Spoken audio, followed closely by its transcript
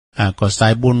ก็สา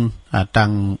ยบุญตั้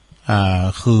ง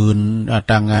คืน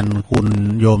ตั้งงานคุณ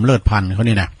โยมเลิศพันธ์เขา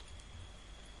นี่นะ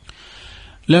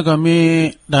แล้วก็มี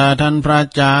ท่านพระอา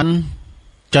จารย์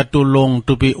จตุรงค์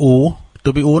ตุปิ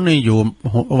อูนี่อยู่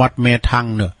วัดเมทัง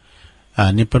เนอะ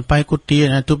นี่เปิ้นไปกุฏิ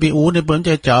นะตุปิอูนี่เปิ้นจ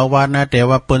ะเจ้าอาวาสนะแต่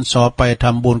ว่าเปิ้นสอบไปท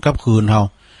ำบุญกับคืนเฮา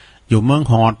อยู่เมือง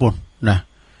ฮอดปุ่นนะ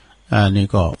นี่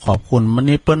ก็ขอบคุณมัน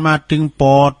นี่เปิ้นมาตึงป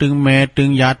อตึงแม่ตึง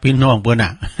ญาติพี่น้องเปิ้นน่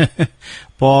ะ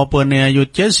ปอเปิ้นเนี่ยอายุ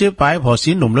70ปลายพอ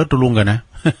สินหนุ่มแล้วตุลุงกันนะ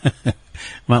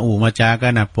มามาจากั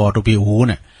นนะปอตุปิอู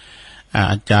น่ะ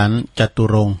อาจารย์จตุ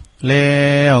รงค์แล้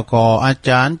วก็อาจ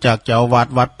ารย์จากเจ้าวัด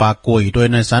ป่ากุยโดย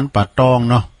ในสันป่าตอง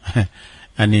เนาะ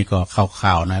อันนี้ก็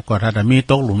ข่าวๆนะก็ถ้ามี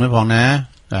ตกหลุมไม่พอนะ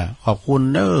ขอบคุณ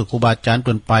ครูบาอาจารย์เ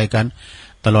ปิ้นไปกัน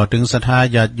ตลอดถึงศรัทธา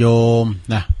ญาติโยม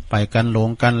นะไปกันหลง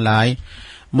กันหลาย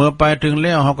เมื่อไปถึงแ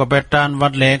ล้วเขาก็ไปตานวั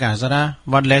ดแลกันซะนะ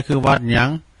วัดแลคือวัดหยัง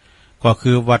ก็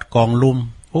คือวัดกองลุม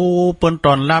โอ้เปิ้นต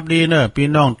อนรับดีเนอะพี่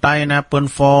น้องไต้นะเปิ้น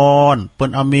ฟ้อนเปิ้น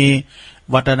เอามี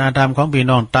วัฒนธรรมของพี่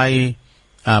น้องไต้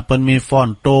เปิ้นมีฟ้อน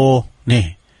โตนี่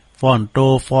ฟ้อนโต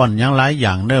ฟ้อนหยังหลายอย่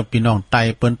างเนอะพี่น้องไต้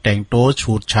เปิ้นแต่งโต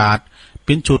ฉูดฉาดเ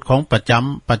ป็นชุดของประ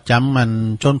จำมัน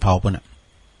ชนเผ่าเปิ้น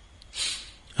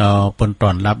เปิ้นต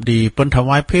อนรับดีเปิ้นถว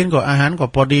ายเพลก็อาหารก็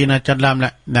พอดีนะจัดลำแหล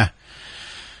ะนะ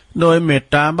โดยเมต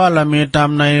ตาบารมีตาม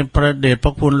ในพระเดชพร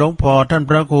ะคุณหลวงพ่อท่าน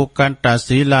พระครูกันต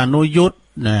ศีลานุยุต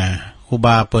นะครูบ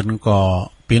าเปิ้นก็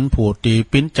ปิ้นผู้ตี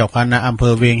ปิ้นเจ้าคณะอำเภ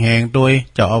อเวียงแหงโดย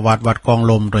เจ้าอาวาสวัดกอง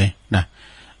ลมด้วยนะ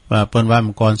ว่าเปิ้นว่าเ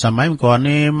มื่อก่อนสมัยเมื่อก่อน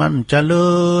นี่มันเจริ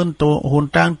ญตัวหุ่น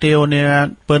ตั้งเตียวเนี่ย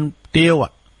เปิ้นเตียว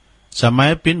สมัย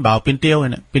ปิ้นบ่าวปิ้นเตียว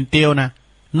เนี่ยปิ้นเตียวนะ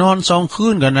นอน2คื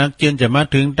นกันนะเจนจะมา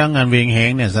ถึงตั้งงานเวียงแหง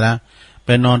เนี่ยซะนะไป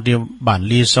นอนที่บ้าน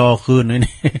รีซอคืน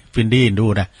นี่ ปิ้นดีดู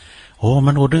นะโอ้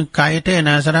มันโหดึงไกลแท้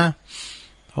นะซะนะ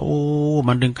โอ้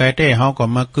มันดึงไกลแท้เฮาก็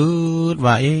มาคืด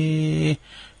ว่า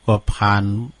ก็ผ่าน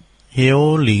เหว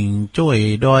หลิงจ้วย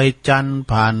ดอยจัน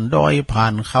ผ่านดอยผ่า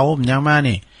นเขาอย่างมา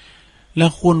นี่แล้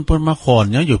วคุณเปิ้นมาขอน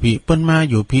ยังอยู่พี่เปิ้นมา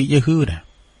อยู่พี่ยะฮื้อน่ะ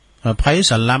ไผ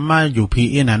สันลำมาอยู่พี่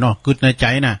น่ะเนาะกึดในใจ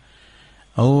น่ะ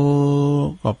โอ้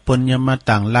ก็เปิ้นยังมา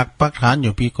ตั้งหลักปักฐานอ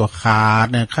ยู่พี่ก็ขาด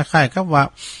เนี่ยคล้ายๆกับว่า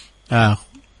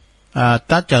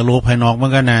ตัดจากโลภายนอกเหมือ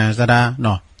นกันนะซะดาเน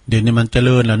าะเดี๋ยวนี้มันเจ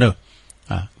ริญแล้วเนอะ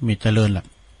มีเจริญแล้ว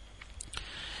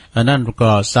อันนั้นก็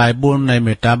สายบุญในเม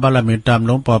ตตาบารมีตามห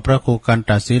ลวงพ่อพระครูกันต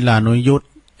ศีลานุยุต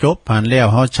จบผ่านแล้ว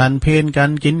เฮาชันเพลกัน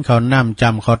กินข้าวน้ำจ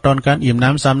ำข้าวต้นกันอิ่มน้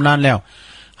ำสำราญแล้ว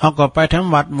เฮาก็ไปทั้ง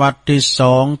วัดที่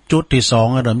2จุดที่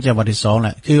2เริ่มจากวัดที่2แหล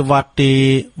ะคือ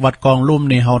วัดกองลุ่ม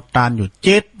นี่เฮาตานอยู่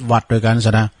7วัดด้วยกันซ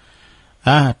ะนะ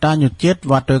ตานอยู่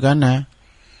7วัดด้วยกันนะ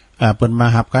เปิ้นมา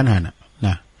รับกันหั่นน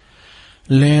ะ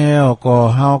แล้วก็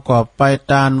เฮาก็ไป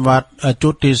ตานวัดจุ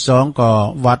ดที่2ก็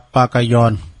วัดปากยอ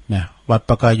นนะวัดป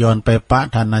ากยอนไปปะ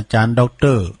ท่านอาจารย์ด็อกเต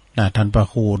อร์นะท่านพระ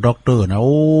ครูด็อกเตอร์นะโ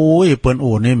อ้ยเปิ้น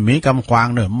นี่มีกำขวาง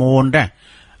เด้อโมนได้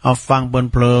เอาฟังเปิ้น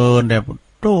เพลินได้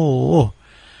โต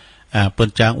เปิ้น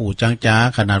จางจางจ๋า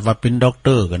ขนาดว่าเป็นด็อกเต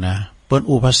อร์กันนะเปิ้น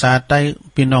ภาษาใต้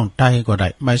พี่น้องใต้ก็ได้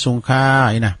ไม่สงค่า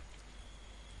นะ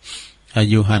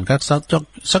อยู่หันกักสั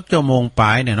กชั่วโมงปล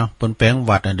ายเนี่ยเนาะเปิ้นแปลง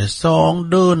วัดได้2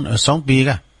เดือน2ปีก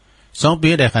ะ2ปี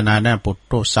ได้ขนาดนั้นปุต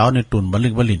โตเสาในตุ่นบ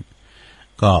ลิน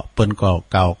ก็เปิ้นก็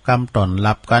เก่ากำตอน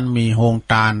รับกันมีโฮง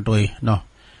ตาลด้วยเนาะ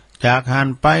จากหัน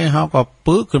ไปเฮาก็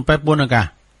ปึ๊กขึ้นไปบนกะ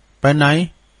ไปไหน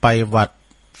ไปวัด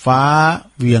ฟ้า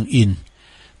เวียงอิน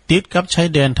ติดกับชาย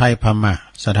แดนไทยพม่า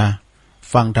ซะท่า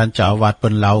ฟังท่านเจ้าอาวาสเปิ้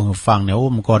นเล่าให้ฟังเนี่ย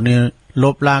เมื่อก่อนนี่ล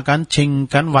บลากันชิง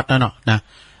กันวัดน่ะเนาะนะ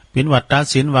เป็นวัดตัด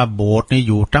สินว่าโบสถ์นี่อ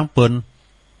ยู่ทั้งเปิ้น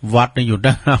วัดนี่อยู่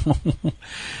ด้าน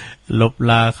ลบ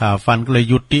ลาขาฟันก็เลย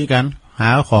ยุติกันหา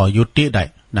ขอยุติได้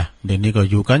นะเดี๋ยวนี้ก็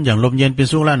อยู่กันอย่างลมเย็นเป็น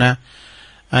สุขแล้วนะ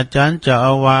อาจารย์เจ้าอ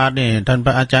าวาสนี่ท่านพ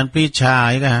ระอาจารย์ปรีชา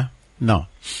อีกฮะเนาะ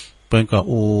เปิ้นก็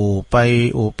ไ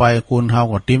ปคุณเฮา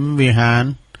ก็ติมวิหาร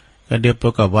ก็เดี๋ยวปร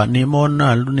ะกอบว่านิมน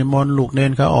ต์ลูกเน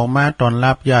นเขาออกมาต้อน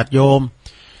รับญาติโยม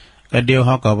ก็เดี๋ยวเฮ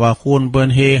าก็ว่าคุณเปิ้น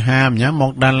เฮห้ามหยังหมอ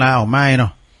กดันลาออกมาเนา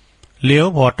ะเหลียว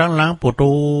พอตั้งหลังประ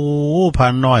ตูผ่า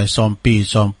นน้อย2 ปี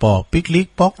2 ปอปิกลิก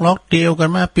ปอกล็อกเดียวกัน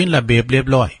มาปิ้นระเบียบเรียบ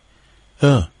ร้อยเ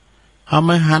ฮาไ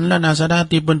ม่หันแล้วนะสดา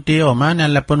ติเปิ้นเตียวออกมานั่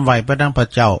นแหละเปิ้นไหวไปดังพระ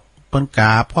เจ้าเปิ้นกร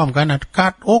าบพร้อมกันนะกั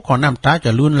ดอกของน้ำตาจ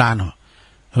ะลื่นลาน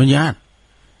เพิ่นญาติ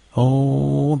โอ้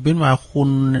เป็นว่าคุณ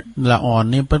ละอ่อน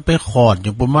นี่เปิ้นไปขอดอ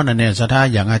ยู่บนม่อนเนี่ยสถา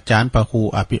อย่างอาจารย์พระครู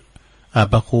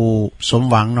พระครูสม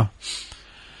หวังเนาะ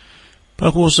พระ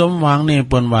ครูสมหวังนี่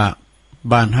เปิ้นว่า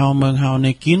บ้านเฮาเมืองเฮาใน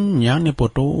กินหยังนี่ปวด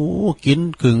โตกิน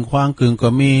กึ่งควางกึ่งก็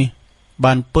มีบ้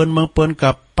านเปิ้นเมืองเปิ้น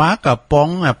กับปลากระป๋อง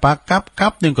ปลากั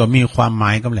บนี่ก็มีความหม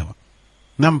ายกันแล้ว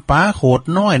น้ำปลาโขด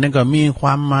น้อยนั่นก็มีคว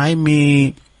ามหมาย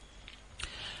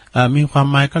มีความ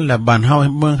หมายกันแหละบ้านเฮา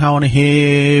เมืองเฮานี่เฮ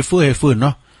ฟื้นเน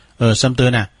าะซ้ำเตือ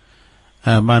นน่ะ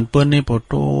บ้านเปิ้นนี่ปุ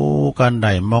ตุกันไ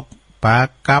ด้มอกปลา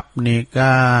กับนี่ก็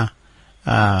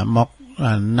มอก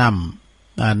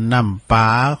น้ำปลา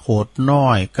โขดน้อ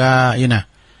ยก็อีน่ะ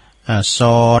ซ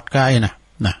อสก็อีน่ะ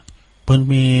เพิ่น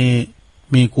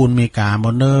มีกุลมีกาหม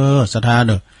ดเด้อสถานเ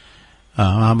ด้อ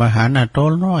อาหารน่ะโต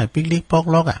น้อยปิกลิกปอก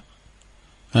ลอก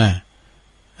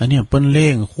อันนี้เปิ้นเล่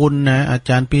งคุณนะอาจ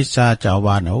ารย์พิศาเจ้าว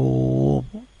าดโอ้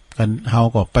กันเฮา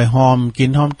ก็ไปหอมกิน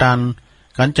หอมตัน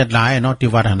กันจัดหลายเนาะที่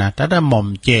วัดนะถ้าได้หม่อม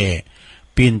เจ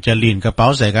ปีนจะลีนกระเป๋า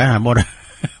ใส่กันหาหมด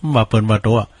มาเปิ้นมา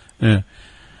ตัว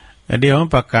เดี๋ยว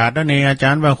ประกาศแล้วนี่อาจา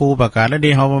รย์ว่าครูประกาศแล้วดี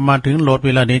เฮามาถึงรถเว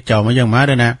ลานี้เจ้ามายังมาเ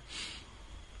ด้อนะ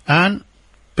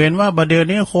เป็นว่าบัดเดี๋ยว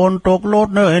นี้คนตกรถ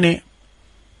เด้อไอ้นี่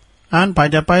ไป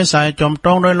จะไปใส่จอม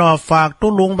ต้องด้วยรอฝากตุ้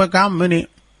ลุงไปกำไว้นี่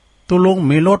ตุ้ลุง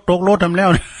มีรถตกรถทำแล้ว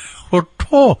โอ้โ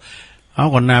ธ่เอา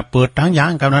ก่อนนะเปิดทั้งยา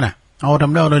งกันนั่นน่ะเอาท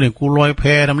ำแล้วเลยนี่กูลอยแพ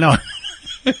ทำแล้ว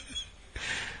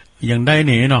ยังได้ห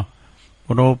นีเนาะ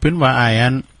โดเป็นว่าไอ้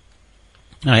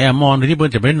มอนที่เพิ่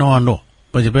นจะไปนอนโด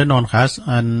เพิ่นจะไปนอนขา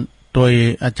โดย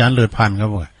อาจารย์เลิศพันธ์ครับ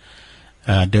ว่า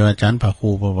เดี๋ยวอาจารย์ภาครู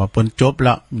บอกว่าเพิ่นจบแ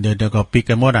ล้วเดี๋ยวก็ปิก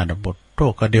กันหมดบทโต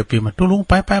ก็เดี๋ยวปีมาตุ้ลุงไ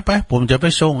ปผมจะไป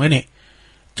ส่งไอ้นี่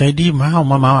ใจดีมา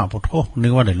ปโทนึ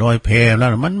กว่าได้ลอยแพแล้ว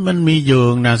มันมีเยิ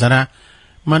งนะซะนะ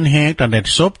มันแหกแต่เด็ด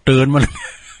ซบตื่นมัน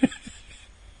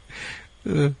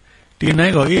ที่ไหน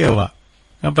ก็เอี้ยว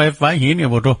ไปฝ่ายหินเนี่ย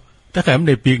ปโทถ้าใครไม่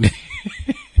ได้ปีกนี่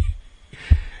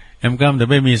แอมกัมแต่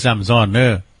ไม่มีซ้ำซ้อน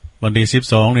วันที่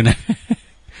12นี่นะ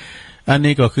อัน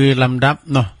นี้ก็คือลำดับ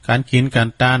เนาะการกินการ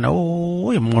ตานโอ้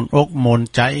ยมนอกมน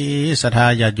ใจศรัทธา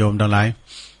ญาติโยมทั้งหลาย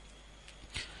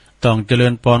ต้องเจริ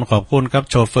ญพรขอบคุณครับ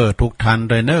โชเฟอร์ทุกท่าน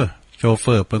เลยโชเฟ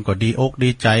อร์เพิ่นก็ดีอกดี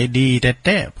ใจดีแ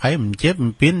ต่ไผมันเจ็บมั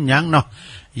นปิ้นยังเนาะ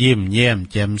ยิ้มแย้ม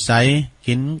แจ่มใส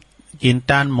กิน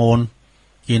ต้านโมน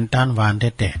กินต้านหวาน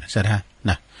แต่ซะท่า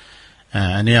นะ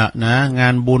อันเนี้ยนะงา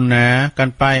นบุญนะกัน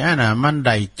ไปมันไ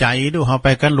ด้ใจดูเฮาไป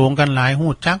กันหลวงกันหลาย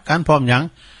ฮู้จักกันพร้อมหยัง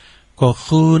ก็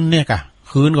คืนเนี่ยกะ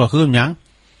คืนก็คืนหยัง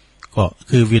ก็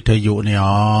คือวิทยุเนี่ย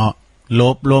ล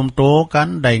บลมโตกัน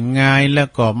ได้ง่ายแล้ว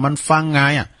ก็มันฟังง่า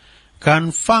ยการ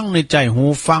ฟังในใจหู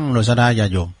ฟังโดยสดาญา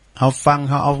โยมเอาฟังเ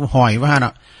ขาเอาหอยว่าน่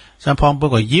ะสัมพองเพิ่น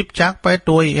ก็ยิบจักไป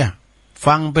ตัว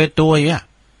ฟังไปตัว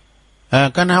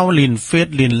กันเอาลิ้นเฟซ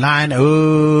ลิ้นไลน์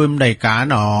มันได้การ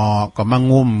ก็มา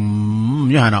งุ่ม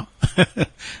อยู่หั่นเนาะ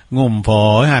งุ่มพอ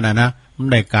หั่นนะมัน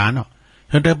ได้การเนาะเ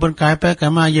ธอเดินบนกายไปกั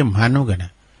นมาเยี่ยมหันนู่นกันน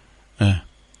ะ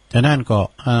ฉะนั้นก็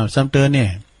ซ้ำเตือนเนี่ย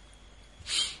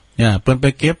เปิ้นไป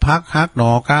เก็บพักฮักหนอ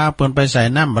กาเปิ้นไปใส่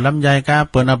น้ำลำไยกา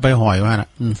เปิ้นเอาไปหอยว่าน่ะ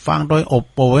ฟังโดยอบ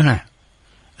โปไว้ฮะ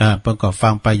เปิ้นก็ฟั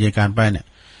งไปเยการไปเนี่ย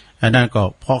อันนั้นก็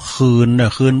พอคื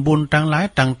นบุญทั้งหลาย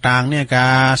ต่างๆเนี่ยกา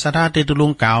สถาติตุลุ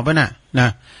งกล่าวไปน่ะนะ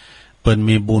เปิ้น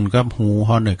มีบุญกับหูเฮ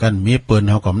าเนี่ยกันมีเปิ้น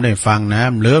เฮาก็ไม่ได้ฟังนะ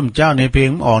เริ่มเจ้าในเพลง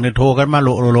ออกเนี่ยโทรกันมาโล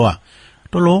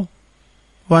ตุลุง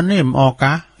วันนี้มันออกก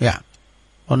ะ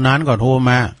วันนั้นก็โทร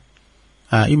มา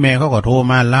อีเมลเขาก็โทร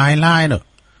มาไลน์เนอะ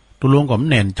ตุลุงก็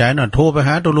แน่นใจเนอะโทรไปห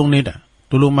าตุลุงนิด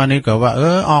ตุลุงมานิดก็ว่า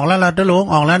ออกแล้วล่ะตุลุง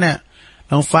ออกแล้วเนี่ย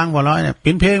ลองฟังพอร้อยเนี่ยเ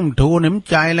ป็นเพลงถูนิ่ม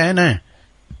ใจเลยนะ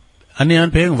อันนี้มั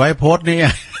นเพลงไวโพสนี่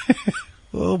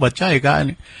บัดใจกัน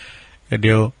นี่ก็เ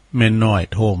ดี๋ยวเมนน้อย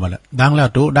โทรมาแล้วดังแล้ว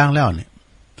ตุดังแล้วเนี่ย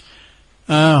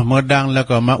เมื่อดังแล้ว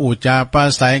ก็มาอุจาปา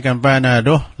ใสกันไปนะ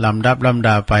ดูลำด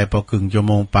าไปพอครึ่งชั่วโ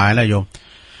มงปลายแล้วโยม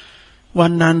วั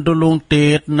นนั้นตุลุงเต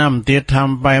ดนำเตดท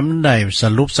ำไปมันได้ส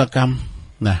รุปสกรรม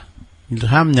นะ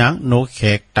ทำอย่างนกแข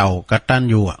กเต่ากระตัน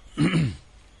อยู่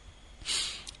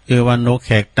คือวันนกแ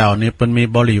ขกเต่านี่เปิ้นมี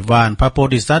บริวารพระโพ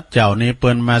ธิสัตว์เจ้านี่เ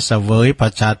ปิ้นมาเสวยพระ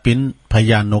ชาติปิ้นพ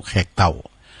ญานกแขกเต่า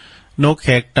นกแข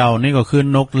กเต่านี่ก็คือ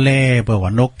นกแล่เปิ้นว่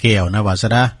านกแก้วนะว่าซะ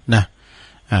นะ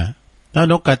แล้ว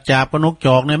นกกระจาบกับนกจ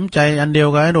อกเนี่ยมันใจอันเดียว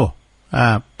กันดู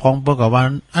พองเปิ้นก็ว่า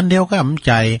อันเดียวกันมันใ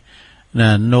จนะ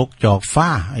นกจอกฟ้า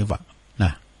ไอ้ว่า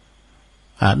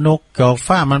นกจอก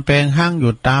ฟ้ามันแปลงห้างอ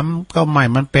ยู่ตามก็ใหม่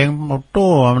มันแปลงโต้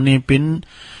มันนี่เป็น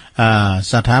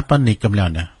สถาปนิกกำแล้ว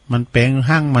เนี่ยมันแปลง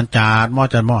ห้างมันจาด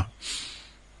จัด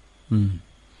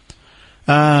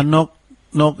น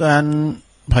กอัน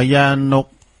พญานก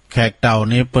แขกเต่า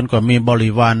นี่เปิ้นก็มีบ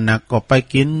ริวารนะก็ไป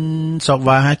กินสว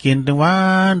าหากินถึง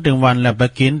วันแล้วไป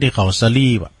กินที่เขาสลี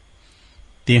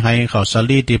ที่ให้เขาส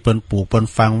ลีที่เปิ้นปลูกเปิ้น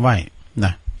ฟังไว้น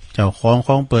ะเจ้าของ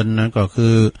เปิ้นนั้นก็คื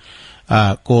อ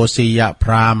โกศิยพ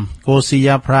ราหม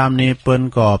ณ์นี่เปิ้น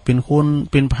ก็เป็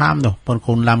นพราหมณ์เนาะเปิ้นค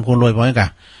นลำคนรวยพอให้กะ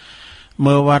เ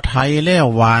มื่อว่าไทยแล้ว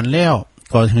หวานแล้ว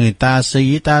ก็หือตาสี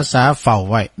ตาสาเฝ้า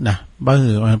ไว้นะบ่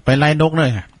หือไปไล่นกเล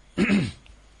ย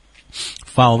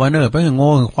เฝ้าไว้ไปหือโ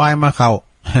ง่หือควายมาเข้า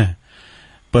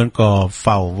เปิ้นก็เ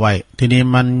ฝ้าไว้ทีนี้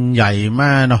มันใหญ่มา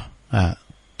กเนาะ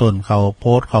ต้นเขาโพ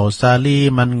ดเขาซาลี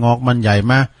มันงอกมันใหญ่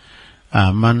มาก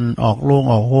มันออกลูก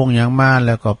ออกโฮงอย่างมาแ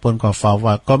ล้วก็เปิ้นก็เฝ้า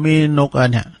ว่าก็มีนกอัน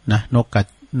เนี่ยนะนกอั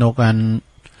น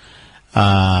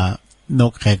น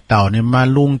กแขกเต่าเนี่ยมา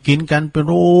ลุงกินกันเป็น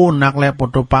รู้นักแลปุต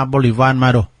ตปาบริวารมา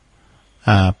ดู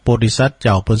โพธิสัตว์เ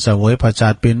จ้าเปิ้นเสวยพระชา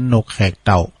ติเป็นนกแขกเ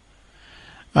ต่า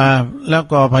แล้ว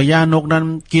ก็พญานกนั้น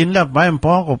กินแล้วไปพ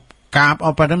อก็กาบเอ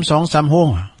าไปทั้ง2-3 ห้อง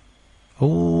โ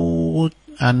อ้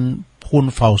อันพูน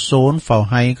เฝ้าโซนเฝ้า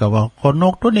ไห้ก็ว่าคนน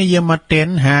กตัวนี้เยี่ยมมาเต้น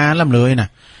หาลำเลยน่ะ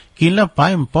กินแล้วไป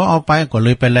พอเอาไปก็เล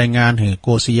ยไปรายงานให้โก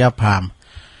ศยพราหมณ์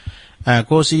โ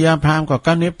กศยพราหมณ์ก็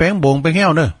กันนี้แป้งโบ่งไปแห้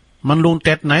วเด้อมันลุงเ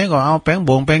ต็ดไหนก็เอาแป้งโ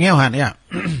บ่งแป้งแห้วหันเนี่ย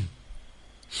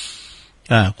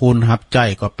คุณหับใจ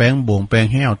ก็แป้งโบ่งแป้ง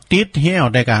แห้วติดแห้ว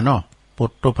ได้กันเนาะปุ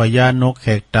ตตพญานกแข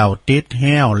กเต่าติดแ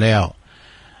ห้วแล้ว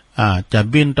จะ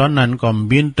บินตอนนั้นก็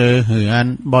บินเตอหืออัน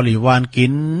บริวารกิ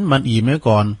นมันอิ่มไว้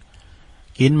ก่อน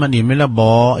กินมันอิ่มไม่ละบ่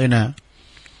นะ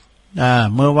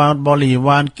เมื่อวานบริว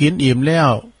ารกินอิ่มแล้ว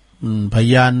พ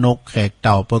ญานกแขกเ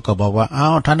ต่าเพิ่นก็บอกว่าเอา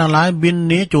ท่านทั้งหลายบิน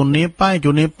หนีจุดนี้ไป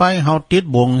เฮาติด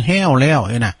บ่งแห้วแล้ว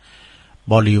นะ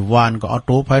บริวารก็เอา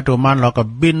ตัวไปตัวมันเราก็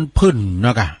บินพึ่นน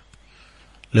ะกะ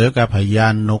เหลือกับพญา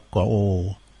นกก็โอ้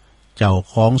เจ้า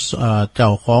ข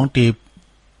องตี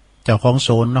เจ้าของโซ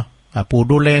นเนาะผู้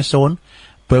ดูแลโซน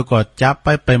เพิ่นก็จับ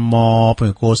ไปมอเพิ่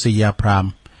นโกศยพราหม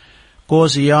ณ์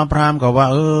ก็ว่า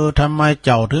ทำไมเ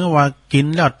จ้าถึงว่ากิน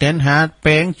แล้วเต้นหาแ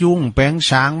ป้งยุ่งแป้ง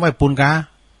ช้างไว้ปุนกา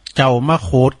เจ้ามาโข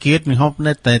ดเกียรติเขาใน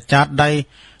แต่จัดใด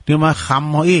หรือมาค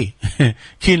ำเขา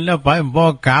กินแล้วไปบ่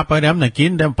กาไปแล้วน่ะกิ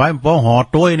นแล้วไปบ่ห่อ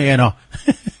ต้วยนี่เนาะ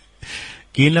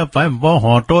กินแล้วไปบ่ห่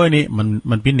อต้วยนี่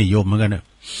มันเป็นนิยมเหมือนกันเนอะ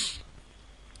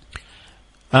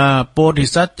โพธิ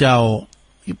สัตว์เจ้า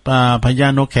พญา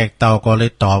นกแขกเต่าก็เล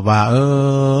ยตอบว่า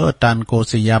ตันโก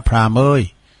ศยพราหมณ์เอ้ย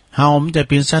เฮามันจะ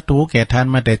เป็นศัตรูแก่ท่าน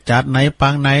มาแต่จัดไหนปั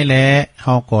งไหนแลเฮ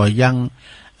าก็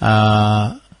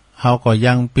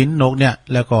ยังปิ้นนกเนี่ย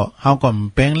แล้วก็เฮาก็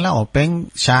แป้งเหล้าแป้ง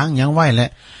ช้างยังไว้แหละ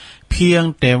เพียง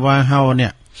แต่ว่าเฮาเนี่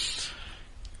ย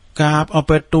กาบเอาไ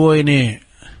ปตัวนี่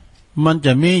มันจ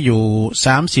ะมีอยู่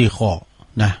 3-4 ข้อ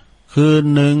นะคือ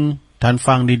1ท่าน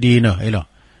ฟังดีๆเนอะไอ้หรอ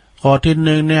ข้อที่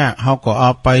1เนี่ยเฮาก็เอ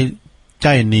าไปใจ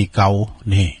หนีเก่า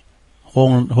นี่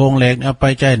โฮงแหลกเอาไป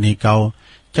ใจหนีเก่า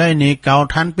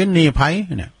ท่านเป็นหนี้ไผ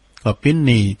เนี่ยก็เป็นห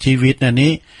นี้ชีวิตอัน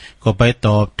นี้ก็ไปต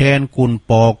อบแทนคุณ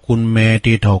ปอคุณแม่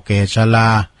ที่เฒ่าแก่ชรา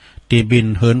ที่บิน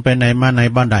เหินไปไหนมาไหน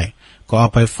บ้านใดก็เอา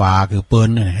ไปฝากคือเปิ้น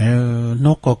น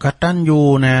กก็กตัญญู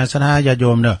นะสทาญาโย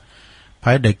มเด้อไผ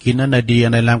ได้กินอันใดดีอั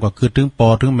นใดงามก็คือถึงปอ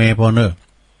ถึงแม่พอเด้อ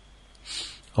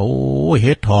โอ้เ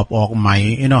ฮ็ดถอบออกใหม่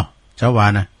เนาะเจ้าว่า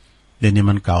นะเดี๋ยวนี้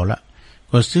มันเก่าละ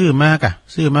ก็ซื้อมา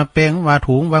แป้งว่า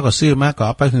ถุงว่าก็ซื้อมาก็เ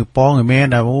อาไปคือปองคือแม่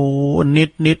น่ะโอ้นิด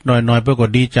หน่อยเพิ่นก็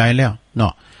ดีใจแล้วเนา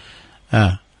ะ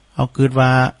เอาคิดว่า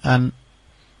อัน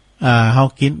เฮา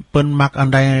กินเปิ้นมักอัน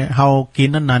ใดเฮากิน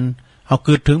นั้นเฮา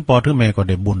คิดถึงปอถึงแม่ก็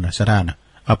ได้บุญน่ะซะด้าน่ะ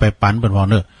เอาไปปันเปิ้นพอ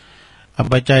เด้อเอา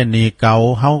ไปใจหนี้เก่า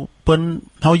เฮ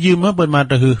ายืมมาเปิ้นมาแ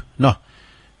ต่คือเนาะ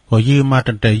ก็ยืมมา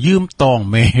ตั้งแต่ยืมต้อง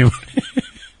แม่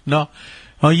เนาะ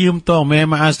เฮายืมต้องแม่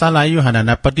มาอาศัยอยู่หั่น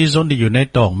น่ะปฏิสนธิอยู่ใน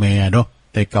ต้องแม่เนาะ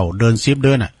แต่เก่าเดิน10 เ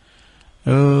ดือนน่ะ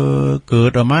เกิ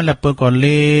ดออกมาแล้วเปิ้นก่อนเ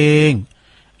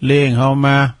ล่งเฮาม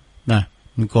านะ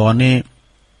มันก่อนนี่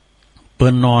เปิ้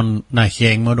นนอนหน้าแข้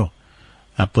งมาดู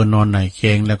เปิ้นนอนหน้าแ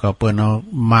ข้งแล้วก็เปิ้นเอา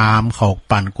มามเข้า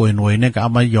ปั่นกล้วยหน่วยเนี่ยก็เอ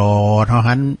ามาหยอดเฮา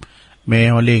หันแม่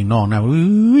เฮาเลี้ยงน้องนะ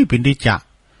เป็นดิจะ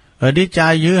ดีใจ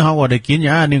เยอะเฮาก็ได้กินย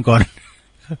านึงก่อน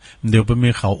เดี๋ยวเปิ้นมี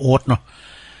ข้าวโอ๊ตเนาะ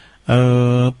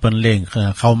เปิ้นเลี้ยง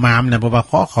ข้าวมามเนี่ยเพราะว่า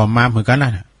ขอข้าวมามเหมือนกัน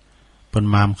น่ะเปิ้น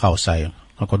มามข้าวใส่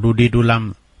แล้วก็ดูดีดูล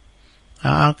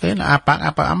ำกินอาปาก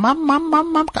มั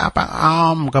มกะปาก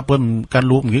ก็เปิ้นกัน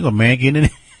รูปงี้ก็แม่กิน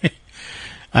นี่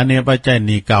อันนี้ไปใจห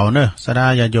นีเก่าเนอะสดา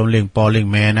ญาโยมเลี้ยงปอเลี้ยง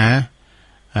แม่นะ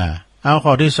เอาข้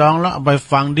อที่2แล้วเอาไป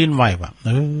ฟังดิ้นไหวว่ะ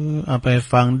เอาไป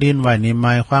ฟังดิ้นไหวนี่หม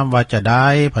ายความว่าจะได้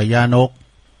พญานก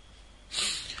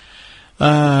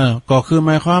ก็คือหม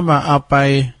ายความว่าเอ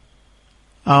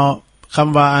าค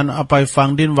ำว่าอันเอาไปฟัง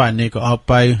ดิ้นไหวนี่ก็เอาไ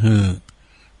ปหือ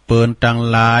เปิ้นตัง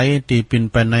หลายที่บิน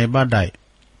ไปในบ้านใด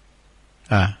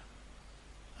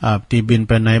ที่บินไ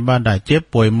ปในบ้านใดเจ็บ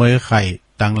ป่วยเมื่อยไข้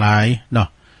ตังหลายเนาะ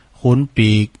ขุน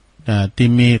ปีกที่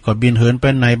มีก็บินเหินไป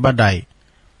ในบ้านใ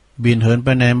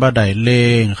ดเล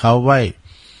งเขาไว้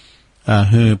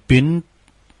หือปิ้น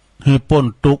หือป่น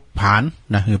ตุกผาน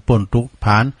นะหือป่นตุกผ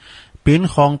านปิ้น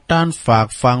ของต้านฝาก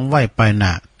ฟังไว้ไปน่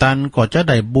ะตันก็จะ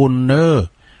ได้บุญ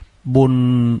บุญ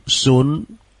ศูนย์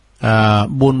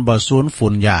บุญบ่ศูนย์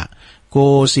ฝุ่นหยาโก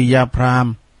ศิยพราหม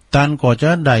ณ์ตันก็จ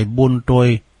ะได้บุญโดย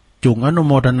จุงอนุโ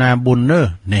มทนาบุญ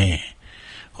แน่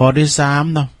ข้อที่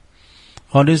3เนาะ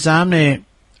ข้อที่3นี่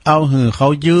เอาหือเขา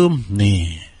ยืมนี่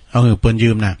เอาหือเปิ้นยื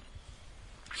มนะ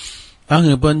เอา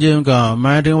หือเปิ้นยืมก็หม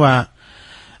ายถึงว่า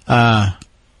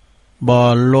บ่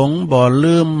หลงบ่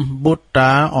ลืมบุตรตา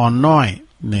อ่อนน้อย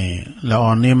นี่แล้วอ่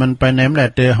อนนี่มันไปไหนไม่ได้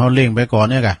เตอเฮาเล่งไปก่อน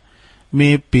เนี่ยกะมี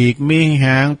ปีกมีห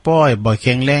างป้อยบ่แ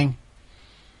ข็งแรง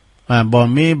บ่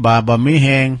มีบ่าบ่มีแห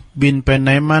งบินไปไหน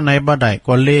มาไหนบ่ได้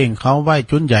ก็เล่งเขาไว้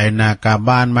จุนใหญ่นากา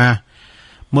บ้านมา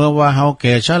เมื่อว่าเฮาแ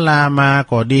ก่ชรามา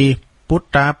ก็ดีพุท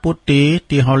ธาพุทธี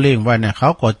ที่เฮาเล่งไว้เนี่ยเขา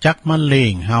ก็จักมันเล่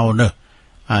งเฮาเนอะ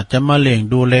อาจจะมาเล่ง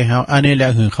ดูแลเฮาอันนี้แหละ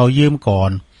คือเขายืมก่อ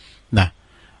นนะ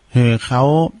คือเขา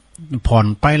ผ่อน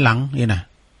ไปหลังนี่นะ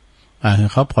คือ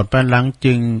เขาผ่อนไปหลัง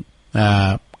จึง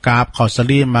กราบเขาส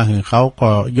ลีมาคือเขาก็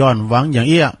ย้อนหวังอย่าง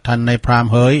เอี้ยทันในพราม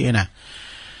เฮยนะ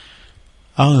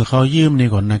เขายืมนี่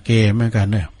ก่อนนะเกเหมือนกัน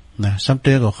เนี่ยนะซ้ำเ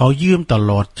ตือนกับเขายืมต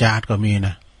ลอดจาดก็มีน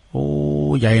ะโอ้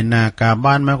ใหญ่นากา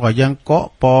บ้านมากกว่ายังเกาะ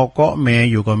ปอเกาะแม่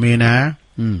อยู่ก็มีนะ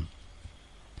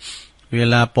เว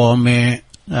ลาปอแม่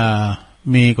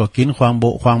มีก็กินความโบ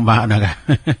ความบะนะครับ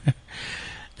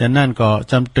จากนั้นก็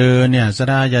จำเตือนเนี่ยส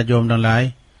ดาญาโยมทั้งหลาย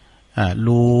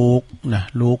ลูกนะ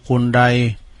ลูกคนใด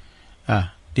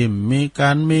ติ่มมีกา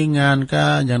รมีงานก็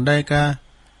อย่างได้ก็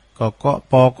เกาะ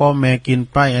ปอก็แม่กิน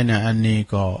ไปอันนี้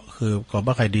ก็คือก็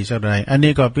บ่ใครดีสักใดอัน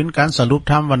นี้ก็เป็นการสรุป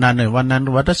ธรรมวันนั้นเลยวันนั้น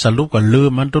ว่าถ้าสรุปก็ลื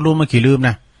มมันต้องรู้มันขี้ลืมน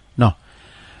ะเนาะ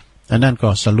อันนั้นก็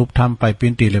สรุปธรรมไปเป็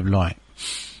นที่เรียบร้อย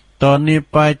ตอนนี้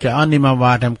ไปจะเอานี่มาว่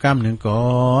าทำกรรมหนึ่งก่อ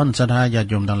นศรัทธาญาติ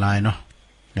โยมทั้งหลายเนาะ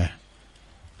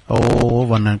โอ้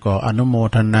วันนั้นก็อนุโม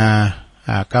ทนา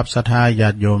กับศรัทธาญา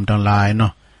ติโยมทั้งหลายเนา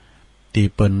ะตี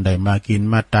เปิ้นได้มากิน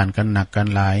มาทานกันหนักกัน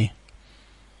หลาย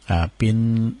เป็น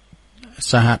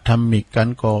สหธรรมิกกัน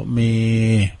ก็มี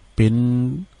เป็น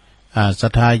ศรั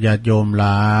ทธาญาติโยมหล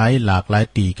ายหลากหลาย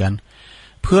ตีกัน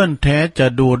เพื่อนแท้จะ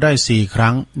ดูได้4 ค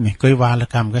รั้งนี่เคยวาละ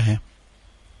กรรมก็แฮ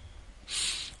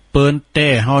เปิ้นแต่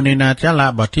เฮานี่นะจะละ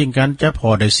บ่ทิ้งกันจะพอ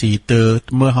ได้4 เตอ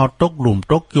เมื่อเฮาตกหลุม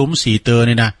ตกยุ้ม4 เตอ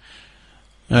นี่นะ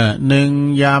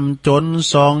1 ยามจน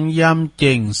 2 ยามเ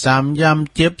จ๋ง 3 ยาม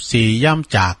เจ็บ 4 ยาม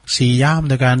จาก4 ยามใ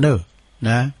นการเด้อน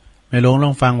ะแม่หลวงล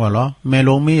องฟังว่าเหรอแม่หล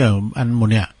วงมีอันหมู่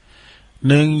เนี่ย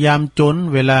1 ยามจน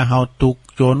เวลาเฮาทุกข์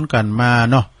จนกันมา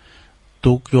เนาะ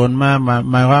ทุกข์จนมา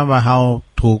หมายความว่าเฮา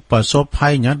ถูกประสบภั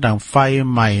ยอย่างดังไฟ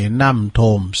ไหม้น้ำท่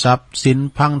วมทรัพย์สิน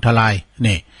พังทลาย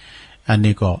นี่อัน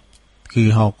นี้ก็คือ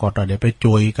เฮาก็ต้องได้ไปโจ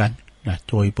ยกันนะ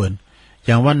โจยเปิ้นอ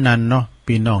ย่างวันนั้นเนาะ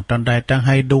พี่น้องตั้งใดตั้งใ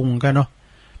ห้ดุงกันเนาะ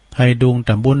ให้ดุงต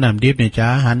ำบลน้ำดิบนี่จ้า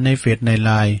หันในเฟซในไล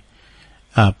น์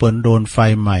เปิ้นโดนไฟ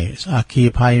ใหม่อาคี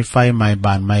ภัยไฟใหม่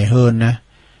บ้านใหม่เฮิรนนะ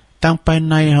ตั้งไป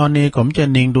ในเฮานี่ผมจะ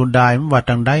นิ่งดูได้ว่า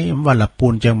ตั้งใดว่าละปู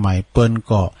นเชียงใหม่เปิ้น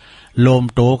ก็โลม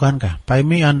โตกันกะไป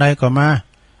มีอันใดก็มา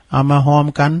เอามาหอม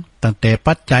กันตั้งแต่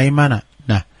ปัจจัยมานะ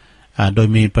โดย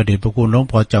มีประเดชพระคุณหลวง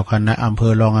พ่อเจ้าคณะอำเภ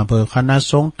อรองอำเภอคณะ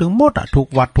สงฆ์ถึงหมดทุก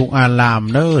วัดทุกอาราม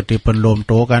เด้อที่เปิ้นโลม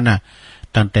โตกัน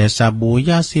ตั้งแต่สบู่ย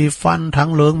าสีฟันทั้ง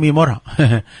เหลืองมีหมด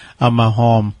เอามาห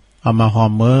อม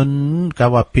เหมือนกับ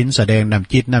ว่าปิ้นแสดงน้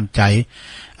ำจิตน้ำใจ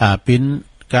ปิ้น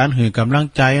การหือกำลัง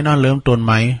ใจเนาะเริ่มต้นให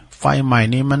ม่ไฟใหม่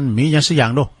นี้มันมีอย่างสักอย่า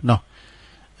งดูเนาะ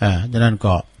ฉะนั้น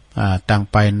ก็ตั้ง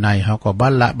ไปในเขาก็บั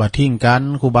ลละบัทิ้งกัน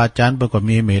ครูบาอาจารย์เพิ่นก็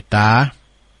มีเมตตา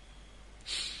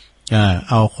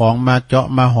เอาของมาเจาะ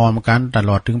มาหอมกันตล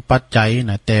อดถึงปัจจัย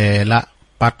นะแต่ละ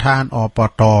ประธานอป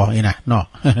ตนี่นะเนาะ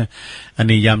อัน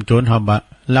นี้ยามจน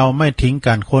เราไม่ทิ้ง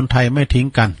กันคนไทยไม่ทิ้ง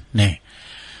กันนี่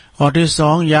ข้อที่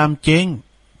2ยามเจ๊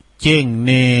ง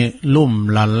นี่ลุ่ม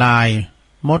ละลาย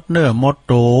มดเนื้อมด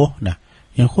โตนะ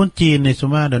อย่างคนจีนในส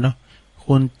มัยเด้อเนาะค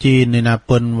นจีนนี่นะเ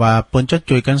ปิ้นว่าเปิ้นจะ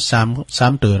ช่วยกัน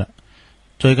3เตอละ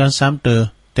ช่วยกัน3เตอ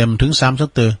เต็มถึง3สัก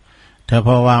เตอแต่เพ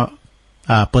ราะว่า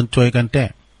เปิ้นช่วยกันแต่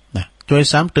นะช่วย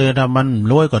3เตอถ้ามัน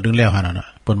รวยก็ดึงแล้วหั่นน่ะ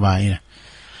เปิ้นว่าอีนะ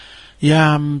ยา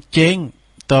มเจ๊ง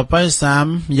ต่อไป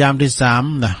3ยามที่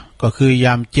3นะก็คือย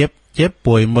ามเจ็บ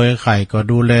ป่วยเมื่อยไข้ก็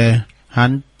ดูแลหั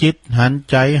นจิตหัน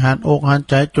ใจหันอกหัน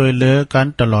ใจช่วยเหลือกัน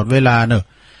ตลอดเวลาเนอะ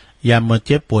ยามเมื่อเ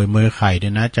จ็บป่วยเมื่อยไข้เนี่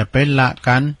ยนะจะเป็นละ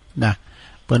กันนะ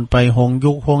เปิ้นไปหง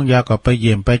ยุกหงยาก็ไปเ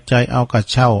ยี่ยมไปใจเอากระ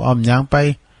เช้าอ้อมยางไป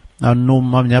เอานุ่ม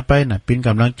อ้อมยาไปน่ะเป็นก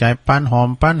ำลังใจปั้นหอม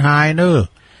ปั้นหายเนอะ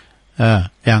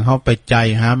อย่างเข้าไปใจ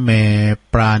หาแม่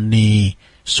ปราณี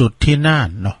สุดที่น่าน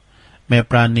เนาะแม่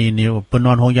ปราณีนี่เปิ้นน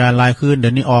อนหงยาลายคืนเดี๋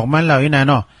ยวนี้ออกมาแล้วอีน่ะ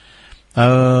เนาะ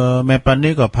แม่ปราณี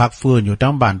ก็พักฟื้นอยู่ทั้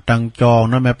งบ้านตังจอง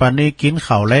เนาะแม่ปราณีกิน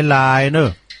ข้าวหลายๆเนอ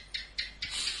ะ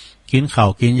กินข้าว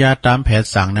กินยาตามแผน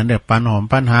สั่งนั้นเด้อปั้นหอม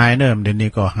ปั้นหายเนอะเดี๋ยวนี้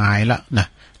ก็หายละนะ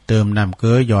เติมน้ำเก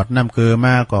ลือหยอดน้ำเกลือม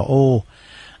าก็โอ้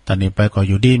ตอนนี้ไปก็อ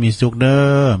ยู่ดีมีสุขเด้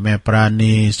อแม่ปรา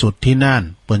ณีสุดที่นั่น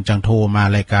เปิ้นจังโทรมา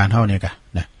รายการเฮาเนี่ยกะ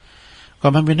นะก็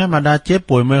มันเป็นธรรมดาเจ็บ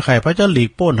ป่วยเมื่อยไข้พระเจ้าหลีก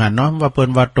โป้นหันเนาะว่าเปิ้น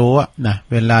ว่าโตนะ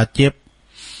เวลาเจ็บ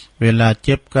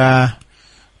กะ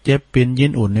เจ็บเป็นยิ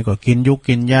นอุ่นนี่ก็กินยุก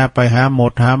กินยาไปหาห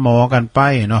มอกันไป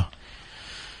เนาะ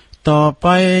ต่อไป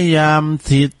ยาม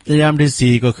ที่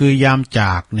สี่ก็คือยามจ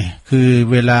ากเนี่ยคือ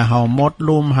เวลาเฮาหมดล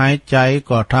มหายใจ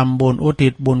ก็ทำบุญอุทิ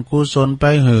ศบุญกุศลไป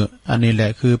เหอะอันนี้แหล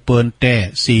ะคือเปิ้นแต่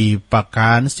สี่ประก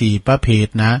ารสี่ประเภท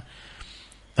นะ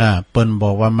เปิ้นบ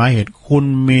อกว่ามาเหตุคุณ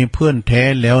มีเพื่อนแท้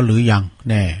แล้วหรือยัง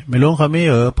แน่ไม่รู้เขาไม่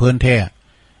เพื่อนแท้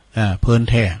เพื่อน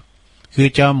แท้คือ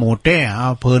เจ้าหมูแต้เอา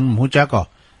เพิ่นหูจักก็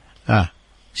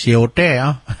เฉียวแต้เอ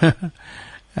า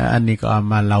อันนี้ก็เอา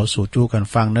มาเล่าสู่จู้กัน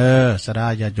ฟังเด้อสดา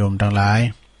ญาติโยมทั้งหลาย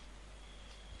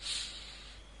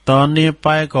ตอนนี้ไป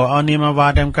ก็เอานี้มาว่า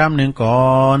แต้มกล้ามหนึ่งก่อ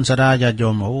นสดาญาติโย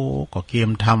มโอ้ก็เกม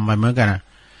ทำไว้เหมือนกันนะ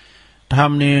ท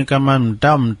ำนี่ก็มัน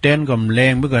ตั้มเต้นก็แร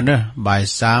งเหมือนกันเด้อบ่าย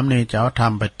สามนี่จะเอาท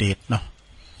ำไปติดเนาะ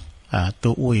ตั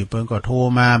วอุ้ยเพิ่นก็โทร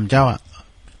มาเจ้า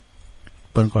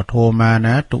เปิ้นก็โทรมาน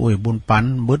ะตัวอุ้ยบุญปัน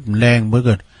บึดแรงเบื่อเ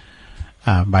กิด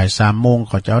บ่าย3 โมงเ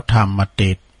ขาจะเอาทำมา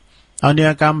ติดเอาเนี่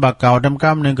ยกรรมบักเก่าทำกร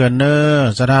รมหนึ่งเกินเนอ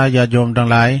สดาญาติโยมทั้ง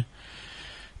หลาย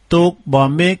ตุกบ่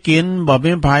มีกินบ่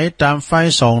มีไผตามไฟ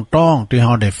สองต้องที่เฮ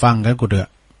าได้ฟังกันกูเด้อ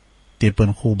ติดเปิ้น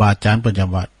ครูบาอาจารย์เปิ้นจ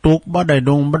ำว่าตุกบ่ได้ด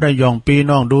งบ่ได้ยองปี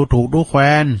น้องดูถูกดูแคว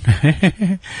น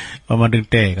ประมาณดึง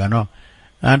เตะกันเนาะ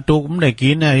อันตุกมันได้กิ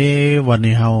นนะวัน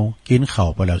นี้เฮากินข้าว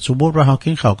ไปแล้วสมมุติว่าเฮากิ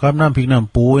นข้าวกับน้ำพริกน้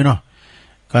ำปูเนาะ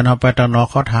ก่อนเอาไปตอนนอ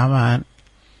เขาถามว่า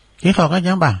กินข้าวกัน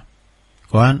ยังบ่า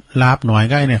ก่อนลาบหน่อย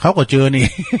ใกล้เนี่ยเขาก็เจอนี่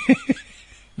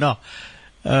เนาะ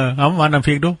เอามาน้ำพ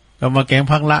ริกดูเอามาแกง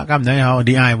พักละกำเนี่ยเขา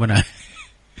ดีไอบ่น่ะ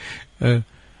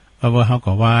เอาว่าเขา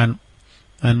ก็วาน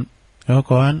อันเขา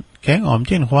ก่อนแกงอ่อม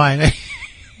จิ้นควายไง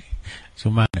ส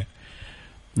มมา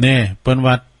เนี่ยเปิ้น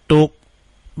ว่าตุก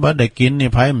บ่ได้กินนี่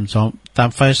ไผมันสองตาม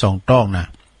ไฟสองต้องน่ะ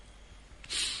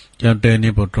จำเตือน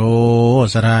นี่ปุโต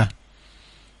สระ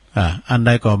อันใด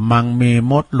ก็มังมี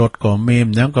มดหลดก็มี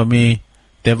ยังก็มี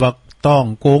แต่ว่าต้อง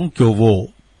โกงจูโว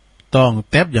ต้อง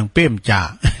แทบอย่างเป้มจ่า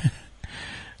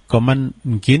ก็มัน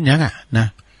กินยังนะ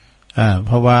เพ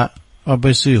ราะว่าเอาไป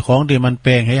ซื้อของที่มันแพ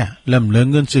งให้เริ่มเหลือ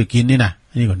เงินซื้อกินนี่นะ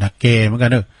นี่ก็นักเกเหมือนกั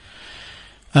นเด้อ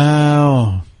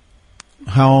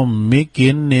เฮามีกิ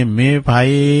นนี่มีไผ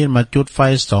มาจุดไฟ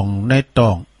ส่องในตอ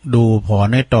งดูพอ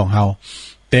ในตองเฮา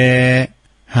แต่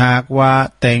หากว่า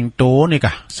แต่งโตนี่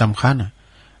ก็สำคัญ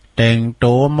แต่งโต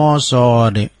มอซอ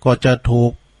นี่ก็จะถู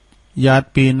กญาติ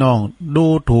พี่น้องดู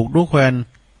ถูกดูแควน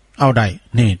เอาได้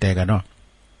นี่แต่กันเนาะ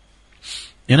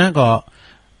อย่างนั้นก็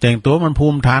แต่งตัวมันภู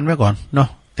มิฐานไว้ก่อนเนาะ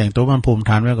แต่งตัวมันภูมิ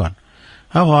ฐานไว้ก่อน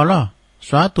ถ้าพอแล้ว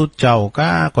สาธุเจ้า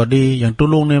ก็ดีอย่างตุ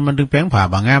ลุงเนี่ยมันถึงแป้งผ่า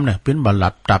บางงามเนี่ยเป็นบัลลั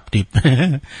ดตับติบ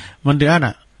มันเดือด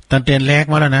ตันเตียนแรก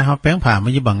มาแล้วนะเขาแป้งผ่ามา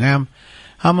ยี่บางงาม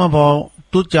เขามาพอ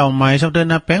ตุเจ้าใหม่สักเดือน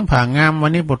นะแป้งผ่างามวั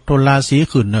นนี้บทตุลาสี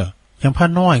ขึ้นเนอะอย่างผ้า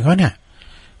น้อยเขาเนี่ย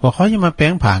พอเขาจะมาแป้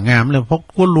งผ่างามเลยพวก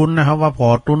กุ้นลุ้นนะครับว่าพอ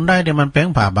ตุนได้แต่มันแป้ง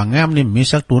ผ่าบางงามนี่มี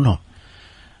สักตุนหรอ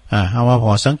เอาว่าพ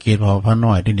อสังเกตพอผ้า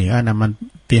น้อยที่นี่นะมัน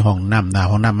ตีห้องน้ำหน้า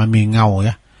ห้องน้ำมันมีเงาเ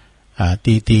นี่ย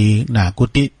ตีหน้ากุ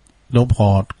ฏิหลวงพ่อ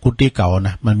กุฏิเก่าน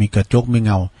ะมันมีกระจกมีเ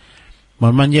งา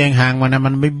มันแยงห่างมันนะมั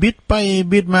นไปบิดไป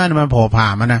บิดมามันพอผ่า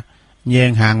มันนะแย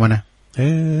งห่างมันนะ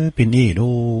ปิ่นอี้ดู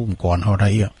ก่อนเอาได้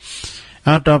เยอะเอ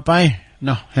าต่อไปเน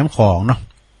าะแหมของเนาะ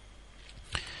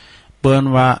เปิ้น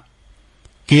ว่า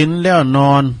กินแล้วน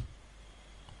อน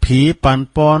ผีปัน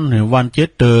ป้อนหรือวันเจ็ด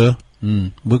เตอ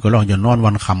บึกก็ลองอย่านอน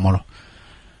วันคำมาหรอ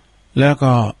แล้ว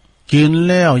ก็กิน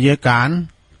แล้วเยการ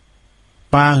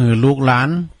ป้าหือลูกหลาน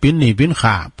ปิ้นหนีปิ้นข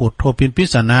าปุดโทปิ้นพิ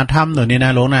ศนาธรรมตัวนี้น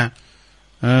ะหลวงนะ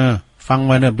ฟังไ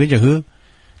ว้เนอะปิ้นจะคือ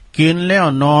กินแล้ว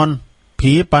นอน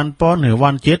ผีปันป้อนหรือวั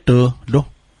นเจ็ดเตอดู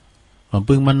ผม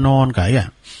พึ่งมันนอนไก่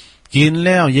กินแ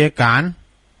ล้วเยการ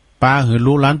ป้าหือ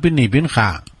ลูกหลานปิ้นหนีปิ้นขา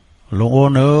ลงโอ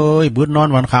นบึ้ดนอน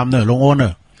วันคำเนอะลงโอน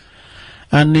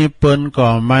อันนี้เปิ้นก็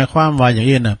หมายความว่าอย่าง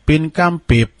นี้นะปิ้นก้ามเ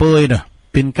ปเปยเนอะ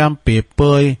ปิ้นก้ามเปเป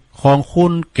ยของคุ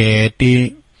ณแก่ตี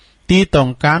ต้อง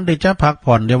การที่จะพัก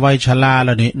ผ่อนในวัยชราแ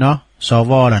ล้วนี่เนาะส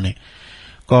วแล้วนี่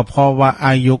ก็เพราะว่าอ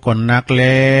ายุก่อนนักแ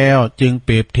ล้วจึงเป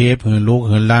รียบเทียบหือลูก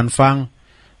หือหลานฟัง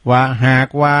ว่าหาก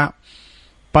ว่า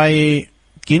ไป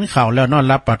กินข้าวแล้วนอน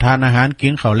รับประทานอาหารกิ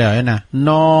นข้าวแล้วนะ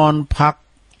นอนพั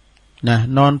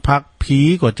กผี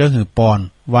ก็จะหือปอน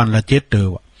วันละ7 เตอ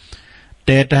แ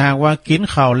ต่ถ้าหากว่ากิน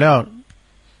ข้าวแล้ว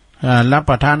รับ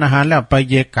ประทานอาหารแล้วไป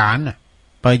เยกา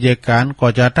รก็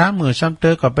จะท้ามือซ้ำเต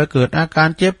อก็ไปเกิดอาการ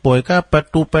เจ็บป่วยก็ไป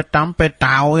ตูไปตำไปต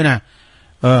าวนะ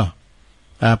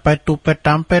ไปตูไปต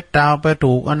ำไปตาวไป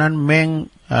ถูกอันนั้นแมง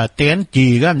เตียนจี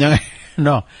ก็ยังไงเน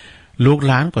าะลูกห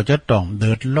ลานก็จะต้องเ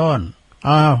ดือดร้อน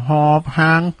หอบห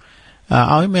างเ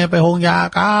อาให้แม่ไปโรงยา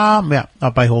ก้ามแบบเอ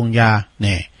าไปโรงยาเ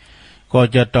นี่ยก็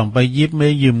จะต้องไปยิบไม่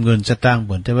ยืมเงินสตางค์เห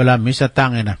มือนแต่เวลามีสตาง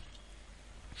ค์ไงนะ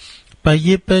ไป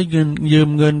ยิบไปยืม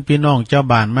เงินพี่น้องเจ้า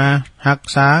บ้านมารัก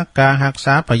ษ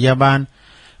าพยาบาล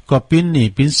ก็ปิ้นหนี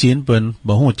ปิ้นศีลเปิ้น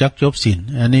บ่ฮู้จักจบศีล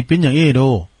อันนี้ปิ้นอย่างอี้โด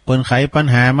ก็ ปิ้นไขปัญ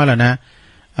หามาแล้วนะ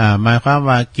หมายความ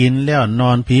ว่ากินแล้วน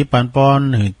อนผีปันปอน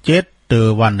7เตอ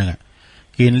วันนึง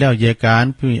กินแล้วเยการ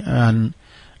พี่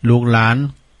ลูกหลาน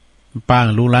ป้าง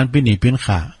ลูกหลานพี่หนีพี่ข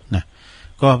านะ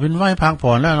ก็เป็นไหว้พักผ่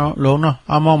อนแล้วเนาะลงเนาะเ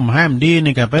อาหม่อมให้มดี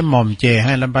นี่ก็ไปหม่อมเจใ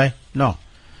ห้ลำไปเนาะ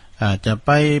จะ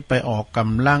ไปออกก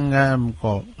ำลัง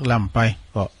ก็ลำไป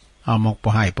ก็เอาหมอกพอ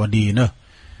ให้พอดีเนอะ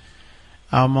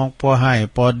เอาหมอกพอให้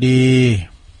พอดี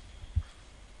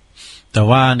แต่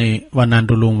ว่านี่วันนั้น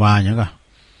ตุลุงวาอย่างก็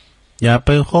อย่าไป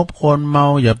คบคนเมา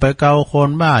อย่าไปเกาคน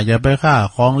บ้าอย่าไปฆ่า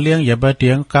ของเลี้ยงอย่าไปเถี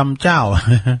ยงกรรมเจ้า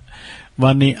วั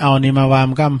นนี้เอานี่มาวาม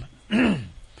กรรม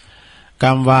กร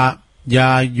รมว่าอย่า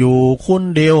อยู่คน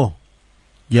เดียว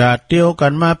อย่าเตี้ยวกั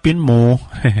นมาปิ้นหมู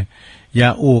อย่า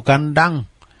อู่กันดัง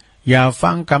อย่า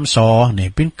ฟังคำสอนนี่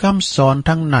เป็นคำสอน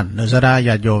ทั้งนั้นเนอะสดาญ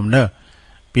าติโยมเนอะ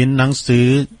เป็นหนังสือ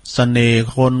เสน่ห์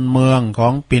คนเมืองขอ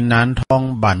งปินนานทอง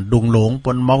บั่นดุงหลงป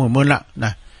นมองเหมือนละน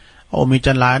ะโอ้มี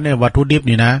จันลายเนี่ยวัตถุดิบ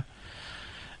นี่นะ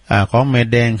ของแม่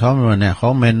แดงเขาเนี่ยขอ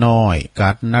งแม่น้อยกั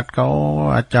ดนัดเขา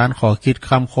อาจารย์ขอคิดค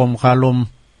ำคมคารม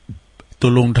ตุ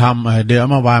ลุงทำเดี๋ยว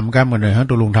มาวามกันกันเลยฮะ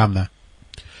ตุลุงทำนะ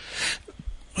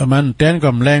มันเต้นกั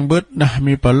บแรงบึดนะ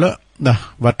มีเปลือกนะ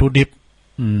วัตถุดิบ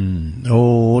โอ้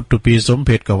ตุปีสมเพ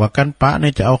ชกับว่ากันปะเนี่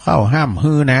ยจะเอาเข้าห้าม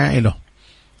ฮื้อนะไอ้หรอ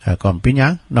ก่อนพี่ยั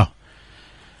งเนาะ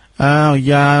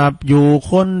อย่าอยู่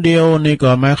คนเดียวนี่ก็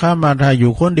หมายความว่าถ้าอ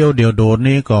ยู่คนเดียวเดียวโดด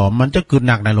นี่ก็มันจะกึดห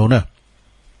นักนะหลวงเนอะ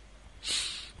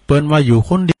เปิ้นว่าอยู่ค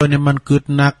นเดียวเนี่ยมันกึด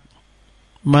หนัก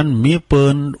มันมีเปิ้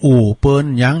นเปิ้น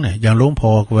ยังเนี่ยอย่างหลวงพ่อ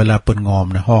เวลาเปิ้นงอม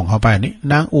นะห้องเข้าไปนี่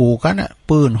นางกันน่ะ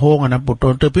ปืนโฮงอ่ะนะปุตต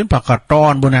นเตปิ้นผักกาดตอ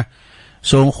นบุนะ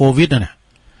ทรงโควิดน่ะ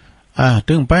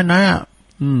ถึงไปนะ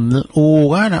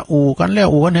กันนะกันแล้ว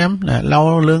กันแฮมนะเรา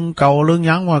เรื่องเก่าเรื่อง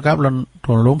ยังว่าครับ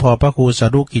หลวงพ่อพระครูสา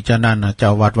ธุกิจนันท์เจ้า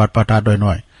วัดประทาโดยห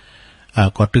น่อย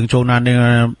ก็ถึงโชนานนึง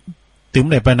ตึม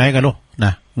ได้ไปไหนกันลูกน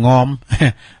ะงอม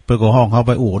เปิดก็ห้องเขาไ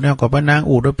ปเนี่ยก็ไปนาง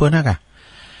ด้วยเปิ้นนะกะ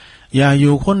อย่าอ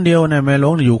ยู่คนเดียวเนี่ยแม่หลว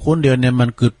งอยู่คนเดียวเนี่ยมัน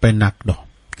กึดไปหนักดอก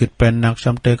กึดเป็นหนักซ้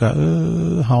ำเตก็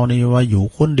เฮานี่ว่าอยู่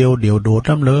คนเดียวเดี๋ยวโดด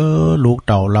น้ำเลยลูก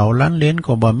เต่าเหล่าล้านเล้น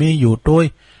ก็บ่มีอยู่ด้วย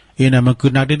อีน่ะมันคื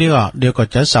อนักเดี๋ยวก็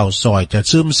จะเศร้าซอยจะ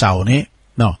ซึมเศร้านี้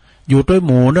เนาะอยู่ด้วยห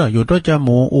มูเนอะอยู่ด้วยจะห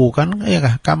มูกัน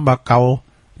กำบักเก่า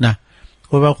นะ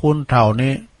คุยว่าคุณเถ่า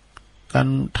นี้กัน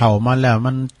เถ่ามาแล้ว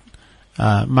มัน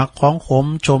มักของขม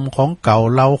ชมของเก่า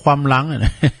เราความหลัง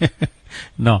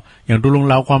เนาะอย่างดูลง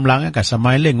เราความหลังกับส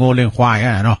มัยเล่งโง่เล่งควาย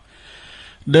เนาะ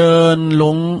เ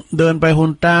ดินไปหุ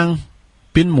นตั้ง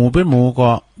ปิ้นหมู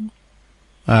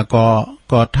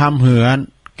ก็ทำเหือน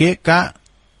เกะกะ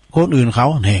คนอื่นเขา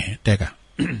เนี่ยแต่กะ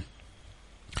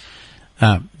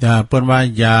อย่าเปิ้นว่า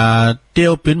อย่าเตี้ย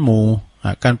วปิ้นหมู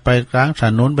กันไปกลางถ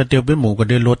นนไปเตี้ยวปิ้นหมูก็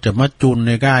ได้รถจะมาจุนใน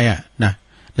ก้ายนะ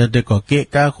แล้วเด็กก็เกะ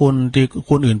กะคนที่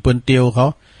คนอื่นเปิ้นเตี้ยวเขา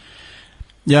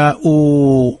อย่า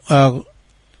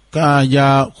ก็อย่า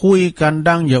คุยกัน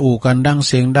ดังอย่ากันดังเ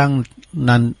สียงดัง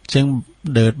นั่นเสียง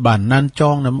เดิดบั่นนั่นจ้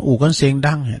องนะกันเสียง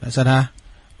ดังเนี่ยสะดา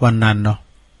วันนั้นเนาะ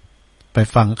ไป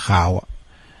ฟังข่าว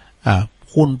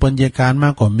คุณเปิ้นเยการม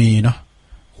ากกว่ามีเนาะ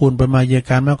คุณเปิ้นมาเย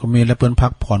การมากกว่ามีแล้วเปิ้นพั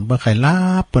กผ่อนเปิ้นไข่ลา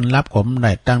บเปิ้นรับผมไ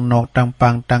ด้ตั้งนอกตั้งปั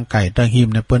งตั้งไก่ตั้งหิม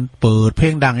เนี่ยเปิ้นเปิดเพล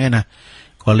งดังเนี่ยนะ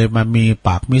ก็เลยมามีป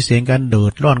ากมีเสียงกันเดือ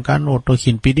ดร้อนกันโอตัว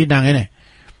ขินปีที่ดังเนี่ย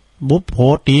บุบโห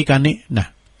ตีกันนี่นะ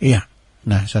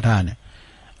นะสถานเนี่ย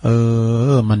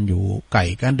มันอยู่ไก่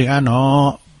กันดิเนาะ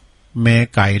แม่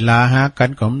ไก่ลาหากัน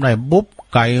ก็ได้บุบ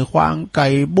ไก่ขวางไก่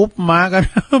บุบมากัน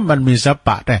มันมีสป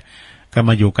ะแต่ก็ม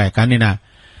าอยู่ไก่กันนี่นะ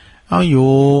เอาอยู่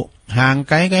ห่าง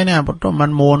ไก่เนี่ยต้นมั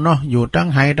นโมนเนาะอยู่ตั้ง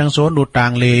ไห้ตั้งโซนดูต่า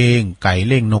งเลงไก่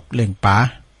เล่งนกเล่งป่า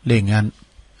เล่งงาน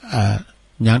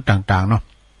อย่างต่างๆเนาะ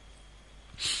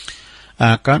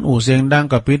การเสียงดัง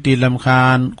กับพิธีลำคา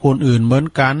ญคนอื่นเหมือน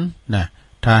กันนะ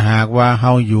ถ้าหากว่าเฮ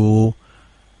าอยู่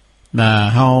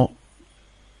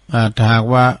ถ้าหาก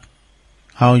ว่า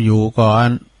เฮาอยู่ก่อน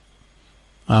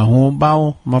หูเบ้า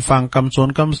มาฟังคำสน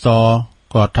คำสอ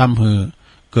ก็ทำหือ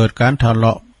เกิดการทะเล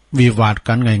าะวิวาท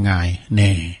กันง่ายๆเ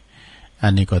นี่ยอั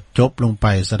นนี้ก็จบลงไป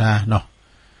ซะท่าเนาะ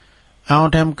เอา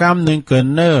แถมกรรมหนึ่งเกิน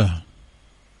เนอ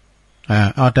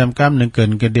เอาแถมกรรมหนึ่งเกิน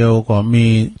ก็เดียวก็มี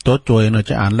โต๊ะจวยเนาะ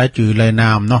จะอ่านรายชื่อรายนา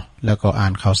มเนาะแล้วก็อ่า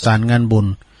นข่าวสารงานบุญ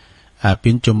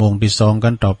ปิ้นชั่วโมงที่2กั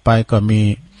นต่อไปก็มี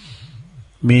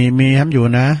ทำอยู่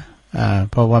นะ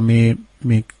เพราะว่า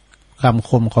มีคำค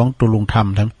มของตุลุงธรรม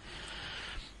ท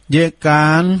ำเยกา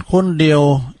รคนเดียว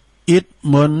อิดเ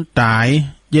หมือนตาย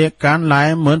เยการหลาย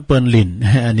เหมือนเปิ่นหลิน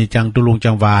อันนี้จังตุลุง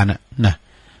จังวานะ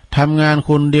ทำงาน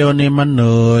คนเดียวนี่มันเห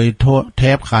นื่อยแท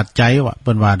บขาดใจวะเ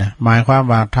ปิ่นว่านะหมายความ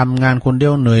ว่าทำงานคนเดี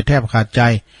ยวเหนื่อยแทบขาดใจ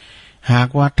หาก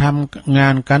ว่าทำงา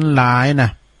นกันหลายนะ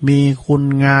มีคุณ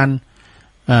งาน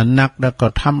หนักแล้วก็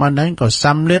ทำอันนั้นก็ส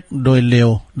ำเร็จโดยเร็ว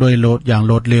โดยโลดอย่างโ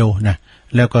ลดเร็วนะ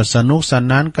แล้วก็สนุกส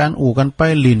นานการอู่กันไป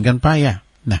หลินกันไป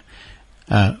นะ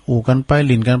อู่กันไปห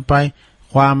ลินกันไป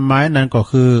ความหมายนั้นก็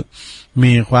คือ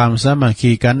มีความสามัค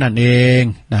คีกันนั่นเอง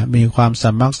นะมีความส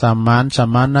มัครสมานส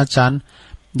มานฉันท์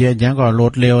เย็นยังก็ล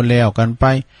ดเร็วแล้วกันไป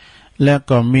แล้ว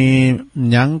ก็มี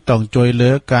ยังต้องช่วยเหลื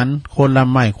อกันคนละ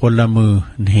ไม้คนละมือ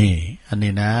นี่อัน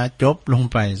นี้นะจบลง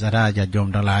ไปสถาญาติโยม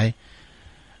ทั้งหลาย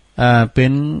เป็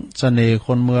นเสน่ห์ค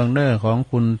นเมืองเน้อของ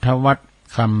คุณทวัฒน์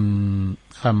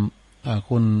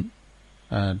คุณ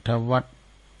ทวัฒ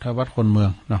น์คนเมือ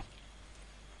งเนาะ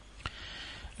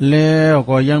แล้ว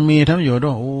ก็ยังมีทั้งอยู่ด้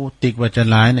วยโอ้ติกว่าจะ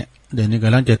หลายเนี่ยเดี๋ยวนี้ก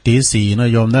ำลังจะตีสี่เนาะ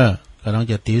โยมเน้อกำลัง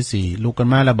จะตีสี่ลูกกัน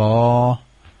มาแล้วบอ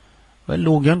ไว้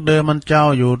ลูกยังเดินมันเจ้า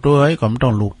อยู่ด้วยก็ไม่ต้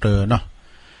องลูกเตอเนาะ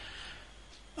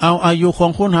เอาอายุขอ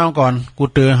งคุณเฮาก่อนกู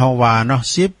เตอเฮาว่าเนาะ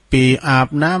10 ปีอาบ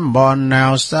น้ำบอนนา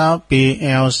ว20 ปีแอ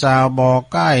วสาวบ่อ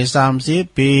ใกล้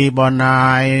30 ปีบ่อนา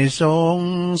ยสง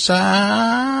สา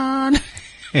ร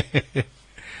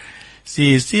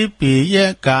40 ปีแย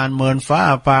กการเหมือนฟ้า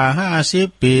ป่า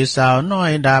50 ปีสาวน้อ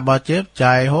ยดาบ่เจ็บใจ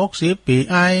60 ปี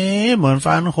ไอเหมือน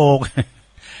ฟันโขก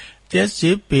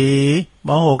70 ปี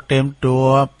บ่หกเต็มตัว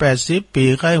80 ปี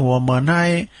ใครหัวเหมือนให้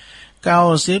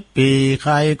90 ปีใค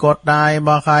รกดได้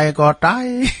บ่ใครกดได้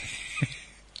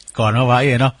ก่อนเอาไว้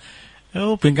เนาะ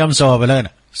เป็นคำซอไปเลย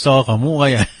น่ะซอของมู่ก็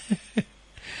อย่าง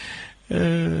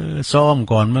ซ้อม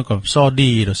ก่อนมันก็ซอ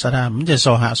ดีดอกซะท่ามันจะซ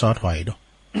อหะซอถอยดอก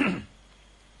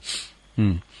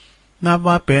นับ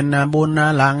ว่าเป็นบุญ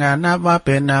หลังนับว่าเ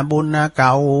ป็นบุญเก่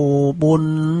าบุญ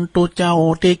ตุเจ้า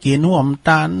ที่กินห่วมต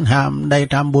านห้ามได้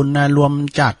ทำบุญรวม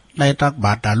จัดได้ตักบ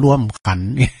าตรร่วมขัน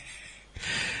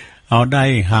เอาได้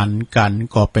หันกัน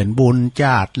ก็เป็นบุญจ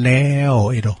าดแล้ว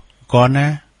ไอ้ดอกก่อนนะ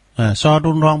ซอ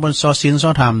ดุนรองบนซอศีลซอ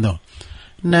ธรรมเนาะ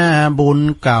หน้าบุญ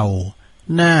เก่า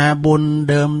หน้าบุญ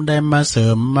เดิมได้มาเสริ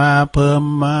มมาเพิ่ม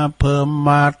ม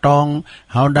าตอง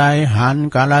เฮาได้หัน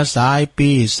กาละสายปี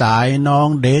สายน้อง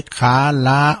เด็กขาล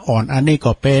าอ่อนอันนี้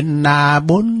ก็เป็นนา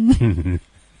บุญ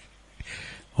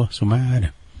โอ้สุมาเนี่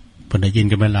ยเพิ่นได้ยิน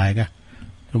กันเป็นหลายกะ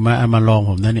สุมาเอามาลอง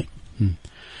ผมนะนี่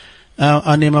เอา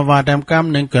อันนี้มาว่าแต้มก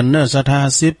ำหนึ่งเกินเนอะสถา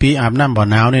10 ปีอาบน้ำบ่อ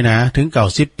หนาวนี่นะถึง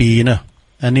90 ปีเนอะ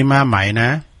อันนี้มาใหม่นะ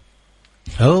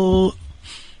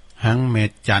หังเม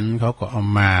จันเขาก็เอา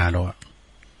มาด้วย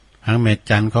หังเม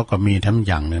จันเขาก็มีทั้งอ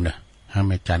ย่างหนึ่งเด้อหังเ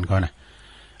มจันเขานะ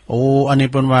โอ้อันนี้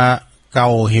เป็นว่าเก่า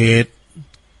เหตุ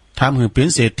ทำให้เป็น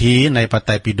เศรษฐีในพระไต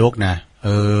รปิฎกนะ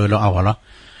เราเอาเหรอ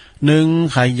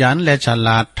1ขยันและฉล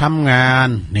าดทำงาน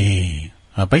นี่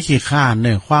ไปขี้ข้านเ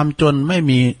นี่ยความจนไม่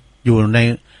มีอยู่ใน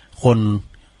คน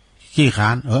ขี้ข้า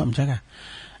นไม่ใช่ค่ะ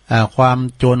ความ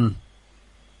จน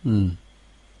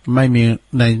ไม่มี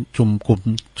ในชุมกลุ่ม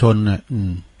ชน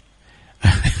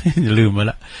ลืมไป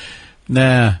ละนะ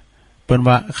เป็น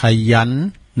ว่าขยัน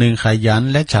1ขยัน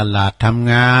และฉลาดท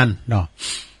ำงานเนาะ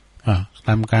ท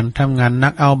ำงานนั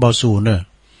กเอาเบาสู่เนอะ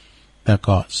แล้ว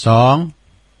ก็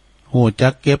2หูจะ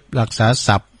เก็บรักษาท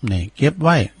รัพย์นี่เก็บไ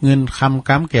ว้เงินคำก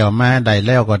ำแก้วมาได้แ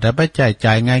ล้วก็แต่ไป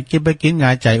จ่ายไงเก็บไปกินไง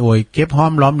ใจโอยเก็บห้อ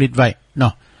มล้อมริดไว้เนา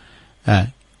ะ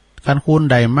คันคุณ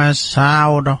ได้มาเช้า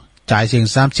เนาะจ่ายสิ่ง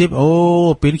30โอ้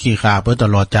ปิ้นขี่ขาเปิ้นต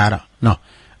ลอดจ้าเนาะ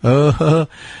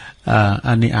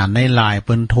อันนี้อ่านในไลน์เ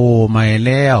ปิ้นโทรมาแ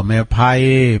ล้วแม่ไพ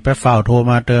ไปเฝ้าโทร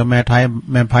มาเจอแม่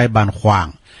ไพบ้านขวาง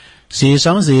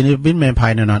424นี่ปิ้นแม่ไพ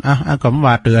แน่นอนก็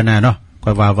ว่าเตือนน่ะเนาะ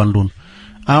ก็ว่าวันรุ่น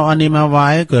เอาอันนี้มาไว้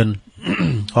เกิน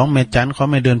ของแม่จันเขา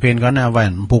ไม่เดินเพลนกันนะไว้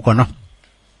ผูกก่อนเนาะ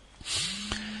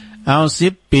เอา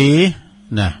10 ปี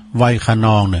นะวัยขน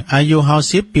องเนี่ยอายุเฮา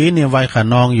10 ปีเนี่ยวัยข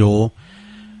นองอยู่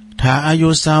ถ้าอายุ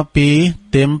20 ปี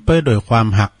เต็มไปด้วยความ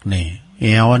หักนี่แอ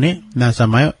วอันนี้นะส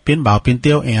มัยเป็นบ่าวเป็นเ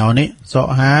ตี้ยวแอวนี้เสาะ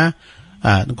หา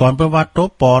ก่อนไปวัดโต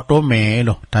ปอโตแม่หร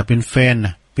อถ้าเป็นแฟนน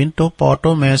ะเป็นโตปอโต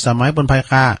แม่สมัยบนไผ่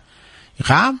ค่า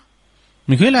ครับ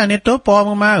นี่คืออะไรเนี่ยโตปอ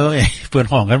มาเพื่อน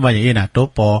ห้องกันว่าอย่างนี้นะโต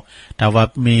ปอแต่ว่า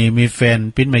มีแฟน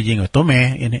ปิ้นมายิงกับโตแม่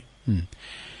อันนี้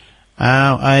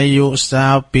อายุ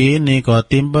20 ปีนี่ก็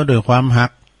เต็มไปด้วยความหั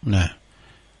กนะ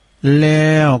แล้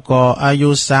วก็อายุ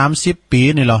30 ปี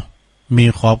นี่หรอมี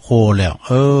ครอบครัวแล้ว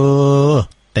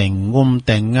แต่งแ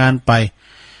ต่งงานไป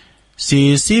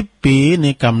40 ปี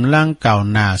นี่กำลังเก่า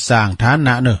หน้าสร้างฐาน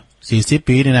ะเนอะ40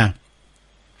 ปีนี่นะ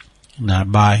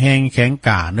บ่าแห้งแข็ง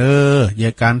ก่าเนอะอย่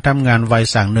าการทำงานไว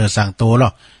สั่งเนอสั่งโตหรอ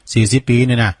40 ปี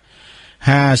นี่นะ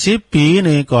50 ปี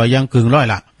นี่ก็ยังกึ่งร้อย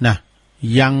ละนะ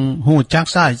ยังหูจัก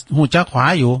ซ้ายหูจักขวา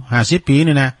อยู่50 ปี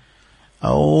นี่นะ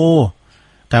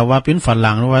แต่ว่าเป็นฝ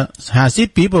รั่งหรือว่า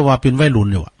50 ปีแปลว่าเป็นวัยรุ่น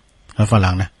อยู่ฝ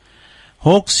รั่งนะ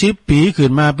60 ปีขึ้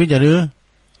นมาพี่จะดื้อ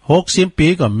60 ปี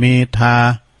ก็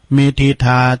มีทีท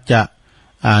าจะ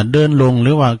เดินลงห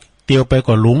รือว่าเตียวไป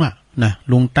ก็ลุงนะ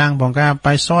ลุงตั้งปองกาไป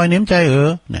ซอยเน้มใจ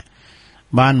เนี่ย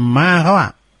บ้านมาเขา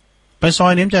ไปซอ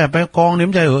ยนิ้มใจไปกองนิ้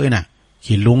มใจน่ะ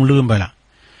ขี่ลุงลืมไปละ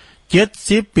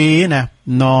70 ปีนะ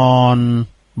นอน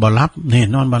บ่หลับนี่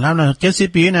นอนบ่หลับนะ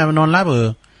70 ปีนะนอนหลับ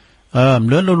เห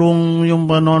ลือลุงยม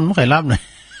บ่นอนไม่ค่อยหลับเลย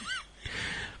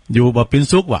อยู่บ่เป็น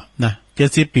สุขว่ะนะ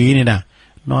70 ปีนี่นะ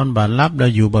นอนบ่หลับแล้ว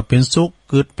อยู่บ่เป็นสุข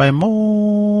เกิดไปหม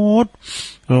ด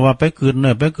เพราะว่าไปเกิดเ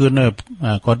นิ่บ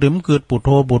ก็ดื่มเกิดปุโธ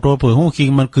เผื่อหูคิง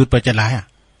มันเกิดไปจะหลาย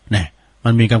เนี่ยมั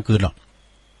นมีกำเกิดหรอก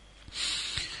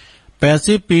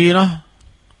80 ปีเนาะ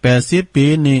80 ปี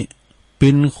นี่ปิ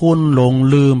นคุ้นลง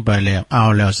ลืมไปแล้วเอา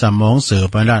แล้วสมองเสื่อม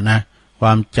ไปแล้วนะคว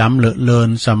ามจำเลอะเลือน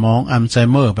สมองอัลไซ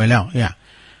เมอร์ไปแล้วเนี่ย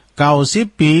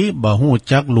90 ปีบ่ฮู้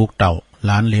จักลูกเต่าห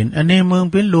ลานเหลนอันนี้มึง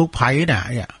เป็นลูกไผน่ะ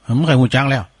เนี่ยผมเคยฮู้จัก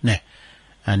แล้วเนี่ย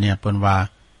อันเนี้ยเปิ้นว่า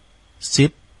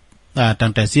10ตั้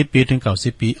งแต่10 ปีถึง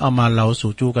90 ปีเอามาเรา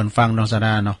สู่จูกันฟังน้องสด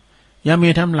าเนาะยังมี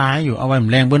ทำลายอยู่เอาไว้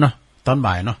แรงเบิ่เนาะตอน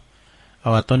บ่ายเนาะเอา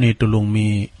ว่าตอนนี้ตุลุง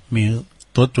มี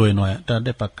ตัวจ่วยหน่อยไ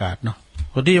ด้ประกาศเนาะ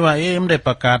พอดีว่ามันได้ป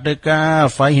ระกาศได้ก้า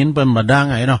ไฟหินเปิ้นบ่ดัง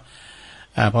ไงเนาะ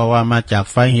เพราะว่ามาจาก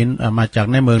ไฟหินมาจาก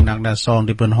ในเมืองนักดาซอง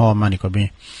ที่เปิ้นฮอมานี่ก็มี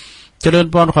เจริญ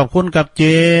พรขอบคุณกับเจ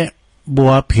บั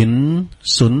วผิน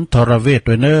สุนทรเวช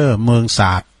ด้วยเนอเมืองศ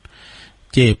าสตร์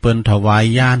เจเปิ้นถวาย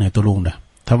ย่านให้ตุลุงน่ะ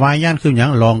ถวายย่านคือหยั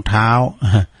งรองเท้า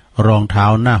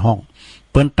หน้าห้อง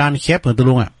เปิ้นตานแคบให้ตุ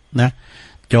ลุงนะ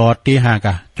จอดที่หาก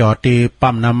ะจอดที่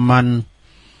ปั๊มน้ำมั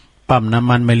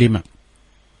นไม่ริม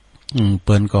เ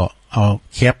ปิ้นก็เอา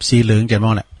แคปสีเหลืองจะม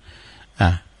องแหละ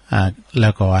แล้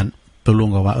วก็ตุลุง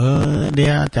ก็ว่าเดี๋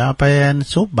ยวจะเอาไป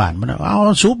ซุปบ้านมันเอา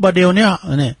ซุปบาเดียวเนี่ย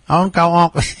นี่เอาเก่าออ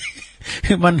ก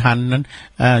มันหันนั้น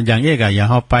อย่างเงี้ยก็อย่า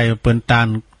เอาไปเปิ้นตาน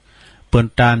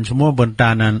ชั่วโมงเปิ้นตา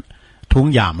นนั้นถุง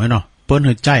หยามไว้เนาะเปิ้น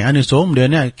หือใจอันนี้สมเดี๋ยว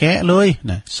เนี่ยแกะเลย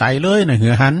นะใส่เลยนะหื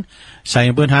อหันใส่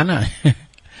เปิ้นหัน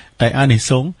แต่อันนี้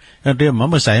สงเรื่องมัน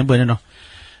บ่ใส่เปิ้นเนาะ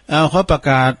เขาประ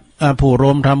กาศผู้ร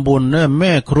วมทำบุญเนี่ยแ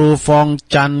ม่ครูฟอง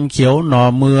จันเขียวหนอ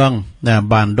เมือง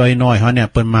บ้านดอยน้อยเขาเนี่ย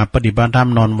เปิ้นมาปฏิบัติธรรม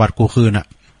นอนวัดกูคืน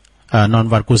นอน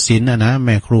วัดกูศิลนะแ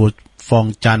ม่ครูฟอง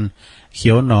จันเขี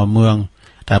ยวหนอเมือง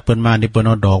แต่เปิ้นมานี่เปิ้นเ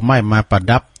อาดอกไม้มาประ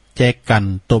ดับแจกกัน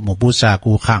โตหมู่บูชา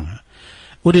กูขัง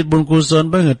อุทิศบุญกุศล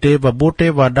เพื่อเทพบุตรเท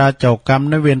วดาเจ้ากรรม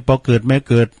ในเวรพอเกิดไม่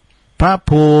เกิดพระ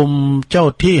ภูมิเจ้า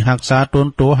ที่รักษาตน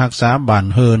ตัวรักษาบ้าน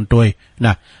เฮินตัวน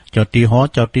ะเจ้าตีหอ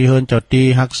เจ้าตีเฮินเจ้าตี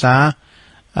รักษา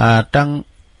ตั้ง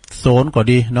โซนก็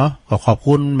ดีเนาะก็ขอบ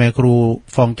คุณแม่ครู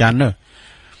ฟองจันเนอะ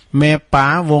แม่ป๋า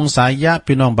วงสายยะ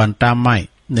พี่น้องบันตามใหม่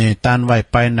เนี่ยตานไว้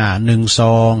ไปหน้า1 ซ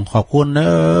องขอบคุณเนอ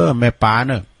ะแม่ป๋าเ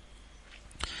นอะ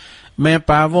แม่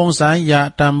ป๋าวงสายยะ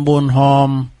ตำบลหอม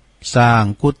สร้าง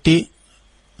กุฏิ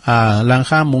หลัง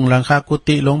คามุงหลังคากุ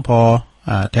ฏิหลวงพ่อ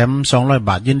แถม200 บ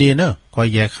าทยินดีเนอะก็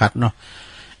แยกขัดเนาะ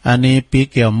อันนี้ปี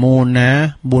เกี่ยวมูลนะ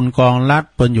บุญกองลัด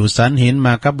เปิ้นอยู่สันหินม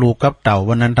ากับลูกกับเต่า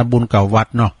วันนั้นทำบุญเก่าวัด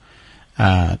เนาะ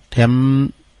แถม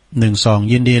1 ซอง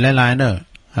ยินดีหลายๆเนอะ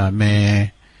แ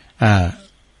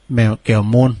ม่เกี่ยว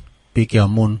มูลปีเกี่ยว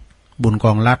มูลบุญก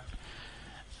องลัด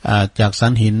จากสั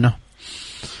นหินเนาะ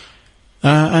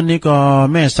อันนี้ก็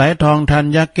แม่สายทองธั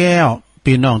ญแก้ว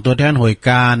พี่น้องตัวแทนหวยก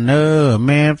าร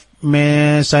แม่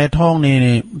สายทองนี่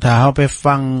ถ้าเฮาไป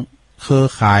ฟังเครือ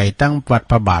ข่ายตั้งวัด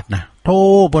พระบาทนะโธ่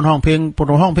บนห้องเพล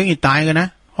งอีตายกันนะ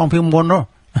ห้องเพลงบนเนาะ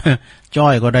จ้อ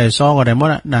ยก็ได้ซ้อก็ได้หมด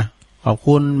นะขอบ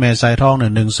คุณแม่สายทอง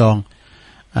1 ซอง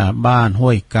บ้านห้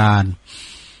วยการ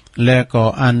และก็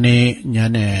อันนี้เ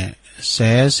นี่ย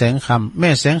แสงคำแม่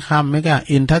แสงคำไม่ก็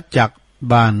อินทจักร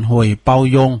บ้านห้วยเปา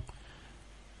ยง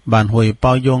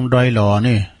ดอยหล่อ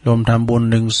นี่รวมทำบุญ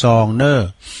1 ซองเนอะ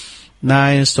นา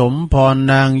ยสมพร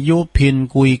นางยุพิน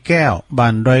กุยแก้วบ้า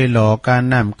นดอยหล่อการ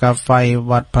น้ำกาไฟ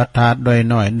วัดพระธาตุดอย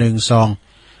หน่อย1 ซอง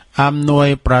อำนวย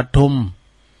ประทุม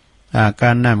ก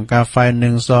ารน้ำกาไฟ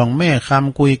1 ซองแม่ค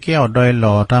ำกุยแก้วดอยห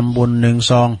ล่อทำบุญ1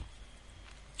 ซอง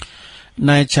น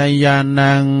ายชัยยาน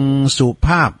างสุภ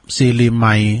าพศิริไม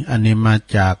ยอันนี้มา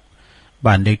จาก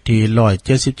บ้านเด็กที่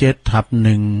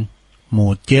177/1ห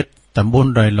มู่7ตำบล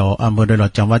ดอยหล่ออำเภอดอยหล่อ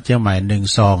จังหวัดเชียงใหม่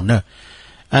1 ซองเนอะ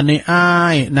อันนี้อ้า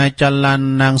ยนายจรัญ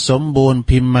นางสมบูรณ์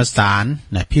พิมพ์สาร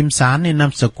นะพิมพ์สารนี่นา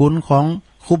มสกุลของ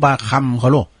ครูบาคำเขา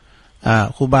โล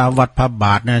ครูบาวัดพระบ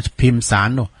าทนะพิมพ์สาร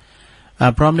โล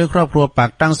พร้อมด้วยครอบครัวปาก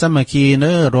ตั้งสามัคคีเน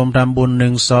อะรวมทำบุญ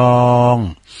1 ซอง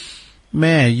แ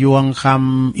ม่ยวงค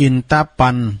ำอินตาปั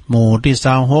นหมู่ที่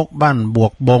26บ้านบว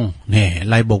กบงนี่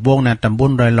ไรบวกบงนะตำบ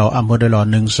ลดอยหล่ออำเภอดอยหล่อ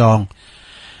1 ซอง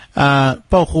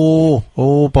พ่อค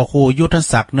รูยุทธ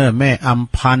ศักดิ์เนอะแม่อัม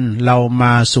พันธ์เราม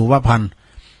าสุวพันธ์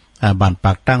บ้านป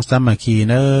ากตั้งสามัคคี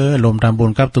เนอะรวมทำบุ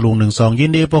ญกับตุลุง1 ซองยิ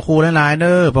นดีพ่อครูหลายๆเน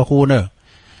อะพ่อครูเนอะ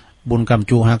บุญกำ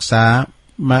จูหักษา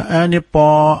มานี่ป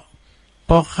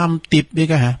อคำติบนี่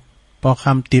ก็ฮะปอค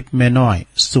ำติบแม่น้อย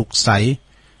สุขใส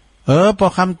ปอ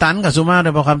คำตันกับสุมาเด้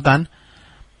อปอคำตัน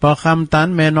พอคำตัน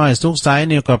แม่น้อยสุขใส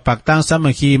นี่ก็ปักตั้งสา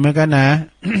มัคคีเหมือนกันนะ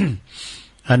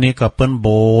อันนี้ก็เปิ้นโบ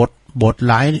ส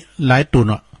หลายตุน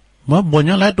อ่ะเมื่อบน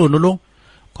ยังหลายตุนนะลุง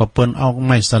ก็เปิ้นเอาไ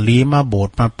ม้สลีมาโบส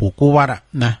มาปลูกกู้วัดอ่ะ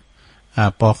นะ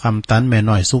พอคำตันแม่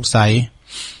น้อยสุขใส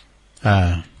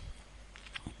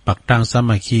ปักตั้งสา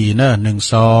มัคคีเนอะ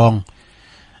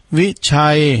1 วิชั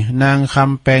ยนางค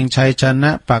ำแปลงชัยชน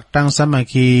ะปักตั้งสามัค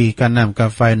คีกันนำกา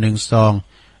ไฟ1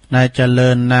 นายเจริ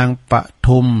ญนางป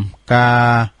ทุม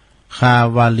คา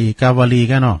วาลี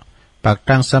กันเนาะปัก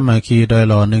ตั้งสามัคคีโดย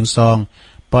หล่อ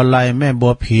1 ปอไลแม่บั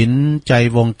วผินใจ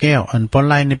วงแก้วอันปอไ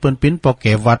ลในเปิ้นปิ้นปอเก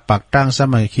วัดปักตั้งสา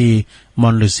มัคคีมอ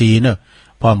นฤาษีเนอะ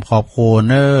พร้อมขอบโค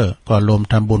เนอะก็รวม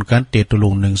ทำบุญกันเตตุลุ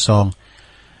ง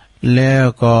1 แล้ว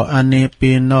ก็อันนี้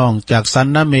พี่น้องจากสัน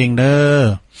น้ำเมงเนอะ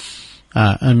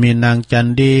มีนางจัน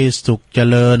ดีสุขเจ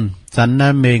ริญสันน้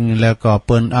ำเมงแล้วก็เ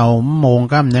ปิ้นเอาโมง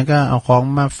กั้มเนี่ยก็เอาของ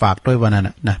มาฝากด้วยวันนั้น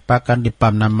นะปากันดิ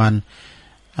ปั๊มน้ำมั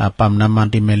น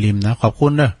ที่แม่ริมนะขอบคุ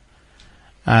ณเด้อ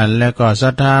แล้วก็ศรั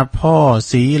ทธาพ่อ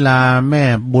ศรีลาแม่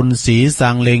บุญศรีสา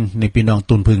งเลงในพี่น้อง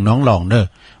ตุนพึ่งน้องหลองเด้อ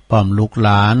พร้อมลูกหล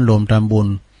านรวมทำบุญ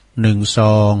1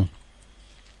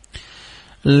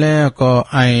 แล้วก็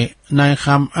นายค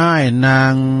ำอ้ายน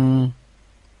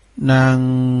าง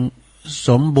ส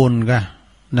มบุญกะ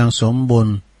นางสมบุญ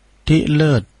ที่เ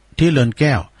ลิศที่เลินแ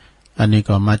ก้วอันนี้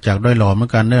ก็มาจากด้อยหล่อเหมือน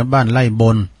กันเนอะบ้านไร่บ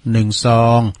น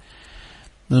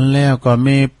1 แล้วก็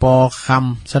มีปอค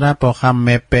ำสระปอคำแ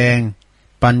ม่แปง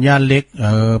ปัญญาเล็ก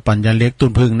ปัญญาเล็กตุ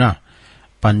นพึ่งเนาะ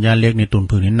ปัญญาเล็กนี่ตุน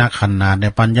พึ่งนี่นักขนาดใน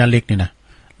ปัญญาเล็กนี่นะ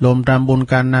รวมทำบุญ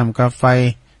การนำกาไฟ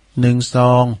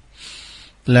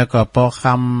1 แล้วก็ปอค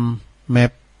ำแม่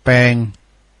แปง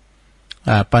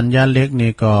ปัญญาเล็ก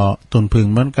นี่ก็ตุนพึ่ง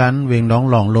เหมือนกันเวงน้อง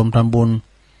หลองรวมทำบุญ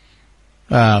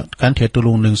การเทตุ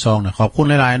ลุง1 นะขอบคุณ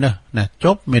หลายๆเนอะนะจ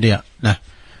บไม่เดียนะ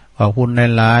ขอบคุณ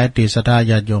หลายๆติสทา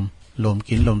ญาติโยมรวม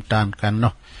กินรวมตานกันเนา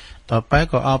ะต่อไป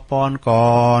ก็เอาปอนก่อ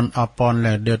นเอาปอนแ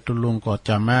ล้วเดือดตุลุงก็จ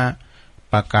ะมา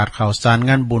ประกาศข่าวสารง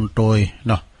านบุญโดยเ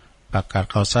นาะประกาศ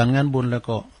ข่าวสารงานบุญแล้ว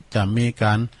ก็จะมีก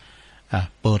าร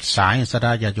เปิดสายสท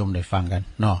าญาติโยมได้ฟังกัน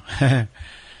เนาะ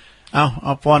เอ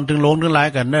าปอนถึงลงถึงหลาย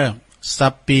กันเนอะสั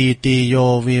ปปีติโย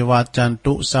วิวัจจัน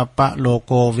ตุสัพพะโลโ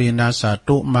กวินาศ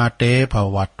ตุมาเตภ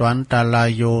วัตวันตาลาย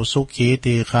โยสุขี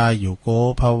ติคายุโก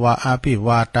ภวะอภิว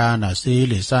าตานาสี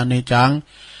ลิสานิจัง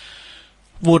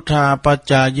วุธาปัจ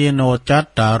จายโนจัต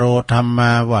ตารโอธรรม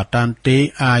าวัตันติ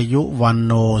อายุวันโ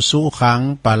นสุขัง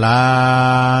ปะลั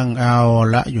งเอา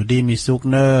ละอยู่ดีมีสุข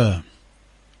เนอ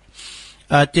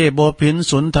เจโบพิน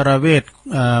สุนทรเวช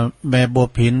แม่โบ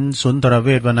พินสุนทรเว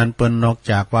ชวันนั้นเปิ้นนอก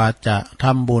จากว่าจะท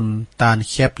ำบุญตาน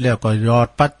แคบแล้วก็ยอด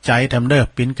ปัจจัยทำเด้อ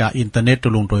ปิ้นกะอินเทอร์เน็ตตุ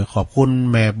ลุงโดยขอบคุณ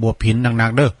แม่บัวพินหนั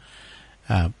กๆเด้อ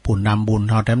ปุ่นนำบุญ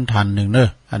เฮาแถมทัน1เด้อ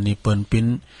อันนี้เปิ้นปิ้น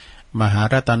มหา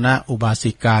รัตนะอุบา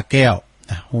สิกาแก้ว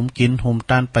หุมกินหุม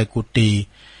ต้านไปกุฏิ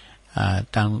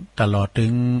ตั้งตลอดถึ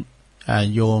ง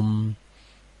โยม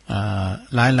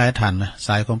หลายท่านนะส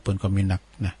ายของเปิ้นก็มีหนัก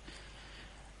นะ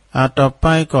ต่อไป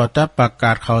ก็จะประก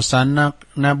าศข่าวสาร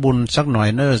นักบุญสักหน่อย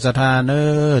เนอสถาเนอ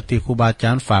ที่ครูบาอาจา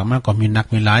รย์ฝากมาก็มีนัก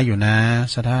มีหลายอยู่นะ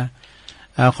สถา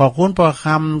ขอบคุณปอค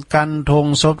ำกันทง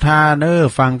ศพทาเนอ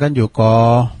ฟังกันอยู่ก่อ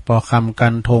ปอคำกั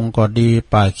นทงก็ดี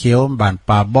ป่าเขียวบ้าน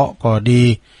ป่าเบาะก็ดี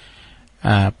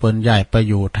เปิ้นใหญ่ไป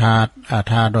อยู่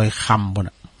ท่าโดยคำบน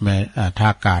แม่ท่า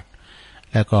กาด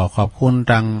แล้วก็ขอบคุณ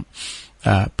ทาง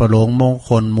ประโลงมงค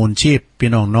ลมูลชีพพี่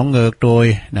น้องน้องเงิกโดย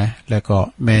นะแล้วก็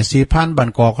แม่สีพันบัน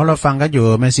กอกเขาเราฟังกันอยู่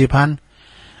แม่สีพัน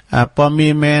ปอมี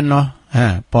แมนเนาะ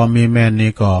ปอมีแมนนี่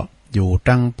ก็อยู่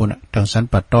ตั้งปุ่นตั้งสัน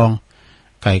ปัดตอง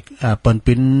ไก่เปิ้น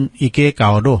ปิ้นอีเก้เก่า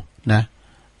ดูนะ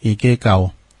อีเก้เก่า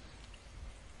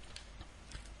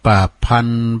ป่า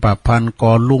พันก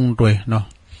อลุ่งด้วยเนาะ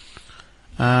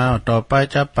ต่อไป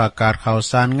จะประกาศข่าว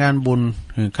สารงานบุญ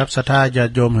ถึงกับศรัทธาญา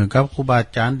ติโยมถึงกับครูบาอ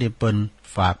าจารย์ที่เปิ้น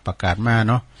ฝากประกาศมา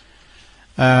เนาะ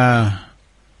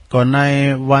ก่อนใน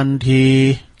วันที่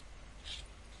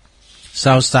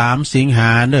23 สิงหา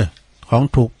เด้อของ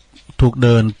ถูกเ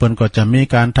ดินเปิ้นก็จะมี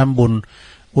การทำบุญ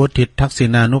อุทิศทักษิ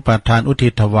ณานุปทานอุทิ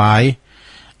ศถวาย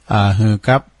หือ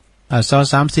กับ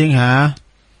23 สิงหา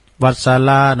วัดศาล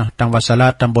าเนาะจังหวัดศาลา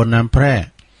ตำบลน้ำแพร่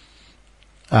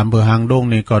อำเภอหางดง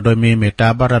นี่ก็โดยมีเมตตา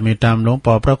บารมีธรรมหลวงพ่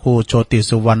อพระครูโชติ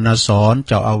สุวรรณสอนเ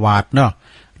จ้าอาวาสเนาะ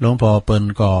หลวงพ่อเปิ้น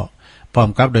ก็พร้อม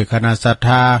กับโดยคณะศรัทธ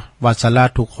าวัดศาลา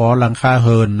ทุกขอหลังคาเ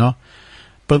ฮินเนาะ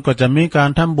เปิ้นก็จะมีการ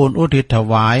ทำบุญอุทิศถ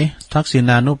วายทักษิณ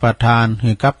านุปทานใ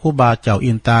ห้กับครูบาเจ้า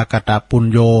อินตากตปุญ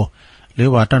โยหรือ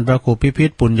ว่าท่านพระครูพิพิธ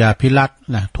ปุญญาภิรัตน์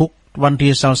นะทุกวัน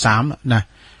ที่23นะ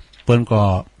เปิ้นก็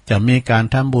จะมีการ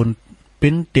ทำบุญ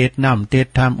ปิ้นเตดน้ำเตด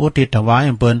ธรรมอุทิศถวายใ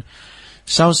ห้เปิ้น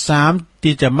23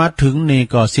ที่จะมาถึงนี่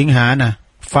ก็สิงหานะ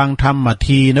ฟังธรรมมา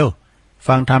ทีเนาะ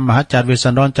ฟังธรรมมหาจัดเวสสั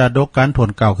นดรจาดกการผล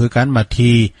เก่าคือการมา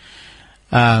ที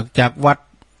จากวัด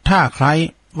ท่าไค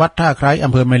ร้อ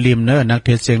ำเภอแม่ริมเนอะนักเท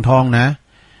ศเสียงทองนะ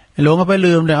หลวงก็ไป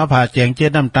ลืมเลยเอาผ่าแจงเจ็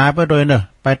ดน้ำตาไปโดยเนอะ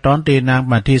ไปตอนตีนาง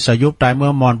มาที่สยุบตายเมื่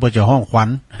อมอนเพื่อจะห้องขวัญ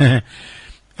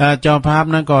เจ้าภาพ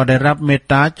นั้นก็ได้รับเมต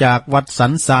ตาจากวัดสั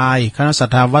นทรายคณะสัต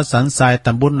ยาวัดสันทรายต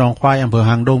ำบลหนองควายอำเภอ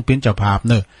หางดงเป็นเจ้าภาพ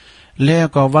เนอะแล้ว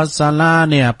ก็วัดศาลา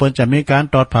เนี่ยเปิ้นจะมีการ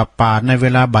ตอดผ้าป่าในเว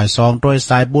ลาบ่ายสองโดย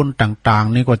สายบุญต่าง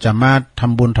ๆนี่ก็จะมาท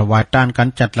ำบุญถวายต้านกัน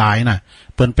จัดหลายนะ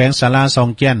เปิ้นแปลงศาลาซอง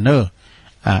แก้นเนอะ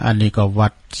อันนี้ก็วั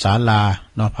ดศาลา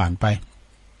เนาะผ่านไป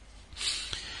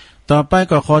ต่อไป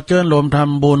ก็ขอเชิญรวมท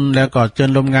ำบุญแล้วก็เชิญ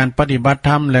รวมงานปฏิบัติธ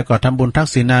รรมแล้วก็ทำบุญทัก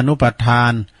ษิณานุปทา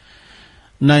น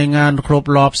ในงานครบ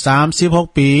รอบ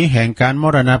36ปีแห่งการม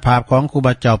รณภาพของครูบ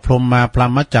าเจ้าพรหมมาพร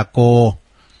หมจักโก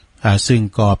ซึ่ง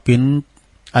ก็เป็น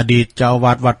อดีตเจ้า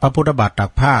วัดวัดพระพุทธบาทตั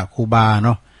กผ้าครูบาเน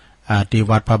าะที่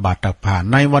วัดพระบาทตักผ้า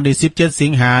ในวันที่17สิ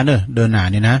งหาเนอะเดือนหน้า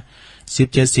นี่นะ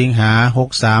17สิงหา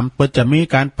63เปิดจะมี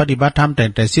การปฏิบัติธรรมแ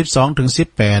ต่12ถึง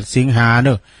18สิงหาเน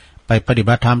อะไปปฏิ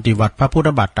บัติธรรมที่วัดพระพุทธ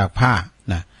บาทตักผ้า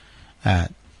นะ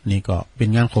นี่ก็เป็น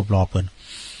งานครบรอบเพิ่น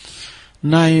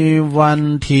ในวัน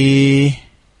ที่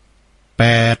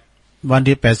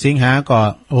8สิงหาก็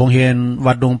โรงเรียน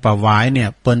วัดดงป่าหวายเนี่ย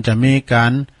เปิ้นจะมีกา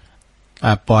ร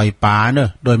ปล่อยป่าเนอะ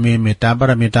โดยมีเมตตาบา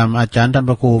รมีธรรมอาจารย์ท่าน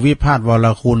พระครูวิพาทวร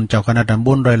คุณเจ้าคณะตำบ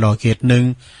ลดอยหล่อเขต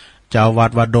1เจ้าวั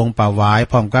ดวัดดงป่าหวาย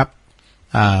พร้อมกับ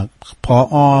ผ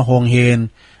อ.โรงเรียน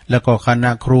แล้วก็คณ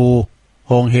ะครู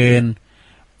โรงเรียน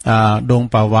ดง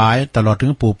ป่าหวายตลอดถึ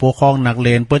งผู้ปกครองนักเ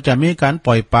รียนเพื่อจะมีการป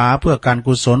ล่อยป่าเพื่อการ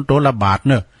กุศลตัวละบาทเ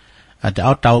นอะอาจจะเอ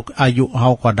าเต่าอายุเฮา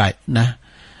ก็ได้นะ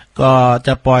ก็จ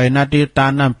ะปล่อยนาทีตา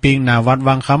น้ำปิงหน้าวัด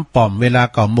วังคำป่อมเวลา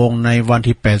9 โมงในวัน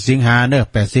ที่8สิงหาเนอะ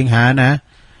8สิงหานะ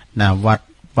หน้าวัด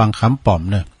วังคำป่อม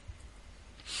เนอะ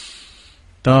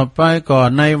ต่อไปก็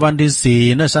ในวันที่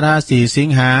4เนอะสถา4สิง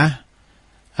หา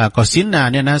ก็สินหน้า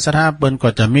เนี่ยนะสถาเปิ้นก็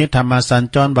จะมีธรรมสัญ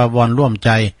จรบวรร่วมใ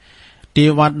จที่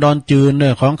วัดดอนจืนเนอ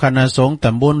ะของคณะสงฆ์ต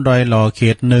ำบลดอยหล่อเข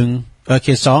ต1เข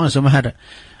ต2สมมาตร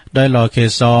ดอยหล่อเข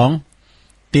ต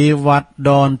2ที่วัดด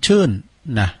อนชื่น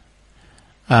นะ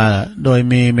โดย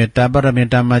มีเมตตาบารมี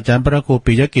ธรรมอาจารย์พระครู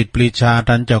ปิยกิจปรีชา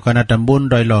ท่านเจ้าคณะตำบล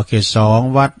ดอยหล่อเขต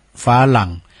2วัดฟ้าหลัง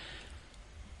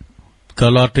ต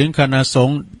ลอดถึงคณะสง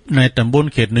ฆ์ในตำบล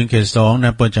เขต1เขต2น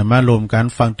ะเปิดจะมารวมกัน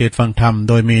ฟังเทศน์ฟังธรรมโ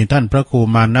ดยมีท่านพระครู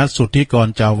มานะสุทธิกร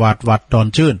เจ้าวาดวัดดอน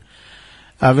ชื่น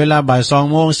เวลาบ่าย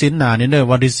2 โมงสินหน้านี่เด้อ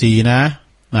วันที่4นะ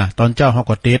ตอนเจ้าเฮา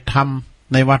ก็เทศน์ธรรม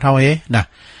ในวัดเฮานะ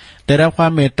ได้รับควา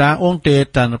มเมตตาองค์เต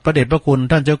ตันพระเดชพระคุณ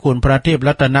ท่านเจ้าคุณพระเทพ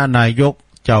รัตนนายก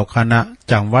เจ้าคณะ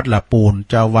จังหวัดละปูน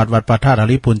เจ้าวัดวัดพระธาตุอ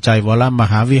ริพุนใจวรม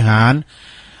หาวิหาร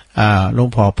หลวง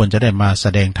พ่อเพิ่นจะได้มาแส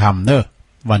ดงธรรมเนอะ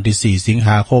วันที่4สิงห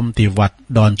าคมที่วัด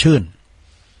ดอนชื่น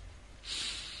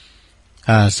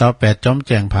28จอมแ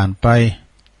จงผ่านไป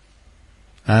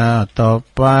ต่อ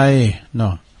ไปเนา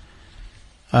ะ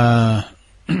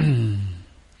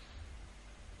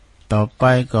ต่อไป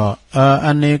ก็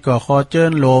อันนี้ก็ขอเชิ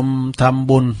ญโลมทำ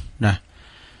บุญนะ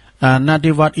ณ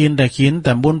ที่วัดอินทขินแ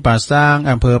ต่บุญป่าสร้าง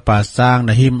อำเภอป่าสร้างน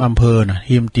ะหิมอำเภอนะ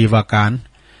หิมตีวาการ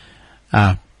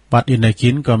วัดอินทขิ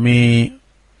นก็มี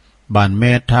บ้านเม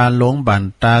ธาหลงบ้าน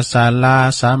ตาศาลา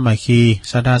สามัคคี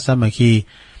สถาสามัคคี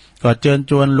ก็เชิญ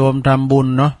ชวนรวมทำบุญ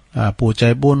เนาะผู้ใจ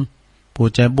บุญ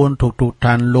ทุก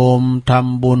ท่านรวมท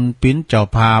ำบุญปิ้นเจ้า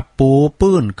ภาพปู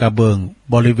ปื้นกระเบิง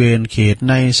บริเวณเขต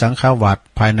ในสังฆวัด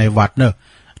ภายในวัดเนอะ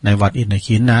ในวัดอินท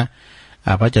ขินนะ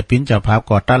พระจะปิ้นเจ้าภาพ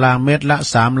ก่อตารางเมตรละ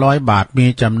300 บาทมี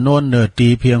จำนวนเนื้อตี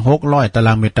เพียง600 ตาร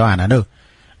างเมตรต่ออันนะเนอะ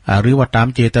หรือว่าตาม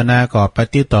เจตนาก็ไป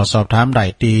ติดต่อสอบถามได้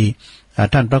ที่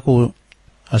ท่านพระครู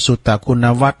สุตตคุณ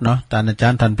วัฒน์เนาะท่านอาจา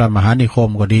รย์ท่านพระมหานิคม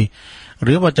ก็ดีห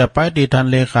รือว่าจะไปที่ท่าน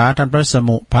เลขาท่านพระส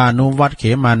มุพานุวัฒน์เข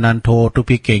มานันโททุ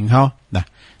พิเก่งเฮานะ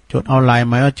จดเอาลาย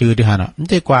ไม้ว่าจือที่หันอ่ะมัน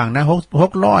จะกว้างนะ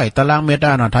600 ตารางเมตร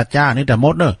น่ะถ้าจ้านี่แต่หม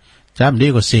ดเนอะจ้าดี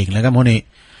กว่าสิ่งแล้วครับพวกนี้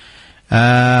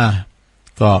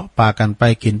ก็ปากันไป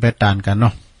กินไปตานกันเนา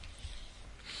ะ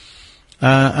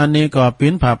อันนี้ก็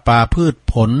ปิ้นผ่าป่าพืช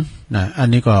ผลนะอัน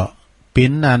นี้ก็ปิ้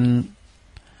นอัน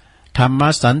ธรรม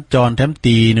สัญจรแถม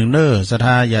ตีหนึ่งเน้อศรัทธ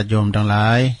าญาติโยมทั้งหลา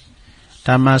ยธ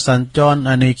รรมสัญจร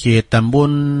อันนี้เขตตำบ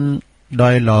ลดอ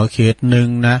ยหล่อเขต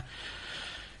1นะ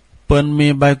เปิ้นมี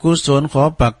ใบกุศลขอ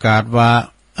ประกาศว่า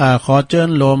ขอเชิญ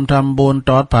โลมทำบุญ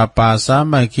ตอดผ่าป่าสา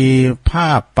มัคคีผ้า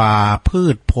ป่าพื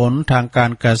ชผลทางกา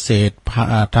รเกษตร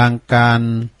ทางการ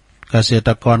เกษต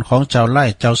รกรของเจ้าไร่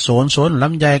เจ้าสวนล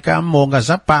ำไยก้ามโมงกับ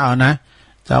ซับเปล่านะ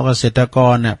เจ้าเกษตรก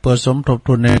รเนี่ยเพื่อสมทบ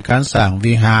ทุนในการสร้าง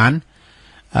วิหาร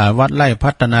วัดไร่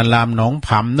พัฒนารามหนองผ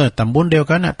ำเนอะตำบลเดียว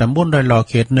กันนะตำบลดอยหล่อ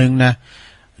เขต1นะ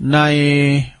ใน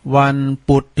วัน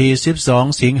พุธที่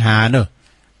12สิงหาเนอะ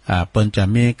เปิ้นจะ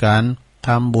มีการท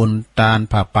ำบุญตาน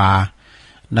ผ่าป่า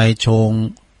ในชง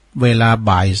เวลา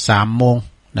บ่าย3 โมง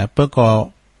นะเพื่อก็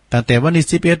ตั้งแต่วันที่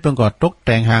11เพิ่นก็ตกแ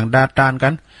ต่งหางดาตานกั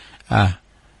น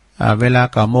เวลา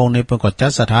9 โมงนี่เพิ่นก็จั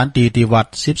ดสถานที่วัด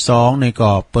12นี่ก็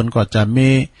เพิ่นก็จะมี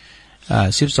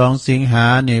12 สิงหา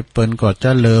นี่เปิ้นก็จ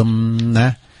ะเริ่มนะ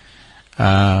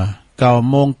9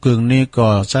 โมงครึ่งนี่ก็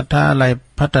ศรัทธาไร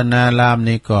พัฒนาราม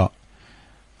นี่ก็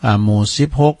หมู่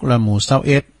16และหมู่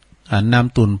21น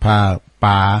ำตุนผ้า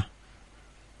ป่า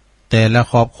แต่ละ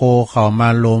ครอบครัวเข้ามา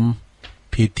ลม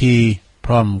พิธีพ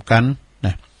ร้อมกันน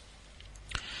ะ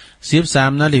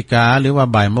13 นาฬิกาหรือว่า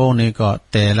บ่ายโมงนี่ก็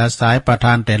แต่ละสายประธ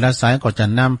านแต่ละสายก็จะ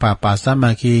นำผ้าป่าสา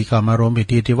มัคคีเข้ามารวมพิ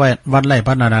ธีที่วัดไร่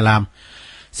พัฒนาราม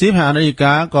15 นาฬิก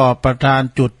าก็ประธาน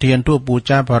จุดเทียนธูปบูช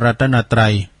าพระรัตนตรั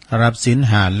ยรับศีล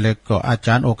หาและก็อาจ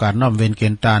ารย์โอกาสน้อมเวรเก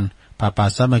ณฑ์ตานผ้าป่า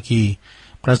สามัคคี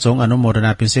พระสงฆ์อนุโมทน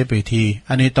าเป็นเสพิธี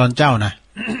อันนี้ตอนเจ้านะ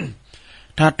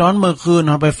ถ้าตอนเมื่อคืนเ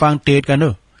ราไปฟังเทศกันเด้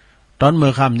อตอนเมื่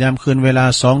อค่ำยามคืนเวลา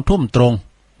20 ทุ่มตรง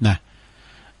นะ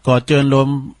ก็เจิญลม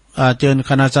เจิญ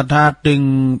คณะศรัทธาตึง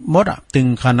มดตึง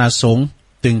คณะสงฆ์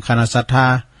ตึงคณะศรัทธา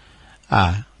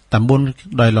ตำบล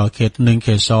ดอยหล่อเขต1เข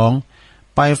ต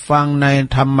2ไปฟังใน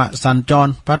ธรรมสัญจร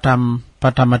พระธ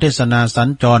รรมเทศนาสัญ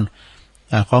จร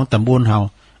ของตำบลเฮา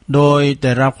โดยไ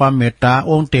ด้รับความเมตตา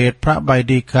องค์เดชพระใบ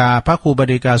ดีกาพระครูบ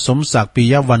ดีกาสมศักดิ์ปิ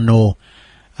ยวันโน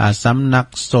สำนัก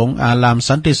สงฆ์อาราม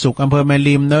สันติสุขอำเภอแม่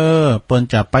ริมเนอเปิ้น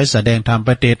จะไปแสดงธรรมไป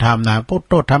เทศธรรมนะพุท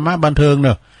ธธรรมะบันเทิงเน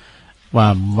อะ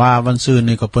ว่าวันซื่น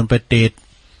นี่ก็เปิ้นไปเทศ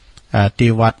ที่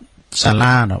วัดศาล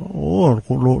าเนาะโอ้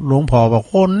หลวงพ่อบอก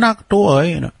คนนักตัวเอ้ย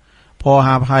เนาะพอห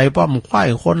าภัยป้อมควาย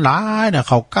คนหลายเนี่ยเ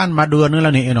ขากั้นมาเดือนนึงแล้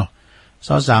วนี่เนาะ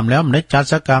23แล้วมันได้จัด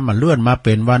สกรรมมันเลื่อนมาเ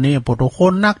ป็นวันนี้พุทธค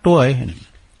นนักตัวเอ้ย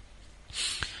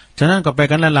ฉะนั้นก็ไป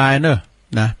กันหลายๆเนอะ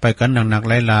นะไปกันหนักๆ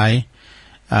หลาย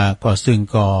ๆก็ซึ่ง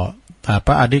ก็พ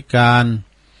ระอธิการ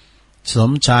ส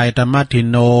มชายธรรมทิน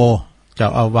โนเจ้า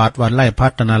อาวาสวัดไร่พั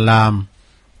ฒนาราม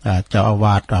เจ้าอาว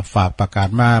าสฝากประกาศ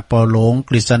มาปอหลงก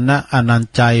ฤษณะอนันต์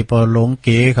ใจปอหลงเ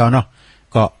ก๋เขาเนาะ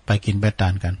ก็ไปกินไปทา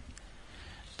นกัน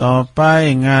ต่อไป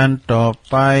งานต่อ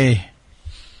ไป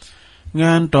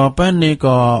นี่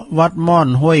ก็วัดม่อน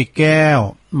ห้วยแก้ว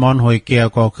ม่อนห้วยแก้ว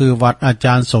ก็คือวัดอาจ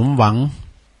ารย์สมหวัง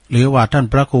หรือว่าท่าน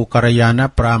พระครูกัลยาณ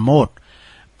ปราโมทย์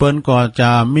เปิ้นก็จ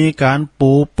ะมีการ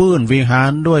ปูปื้นวิหา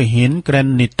รด้วยหินแกร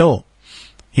นิโต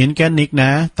หินแกรนิกนะ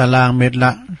ตารางเมตรล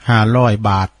ะ500 บ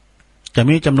าทจะ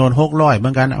มีจำนวน600เหมื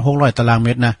อนกัน600 ตารางเม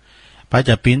ตรนะพระจ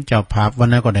ะปิ้นเจ้าภาพวัน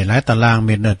นั้นก็ได้หลายตารางเม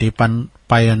ตรเนอะที่ปัน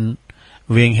ไป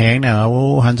เวียงแหงเนี่ยเอา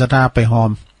หันสถาไปหอ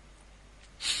ม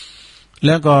แ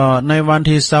ล้วก็ในวัน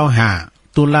ที่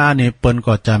25 ตุลาเนี่ยเปิ้น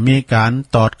ก็จะมีการ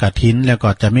ตอดกฐินแล้วก็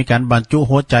จะมีการบรรจุ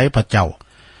หัวใจพระเจ้า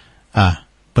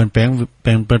เปิ้นแป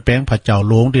ลงพระเจ้า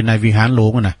หลวงที่ในวิหารหลว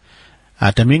งน่ะอา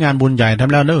จจะมีงานบุญใหญ่ท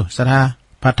ำแล้วเนอะสถา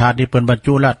พระธาตุที่เปิ้นบรร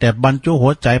จุละแต่บรรจุหั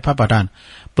วใจพระประธาน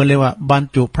เปิ้นเรียกว่าบรร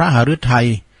จุพระหฤทัย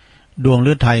ดวง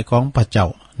ฤทัยของพระเจ้า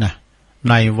นะ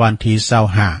ในวันที่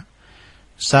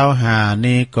25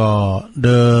นี่ก็เ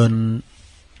ดิน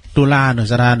ตุลาเนอะ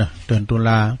สถาเนอะเดือนตุล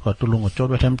าก็ตุลุงก็จด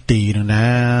ไว้ทำตีนึงนะ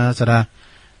สถา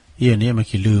เยี่ยนี้มัน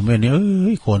ขี้ลืมไว้นี่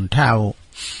คนเท่า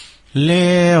แล้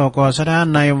วก็สถาน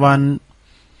ในวัน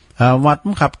วัดม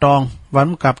ขับตองวัด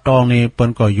มขับตองนี่เปิ้น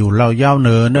ก็อยู่เล่าย่าวเ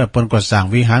นินเนอะเปิ้นก็สร้าง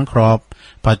วิหารครอบ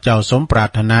พระเจ้าสมปรา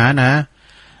รถนานะ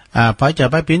พระจะ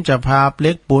ไปพินจะภาพเ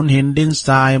ล็กปูนหินดินท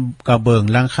รายกระเบื้อง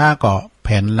หลังคาก็แ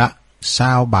ผ่นละ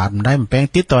20 บาทได้มันแป้ง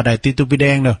ติดต่อได้ติดตุปีแด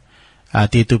งเนอะ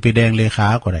ติดตุปีแดงเลขา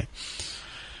ก็ได้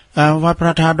วัดพร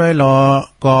ะธาตุดอยหล่อ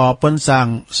ก็เปิ้นสร้าง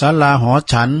ศาลาหอ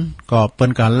ฉันก็เปิ้น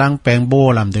กำลังแปลงโบ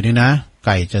ลำตัวนี้นะไ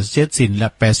ก่จะเสร็จสิ้นละ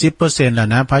 80% แล้ว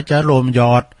นะพระจะโลมย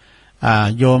อด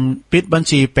โยมปิดบัญ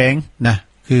ชีแปลงนะ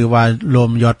คือว่าโล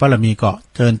มยอดพระมีก็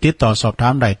เชิญติดต่อสอบถา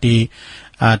มได้ที่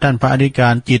ท่านพระอธิกา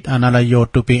รจิตอนาลโย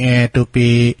ตุปีตุปี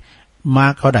มา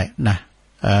ร์คเขาได้นะ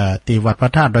ที่วัดพร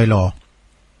ะธาตุดอยหล่อ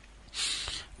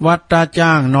วัดตาจ้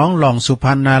างน้องหล่องสุพร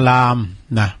รณาราม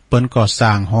นะเปิ้นก็สร้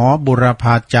างหอบุรพ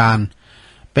าจารย์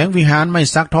แปลงวิหารไม่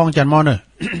ซักทองจันมอเนอะ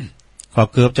ก็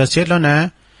เกือบจะเสร็จแล้วนะ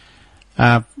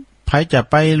ใครจะ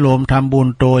ไปรวมทำบุญ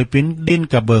โดยปิ้นดิน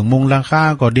กับเบิ่งมุงหลังคา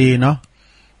ก็ดีเนาะ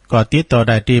ก็ติดต่อไ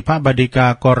ด้ที่พระบดิกา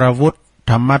กรวุฒิ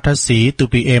ธรรมทัศสีตุ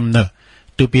ปีเนอะ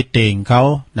ตุปีเต่งเขา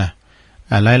นะ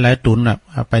หลายตุนน่ะ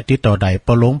ไปติดต่อได้ป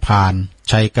ลงผ่าน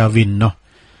ชัยกวินเนาะ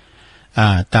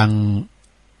ตั้ง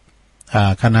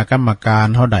คณะกรรมการ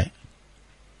เท่าใด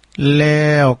แล้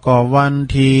วก็วัน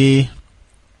ที่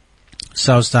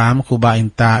23ครูบาอิน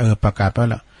ตาประกาศไป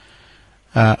แล้ว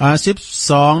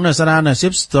12เนอะสถาน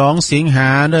12 สิงหา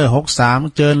เนอะ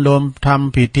63เจิญรวมท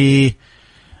ำพิธี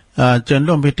เจิญ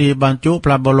ร่วมพิธีบรรจุพ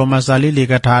ระบรมสารีริ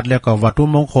กธาตุแล้วก็วัตถุ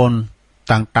มงคล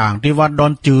ต่างๆที่วัดดอ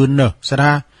นจืนเนอะสถ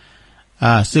าน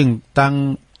ซึ่งตั้ง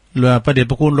เรือประเดช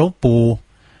พระคุณหลวงปู่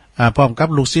พร้อมกับ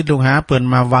ลูกศิษย์ลูกหาเปิ้น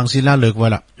มาวางศิลาฤกษ์ไว้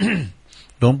ละ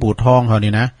หลวงปู่ทองเขา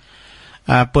นี่นะ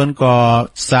เปิ้นก็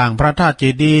สร้างพระธาตุเจ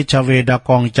ดีย์ชเวดาก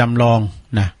องจำลอง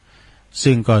นะ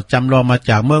ซึ่งก็จำลองมา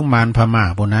จากเมืองมารพม่า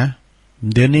พุ่นนะ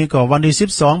เดี๋ยวนี้ก็วันที่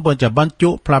12เปิ้นจะบรรจุ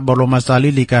พระบรมสารี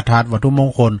ริกธาตุวัตถุมง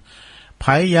คลไผ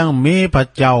ยังมีพระ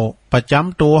เจ้าประจ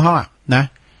ำตัวเฮานะ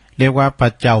เรียกว่าพระ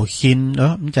เจ้าคิน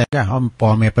มันใจก็เฮาปอ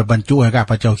แม่ไปบรรจุให้กับ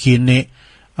พระเจ้าคินนี่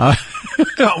เอ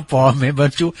าปอแม่บรร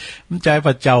จุมันใจพ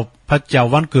ระเจ้า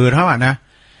วันเกิดเฮานะ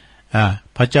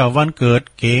พระเจ้าวันเกิด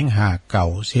เกงหาเก่า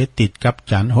เสียติดกับ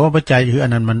จันทร์โหพระใจคืออั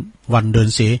นนั้นมันวันเดือน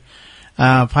สี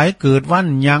ไผเกิดวัน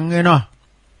ยังไงเนาะ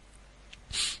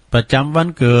ประจำวัน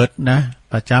เกิดนะ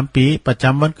ประจำปีประจ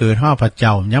ำวันเกิดเฮาพระเจ้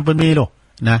ายังเพิ่นมีโล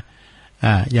นะ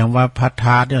อย่างว่าพระธ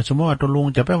าตุเนี่ยสมมติว่าตัวลุง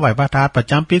จะไปไหว้พระธาตุประ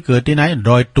จำปีเกิดที่ไหนด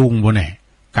อยตุงบ่แน่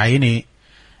ไกลนี่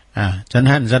ฉะ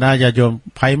นั้นสดาญาโยม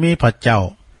ไผมีพระเจ้า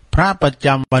พระประจ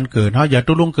ำวันเกิดเฮาอย่า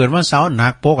ตัวลุงเกิดวันเสาร์นั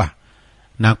กปก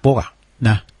นะ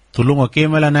ตัวลุงก็เกม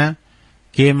ไว้แล้วนะ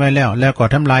เกมไว้แล้วก็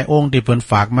ทำลายองค์ที่เพิ่น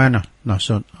ฝากมาเนาะ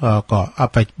ส่วนก็เอา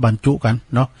ไปบรรจุกัน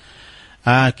เนาะ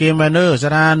เกมไว้เนอส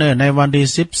ดาเนอในวันที่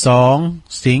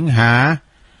12สิงหา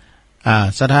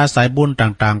สถาสายบุญ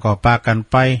ต่างๆก็พากัน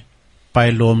ไป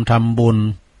รวมทำบุญ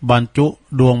บรรจุ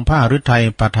ดวงผ้าฤทัย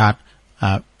ประทาด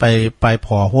ไปผ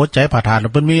อหัวใจประทาด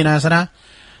เพิ่นมีนะซะนะ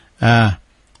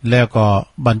แล้วก็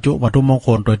บรรจุวัตถุมงค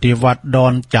ลโดยที่วัดดอ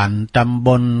นจันทร์ตำบ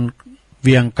ลเ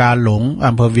วียงกาหลง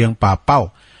อำเภอเวียงป่าเป้า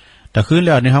แต่คืนแ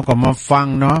ล้วนี่เขาก็มาฟัง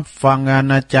เนาะฟังงาน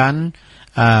อาจารย์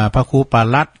พระครูปา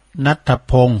ลัดนัท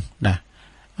พงศ์นะ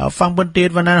ฟังเปิ้นเทศ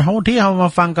วันนั้นเฮาที่เฮามา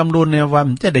ฟังกำลุนเนี่ยว่า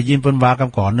จะได้ยินเปิ้นว่ากัน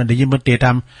ก่อนได้ยินเปิ้นเทศท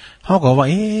ำเฮาก็ว่า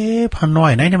พะน้อ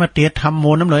ยไหนมาเทศทำโม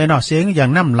น้ำเลยเนาะเสียงอย่าง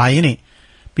น้ำไหลนี่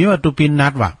พี่ว่าตุปินนั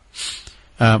ดว่า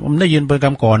ผมได้ยินเปิ้นก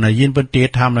ำก่อนน่ะยินเปิ้นเทศ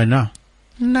ทำเลยเนาะ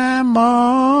นะโม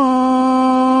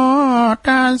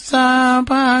ตัสสะ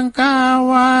ภะคะ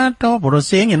วะโตโปรเ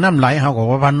สียงอย่างน้ำไหลเฮาก็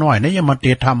ว่าพะน้อยไหนยังมาเท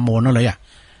ศทำโมนั่นเลย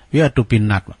พี่ว่าตุปิน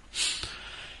นัดว่า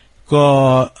ก็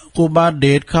กูบาเด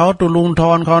ชเขาตุลุงท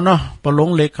อนเขาเนาะปลง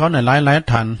เล็กเขาเนี่ยหลาย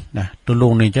ทันนะตุลุ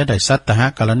งนี่จะได้สัตหะ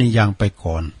กรณียังไป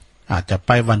ก่อนอาจจะไป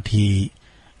วันที่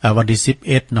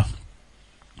11เนาะ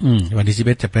วันที่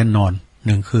11จะเป็นนอน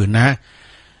1คืนนะ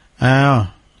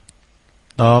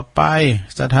ต่อไป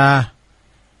ศรัทธา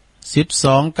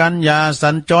12กันยาสั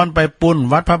ญจรไปปุ่น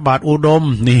วัดพระบาทอุดม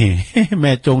นี่ แ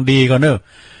ม่จงดีก็เนอะ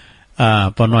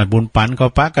ปอหน่อยบุญปันก็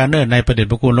ปักกันเนอะในประเด็จ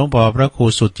พระคุณหลวงพ่อพระครู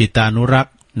สุจิตานุรัก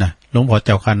ษ์นะหลวงพ่อเ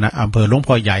จ้าคณะอำเภอหลวง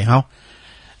พ่อใหญ่เฮา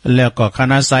แล้วก็ค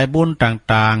ณะสายบุญ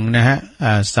ต่างๆนะฮะ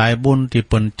สายบุญที่เ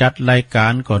ปิ้นจัดรายกา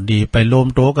รก็ดีไปรวม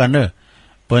โต๊ะกันเนอะ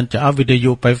เปิ้นจะเอาวิท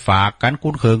ยุไปฝากกัน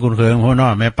คุ้นเคิงพ่อน้อ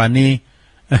แม่ปานี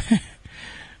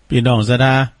พี่น้องสด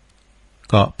า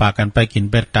ก็พากันไปกิน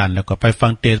เป็ดตานแล้วก็ไปฟั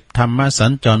งเทศธรรมสั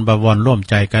ญจรบวรร่วม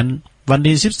ใจกันวัน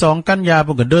ที่12กันยา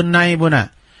พุ่นก็เดินในพุ่นน่ะ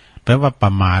แปลว่าปร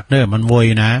ะมาทเด้อมันโวย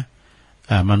นะ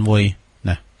มันโวยน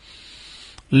ะ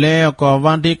แล้วก็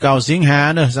วันที่9สิงหา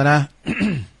เด้อซะนะ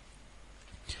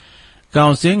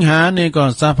 9สิงหานี่ก็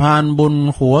สะพานบุญ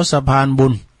หัวสะพานบุ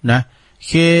ญนะ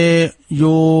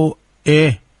KUA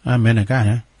แม่นกะ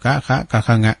นะกะ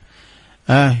คังะ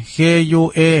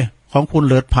KUA ของคุณ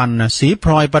เลิศพันธ์นะสีพ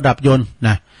ลอยประดับยนต์น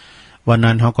ะวัน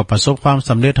นั้นเขาก็ประสบความส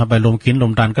ำเร็จทำไปลมกินล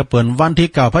มดันก็เปิดวันที่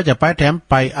9พระจะไปแถม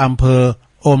ไปอำเภอ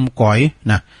อมก๋อย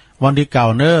นะวันที่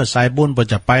9เนอสายบุญเปิด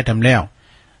จะไปทำแล้ว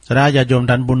สดาญาโยม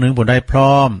ทันบุญหนึ่งบุญได้พร้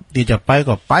อมที่จะไป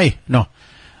ก็ไปเนาะ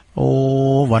โอ้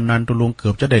วันนั้นตุลุงเกื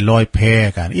อบจะได้ลอยแพ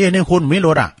กันนี่คุณมีร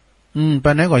ถไป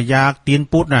ไหนก็อยากตีน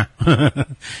ปุ๊ดนะ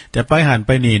แต่ไปหันไป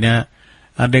หนีเนี่ย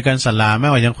เด็กกันสลาแม่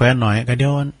ว่ายังแขวนหน่อยก็เดี๋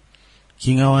ยว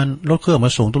คิงเอารถเครื่องมา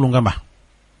ส่งตุลุงกันบ่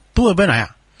ตู้ไปไหน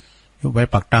อยู่ไป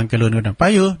ปักตังเจริญกันไป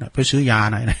อยู่ไปซื้อยา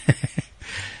หน่อยนะ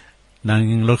นั่ง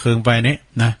รถเครื่องไปนี่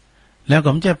นะแล้วก็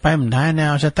มันจะไปมันได้แน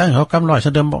วสตั้งเขากำลอยเส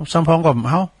ดิมสัมพองก็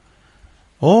เอา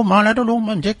โอ้มาแล้วตุลุง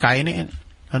มันใช้ไก่นี่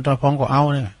ท่านตอพองก็เอา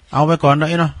เนี่ยเอาไปก่อนเลย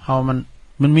เนาะเอา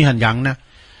มันมีหันยังนะ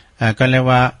กันเลย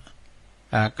ว่า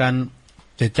การ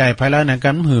ใจภายแล้วในกา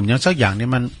รหืมอย่างสักอย่างนี่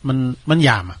มันย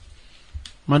าม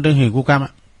มันดึงหือกูกรรม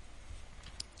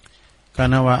การ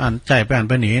ว่าอันใจไปอัน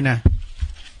ไปหนีนะ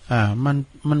มั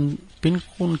นเป็น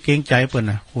คุณเกรงใจเปิ่น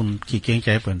นะคุณขี้เกรงใจ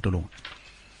เปิ่นตุลุง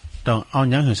ต้องเอา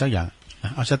อย่างหือสักอย่าง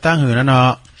เอาสตางค์หือนะเนา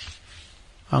ะ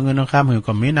เอาเงินเอาข้ามหือ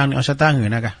ก็มีนางเอาสตางค์หือ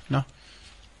นะกะเนาะ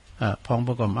พองป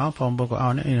ระกอบเอาพองประกอบเอา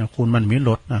เนี่ยคุณมันมีร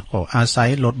ถนะก็อาศัย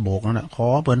รถโบกนั่นแหละขอ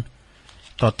เปิ้น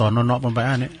ต่อเนาะมันไป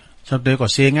อันนี้สักเดือนก็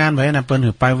เสียงานไปนะเปิ้นหื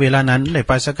อไปเวลานั้นเลยไ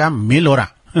ปสักกัมมีรถ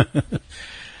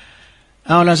เ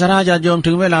อาละสราญาติโยม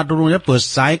ถึงเวลาตุลุงจะเปิด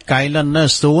สายไก่แล้วเนอะ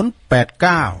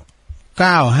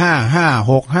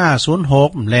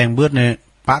0899556506แรงเบืดเนี่ย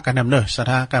ปะกันนำเนอะส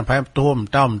ถานการณ์ไฟท่วม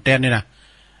เต้าแต้นนี่นะ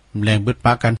แรงเบืดป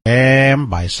ะกันแถม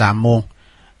บ่าย3 โมง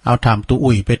เอาถามตุ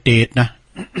อุ่ยไปเตดนะ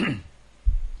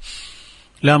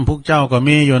เริ่มพวกเจ้าก็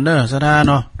มีอยู่เนอะสถาน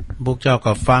เนาะพวกเจ้า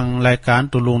ก็ฟังรายการ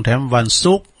ตุลุงแถมวัน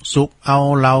ศุกร์เอา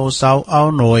เราเสาร์เอา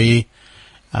หน่อย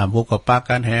พวกก็ปา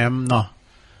กันแฮมเนาะ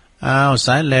ส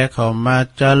ายแหลกเข้ามา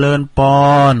เจริญปอ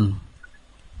น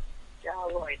เจ้า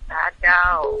ลอยตาเจ้า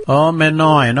แม่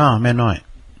น้อยเนาะแม่น้อย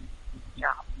เจ้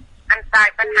าอันตาย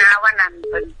ปัญหาว่านั้น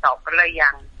เป็นตอบกันเลยยั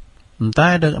งตา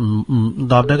ยเด้อ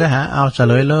ตอบได้ก็หาเอาเฉ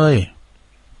ลยเลย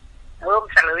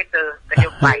เฉลยก็จะ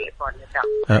ไปก่อนนะเจ้า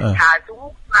ถ้าทุ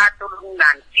กมาตุลุงนา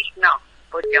นซิกเนาะ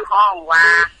เปิดจะห้องว่า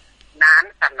นาน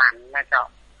สนันนะเจ้า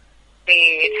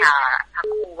ถ้าค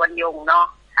รูวันยงเนาะ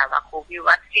ถ้าว่าครูพิ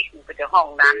วัตรซิกมันก็จะห้อง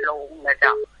นานลงนะเจ้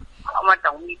าเพราะมันต้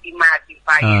องมีที่มาที่ไป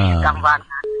กำวัน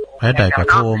ให้ได้กระ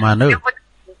โทรมาเนอะ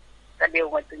ก็เดี๋ยว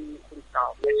มันจะมีคุณตอ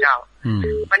บนะเจ้า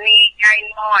วันนี้ใช้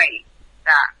น้อยจ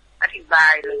ะอธิบา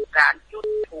ยเรื่องการจุด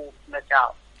ธูปนะเจ้า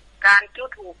การจุด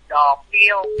ธูปดอกเดี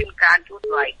ยวเป็นการจุด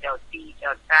ไหวเจ้าตีเจ้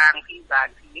าจางพี่บาน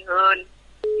พี่เฮิน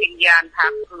วิญญาณพั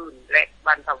กพื้นและบ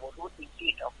รรพบุรุษที่จี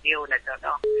ดอกเดียวนะเจ้าเน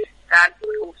าะการจุ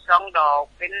ดธูป2 ดอก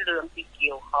เป็นเรื่องที่เ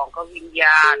กี่ยวของกับวิญญ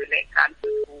าณและการจุ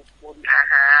ดธูปบุญอา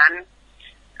หาร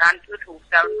การจุดธูป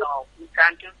3 ดอกเป็นกา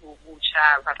รจุดธูปบูชา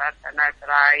พระรัตนต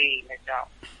รัยนะเจ้า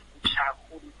บูชา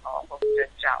คุณของพระพุทธ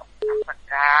เจ้าทั้งประ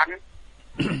การ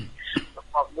ประ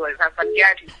กอบด้วยพระปัญญา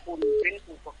ที่คุณเป็น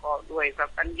ผู้ประกอบด้วยพระ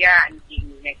ปัญญาอันยิ่ง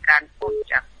ในการพ้น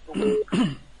จากทุกข์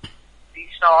ที่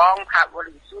2พระบ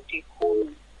ริสุทธิ์ที่คุณ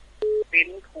เป็น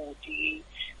ผู้ที่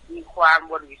มีความ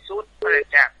บริสุทธิ์ปราศ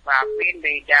จากบาปเวรใ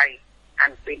ดๆอั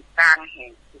นเป็นตั้งแห่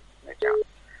งทุกข์นะเจ้า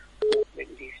เป็น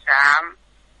ที่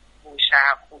3บูชา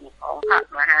คุณของพระ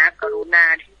มหากรุณา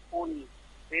ธิคุณ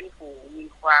เป็นผู้มี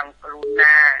ความกรุณ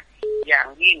าอย่าง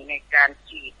ยิ่งในการ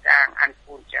จีดจางอัน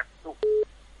พ้นจากทุกข์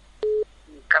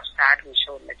กับสาธุช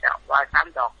นนะเจ้าว่า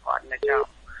3 ดอกก่อนนะเจ้า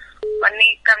วัน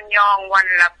นี้กำยองวัน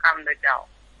ละกำนะเจ้า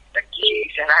ตะกี้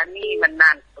สถานีมันน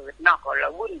านเปิดนอกก็ล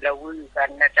ะวุ่นกัน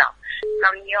นะเจ้าก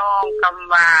ำยองก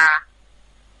ำว่า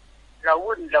ละ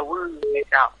วุ่นนะ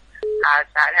เจ้าภา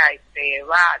ษาไทยแปล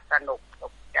ว่าสนุกต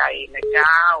กใจนะเจ้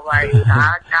าไว้สา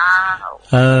เจ้า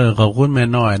ขอบคุณแม่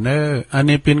น้อยเนอะอัน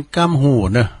นี้เป็นก้ำหู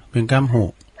เนอะเป็นก้ำหู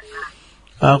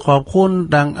ขอบคุณ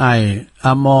ดังไออ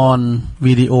มร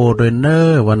วิดีโอโดยเนอ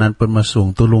ร์วันนั้นเปิดมาส่ง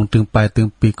ตุลุงตึงไปตึง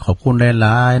ปีกขอบคุณหล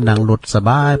ายๆนั่งรถสบ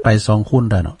ายไป2 คุณ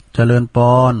ได้เนาะเจริญป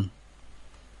อน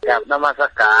กับนมัส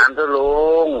การตุลุ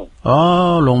ง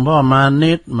หลวงพ่อมา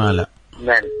นิดมาแล้วแ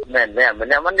ม่น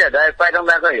มันจะได้ไปต้องไ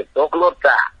ด้ก็อยู่ตกรถ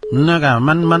จ้ะนั่นก็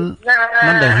มัน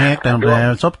ได้แฮกแต่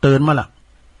ซบตื่นมาละ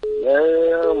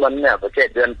มันเนี่ยประเทศ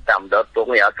เดือนต่ำเดี๋ยวตก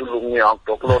เนี่ยตุลุงยองต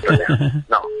กรถเนี่ย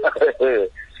เนาะ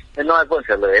น้อยเพิ่นเ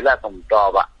ฉลยแล้วผมตอ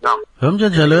บอ่ะเนาะผมจะ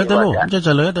เฉลยตะลูกอัน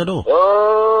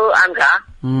ค่ะ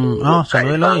เฉล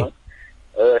ยเลย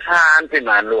ถ้าอันเป็นห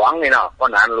นานหลวงนี่เนาะพ่อ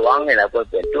หนานหลวงนี่แหละเพิ่น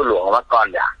เป็นตู้หลวงมาก่อน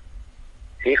จ้ะ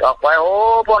สีออกไป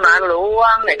พ่อหนานหลว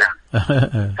งนี่นะ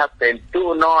ถ้าเป็นตู้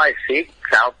น้อยสี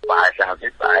สาวป่า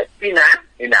30 ปลายพี่นะ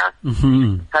นี่นะ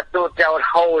ถ้าตู้เจ้า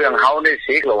เท่าอย่างเฮานี่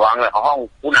สีหลวงเลยห้อง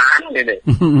ผู้นานนี่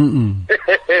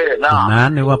เนาะนาน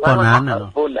นี่ว่าพ่อนานน่ะ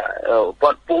ผู้น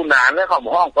านแล้วเขา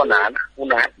ห้องพ่อนานผู้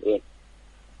นานเอง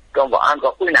ก็บอกอันก็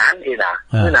ผู้นานนี่นะ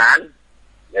ผู้นาน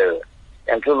อ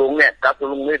ย่างตุลุงเนี่ยกับตุ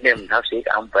ลุงนิดเนี่ยทับสีก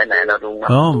ำไปไหนเราลุง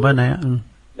ไปไหน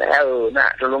แล้วน่ะ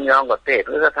ตุลุงยองก็เตะห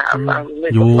รือจะถามฟัง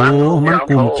อยู่มัน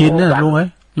กลุ่มจีนเนี่ยลุง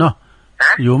เนาะ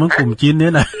อยู่มันกลุ่มจีนเนี่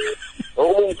ยนะก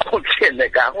ลุ่มจีนใน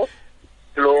กลาง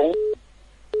ลุง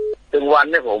ถึงวัน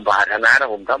นี้ผมบาทนะถ้า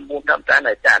ผมทำบุญทำทานใน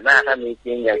จานหน้าถ้ามีจ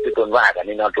ริงอย่างที่ตนว่ากัน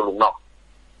นี่นอนตุลุงเนาะ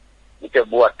มันจะ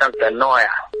บวชตั้งแต่น้อย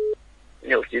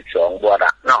นี่12 บวช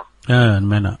เนาะ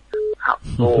แม่น่ะครับ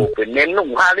เป็นเน้นนุ่ง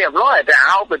ผ้าเรียบร้อยแต่เอ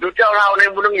าเป็นตัวเจ้าเราใน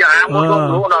บุญอย่างมันต้อง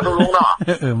รู้เนาะตุลุงเนาะ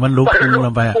มันลุกขึ้นล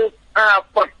งไป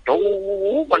ปัดทู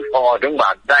มันพอถึงบา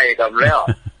ทได้กันแล้ว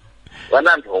วัน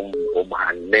นั้นผมหั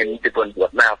นเน้นที่คนบว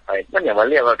ชหน้าไปมันอย่ามา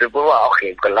เรียกว่าเพราะว่าเอาเข็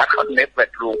มกันรัดเขาเน็บไป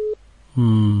ลุง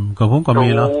ก็ผมก็มี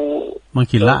แล้วมัน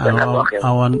กินละเอ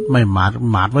าไม่ห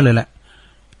มาดไว้เลยแหละ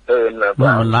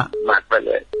มันละหมาดไปเ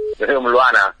ลยมันว่า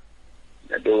นะ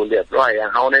ดูเรียบร้อยอย่าง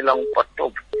เขาในลองปัดทู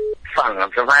ฝั่ง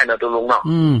สบายนะตัวลุงเนาะ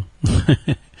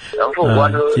แล้วผูกวัน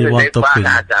ในบ้าน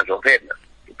อาจารย์สมเพช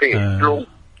พี่ลุง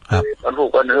มันผูก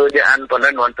วันจะอันตอน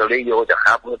นั้นวันตริโยจะค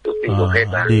รับมือตัวปีสมเพช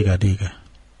นะดีกัน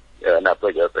นะเพื่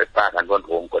อจะไปป้ากันบน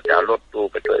ผมก็จะรถตู้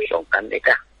ไปช่วยส่งกันนี่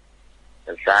ค่ะ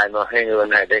ทรายมาให้เงิน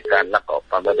ให้ได้การแล้วก็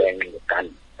ปลาแดงกัน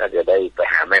ก็จะได้ไป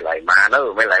หาไม่ไหลมาเนอะ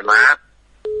ไม่ไหลมา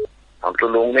ของตุ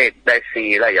ลุงนี่ได้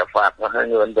4แล้วอย่าฝากมาให้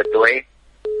เงินไปด้วย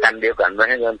กันเดียวกันไม่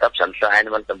ให้เงินทับสันทราย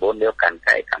มันตำบลเดียวกันใก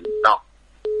ล้กันเนาะ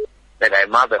ไม่ไหล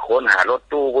มาไปค้นหารถ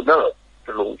ตู้กูเนอะ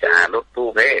ตุลุงจะหารถตู้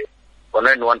เพ่คน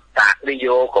นั้นนวลตากนิโย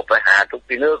ก็ไปหาทุก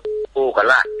ปีนึก กู้กัน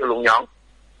ละตุลุงยอง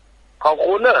ขอบ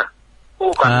คุณเนอะกู้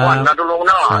กันวันนะตุลุงเ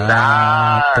นาะสา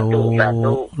ธุ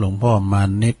หลวงพ่อมา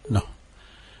นิดเนาะ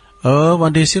วั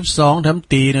นที่12ทั้ง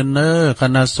ตีนั่นเนอะค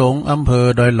ณะสงฆ์อำเภอ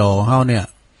ดอยหล่อเฮาเนี่ย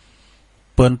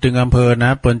เปิ้นถึงอำเภอนะ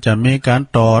เปิ้นจะมีการ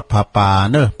ตอดผ้าป่า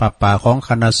เนอะผ้าป่าของค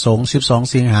ณะสงฆ์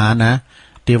12สิงหานะ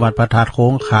ที่วัดพระธาตุโค้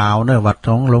งขาวเนอะวัดข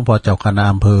องหลวงพ่อเจ้าคณะ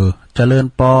อำเภอเจริญ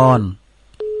ปอน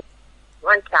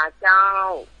วันเจ้า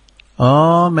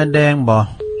แม่แดงบ่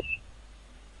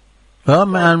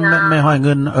ไม่ห้อยเ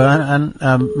งิน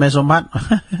แม่สมพัด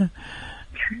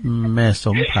แม่ส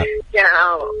มผัดเจ้า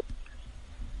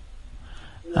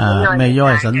แม่ย่อ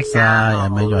ยสันทราย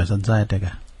แม่ย่อยสันทรายแต่ก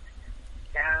ะ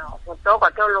เจ้าผมโตกว่า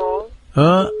เจ้าลุง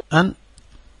อัน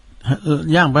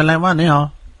ย่างไปไรว่านี่เหร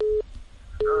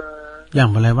อย่าง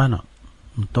ไปไรว่าเนาะ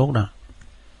มันตกนะ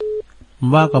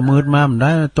ว่าก็มืดมามันได้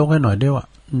ตกให้หน่อยเดียวอ่ะ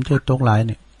มันจะตกหลาย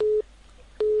นี่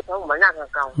ต้องเหมือนหนัก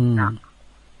เก่า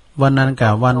วันนั้นกะ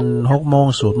วัน6 โมง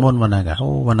สูตรมนต์วันนั้นกะ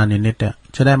วันนั้นนิดเนี่ย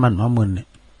จะได้มัน10,000เนี่ย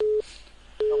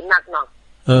หนักเนาะ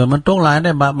มันตกหลายไ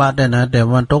ด้บาทได้นะแต่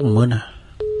มันตก10,000นะ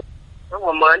ตก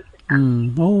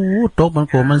10,000โอ้ตกมัน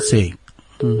โกมันเสก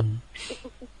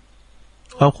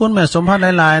ขอบคุณแม่สมพัฒน์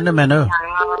หลายๆนะแม่เนอะ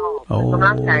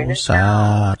สา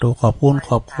ธุขอบคุ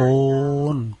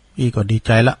ณอีก็ดีใ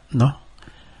จละเนาะ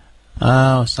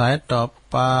สายต่อ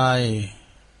ไป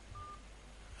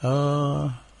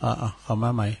เข้ามา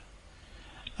ใหม่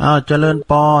เจริญ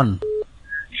ปอน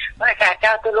ว่าเจ้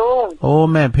าตุลุงโอ้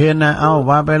แม่เพนนะ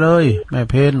ว่าไปเลยแม่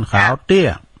เพนขาวเตี้ย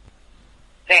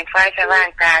แสงไฟสว่าง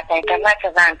กายแสงธรรมะส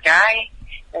ว่างใจ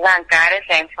สว่างกายได้แ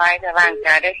สงไฟสว่างใจ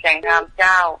ได้แสงธรรมเ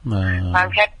จ้าความ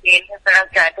ชัดเจนให้กำลัง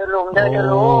ใจตุลุงเด้อตุ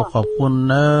ลุงขอบคุณ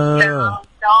เนอะ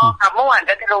จอกับเมื่อวาน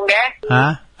ตุลุงเด้ฮะ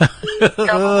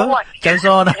แกงซ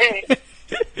อนะ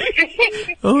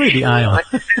ดีอายเหรอ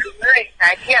สา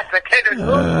ยเทียบไปเท่านู้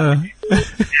น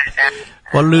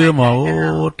พอลืม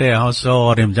แต่เขาซอ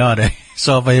เต็มเจ้าได้ซ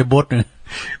อไปบดเนี่ย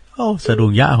สะดุ้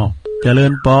งยะเหรอเจริ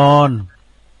ญปอน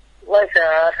ว่าจะ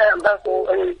ท่านพระครู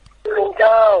ลุงเ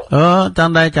จ้าจัง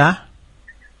ใดจ๊ะ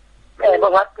แม่บัว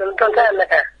พัดต้นแท่นนะ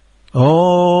คะ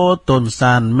ต้นส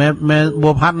านแม่บั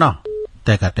วพัดเนาะแ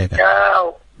ต่กะเจ้า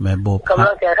แม่บัวพัดกำ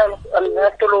ลังจะท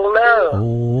ำตุลุงเนอะ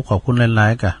ขอบคุณหลา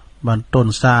ยๆกะบ้านต้น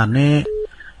สานนี่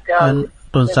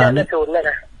ต้นสานนี่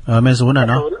แม่ศูนย์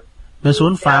เนาะแม่ศู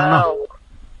นย์ฟางเนาะ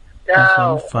แม่ศู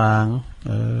นย์ฟาง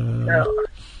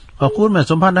ขอบคุณแม่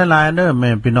สมพันธ์หลายๆเด้อแม่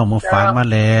พี่น้องมาฟางมา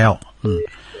แล้ว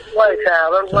ว่าจะ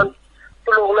วัน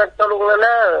ตุลุงเน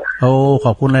อะข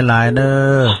อบคุณหลายๆเด้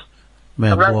อแม่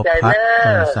บัวพัด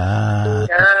สา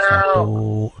ธุ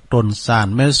ต้นสาน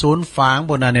แม่ศูนย์ฟางบ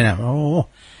นนั้นเนี่ย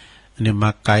อันนี้มา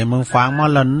ไก่เมืองฟางมา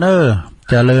แล้วเนอะ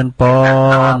เจริญปอ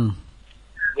น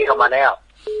นี่เข้ามาแล้ว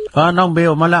น้องเบ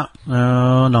ลมาแล้ว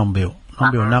น้องเบล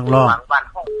นักร้อง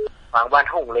ฟังบ้าน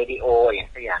ห้องเรดิโออย่าง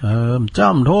เงี้ยจ้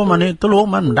ำโทรมานี่ตุลุง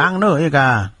มันดังเนอะ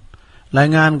ราย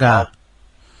งานกะ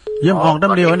เยี่ยมออกตั้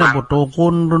งเดียวเนี่ยบทโตคุ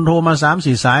ณโทรมา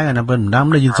3-4 สายกันนะเพิ่นดัง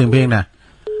ได้ยินเสียงเพลงนะ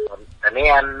อัน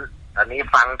นี้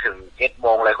ฟังถึง7 โม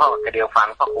งเลยก็เดียวฟัง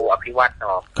พระครูอภิวัตรอ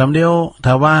อกคำเดียว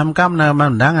ถ้าว่าทำกั้มนะมั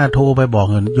นดังโทรไปบอก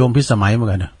เงินโยมพิสมัยเหมือน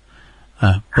กันเนอะ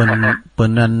เปิ้น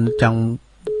นั้นจัง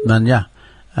นั้นย่ะ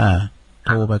โ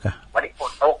ทรไปกะวันนี้ฝ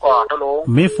นตกก่อนตุลุง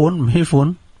มีฝน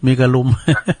มีกระลุม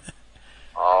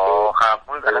ครับเ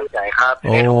พื่อกำลังใจครับ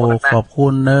ขอบคุ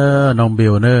ณเนอะน้องเบ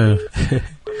ลเนอะ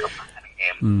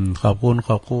ขอบคุณ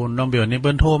น้องเบลนี่เ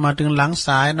ปิ้นโทรมาถึงหลัง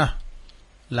ซ้ายเนาะ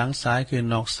หลังซ้ายคือ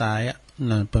นอกซ้าย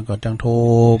นั่นเปิ้นก็จังโทร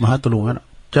มาหาตุลุงนั่น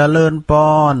เจริญป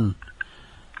อน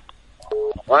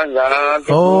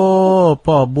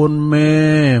พ่อบุญเม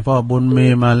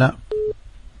มาแล้ว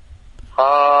ค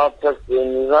รับจะกิน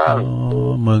ครับ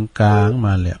เมืองกลางม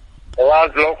าแล้วว่า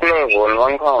ลกเลิกฝนวั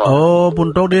นเข้าบุญ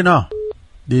ตกดีเนาะ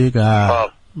ดีกะ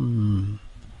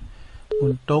บุ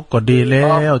ญตกก็ดีแล้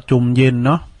วจุ่มเย็นเ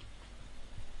นาะ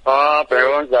แต่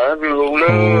วันจะให้ลุงเนอ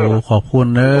ะขอบคุณ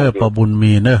เนอะพ่อบุญ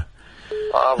มีเนอะ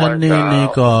อันนี้นี่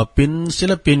ก็เป็นศิ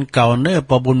ลปินเก่าเนอะ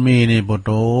พ่อบุญมีนี่บ่โ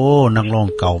ตนักร้อง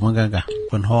เก่าเหมือนกันกะเ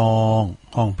พิ่นห้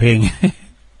องเพลง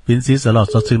เป็นศิลป์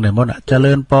สดซึ้งได้หมดเจ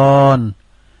ริญปอน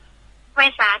ไม่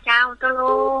สาเจ้าตุ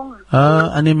ลุง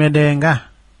อันนี้แม่แดงกะ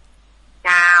เ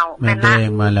จ้าแม่แดง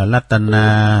มาแล้วรัตนา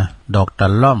ดอกตะ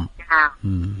ล่อม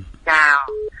เจ้า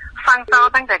ฟังต่อ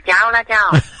ตั้งแต่เจ้าแล้วเจ้า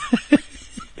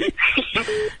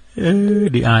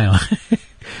ดีอายเหรอ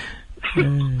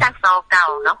จังโซเก่า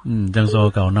เนาะจังโซ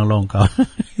เก่านักร้องเก่า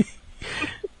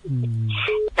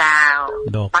เจ้า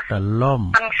ดอกตะล่อม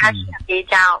ตั้งคัสดี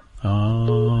เจ้า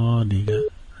ดีก็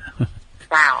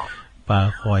เจ้าปลา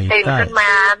คอยตื่นขึ้นมา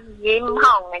ยิ้ม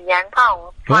ผ่องกันยังผ่อง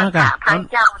ว่ากัน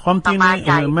ความจริง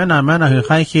นี่แม่น่ะคือใ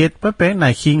ครคิดเป๊ะๆไหน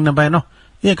คิงนำไปเนาะ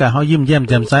เอ๊ะกะเฮายิ้มแย้ม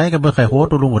แจ่มใสก็บ่ใครโห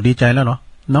ตุลุงก็ดีใจแล้วเนาะ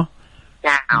เ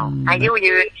จ้าอายุ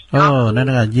ยืนนั่น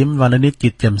น่ะยิ้มวันละนิดจิ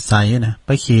ตแจ่มใสนะไป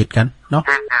ขีดกันเนาะ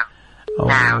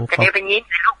เจ้าก็ได้เป็นยิ้ม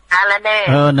ลูกค้าแล้ว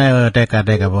แน่แต่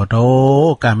กะบ่โธ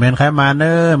กะแม่นใครมาเ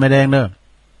ด้อแม่แดงเด้อ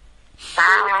ส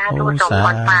าธุสม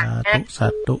บัติมากสา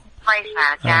ธุไฟสา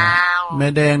เจ้าแม่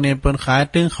แดงนี่เปิ้นขาย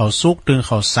ตึงข้าวสุกตึง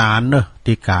ข้าวสารเด้อ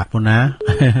ติกาดพุ่นนะ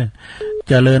เ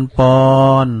จริญปอ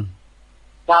น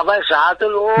ไฟสาธุ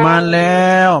ลุงมาแ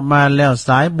ล้วส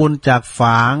ายบุญจากฝ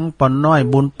างปอนน้อย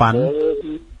บุญปัน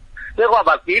เรียกว่า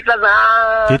บักติดแล้วนะ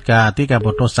ติดกา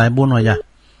บ่ตัวสายบุญว่าอย่า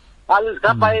อันถ้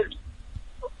าไป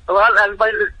อันไป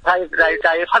ใจ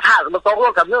พระธาตุมาตกล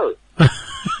งกับเด้อ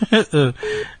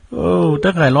โอ้ถ้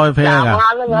าใครลอยแพอ่ะตามงา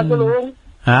นแล้วนะลุง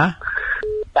ฮะ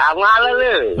ตามงานแล้วเล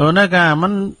ยนั่นกะ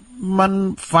มัน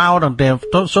ฟาวตั้งแต่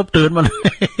ซบตื่นมัน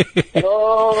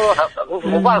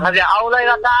ผมว่าเขาจะเอาเลย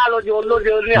ละก้ารถยนต์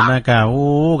เนี่ยนั่นกะโอ้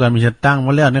กันมีจะตั้งม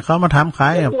าแล้วเนี่ยเขามาทำขา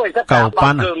ยเก่า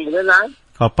ปั้น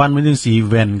เก่าปั้นมันถึง4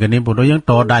แว่นกันนี่ผมยัง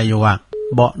ต่อได้อยู่ว่ะ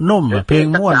เบาะนุ่มเพลง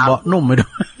ม่วนเบาะนุ่มไปด้ว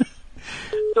ย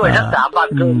ด้วยทั้ง3 บาท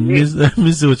ครึ่ง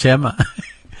มิสูแชมป์อ่ะ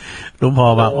ลุงพ่อ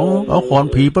ว่าเอาขอน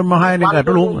ผีเปิ้นมาให้นี่กะ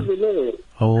ตุลุง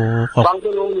โอ้ฟังตุ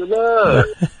ลุงอยู่เด้อ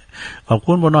ขอบ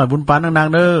คุณบ่หน่อยบุญปานดัง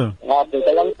ๆเด้อเป็นก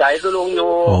ำลังใจตุลุงอยู่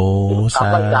โอ้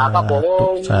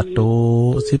สาธุ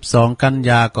12กัน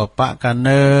ยาก็ปะกันเ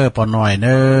ด้อบ่หน่อยเ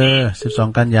ด้อ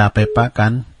12กันยาไปปะกั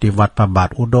นที่วัดพระบาท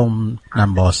อุดมน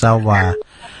ำบ่อเศร้าวา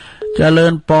เจริ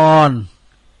ญปอน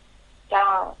เจ้า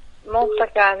มุก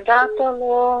การจ้าตุ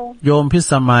ลุงโยมพิ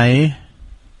สมัย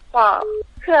ก็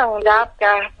เครื่องดับก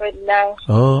ะเป็นดัง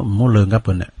หมู่เลิงกับเ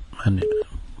พิ่นเนี่ยอันนี้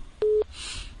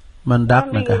มันดับ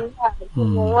นะครับ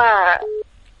ว่า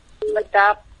มันดั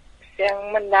บเสียง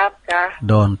มันดับกะ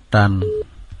โดนตัน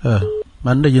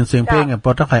มันได้ยินเสียงเพลงอ่ะพ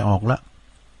อถ้าใครออกละ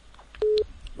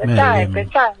ไม่ได้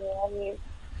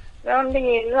น้องได้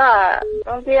ยินว่า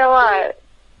น้องเรียกว่า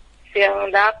เสียง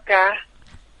ดับกะ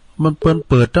มัน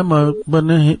เปิดถ้ามาเปิ้น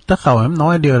ถ้าเข้าให้น้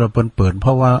อยเดียวเราเปิดเพร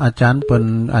าะว่าอาจารย์เปิ้น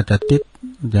อาจจะติด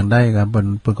อย่างได้ก็เ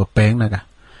ปิ้นก็แป้งนะกะ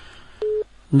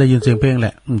ได้ยินเสียงเพลงแหล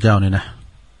ะเจ้านี่นะ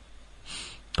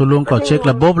ตัวลุงก็เช็ค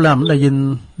ระบบแล้วได้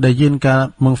ยินกับ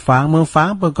เมืองฟ้างเ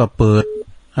ปิ้นก็เปิด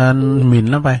อันหมิ่น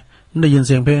แล้วไปได้ยินเ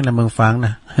สียงเพลงแล้วเมืองฟ้างน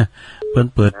ะเปิ้น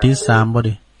เปิดที่3บ่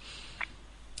ดิ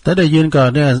แต่ได้ยินก็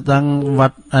เนี่ยทางวั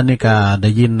ดอนิกาได้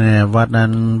ยินเนี่ยวัดนั้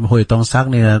นห้วยตองซัก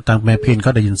เนี่ยทางแม่พินเข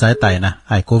าได้ยินสายไต่นะไ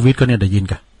อ้โควิดก็เนี่ยได้ยิน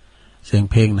กะเสียง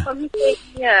เพลงนะ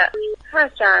เนี่ยถ้า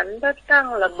ศาลก็ตั้ง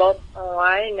ระบบเอาไ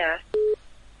ว้นะ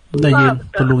ได้ยิน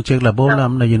ตัวลุงเช็คระบบแล้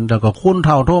วได้ยินแล้วก็คุณเ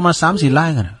ฒ่าโทรมา 3-4 ไล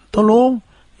น์กันตัวลุง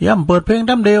ย่ำเปิดเพลง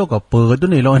ดำเดียวก็เปิดตัว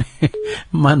นี้เลย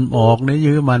มันออกเนี่ย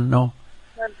ยื้อมันเนาะ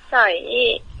มันใส่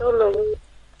ตัวลุง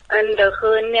อันเดอ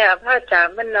คืนเนี่ยพระอาจาร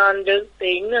ย์มันนอนดึก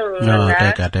ตี 1นะ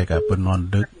ได้กะเปิ้นนอน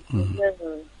ดึก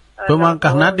เพิ่นว่ากะ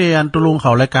นัดเดียนตัวลุงเข้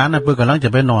ารายการน่ะเพิ่นกำลังจะ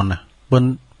ไปนอนน่ะเ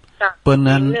ปิ้น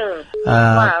นั้น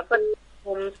ว่าเพิ่น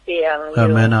คุมเสียง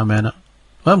แม่นน่ะ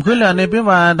เพิ่มขึ้นแล้วนี่เพิ่น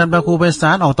ว่าท่านพระครูไปศ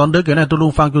าลออกตอนดึกอยู่นะตัวลุ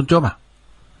งฟังจนจบอ่ะ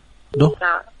ดู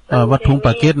วัดทุ่งป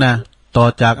ะเกตนะต่อ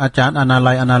จากอาจารย์อนา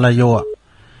ลัยโย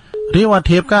เรียกว่าเท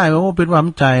ปก้ายว่าเป็นความ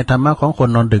ใจธรรมะของคน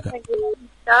นอนดึกอ่ะ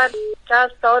จ้า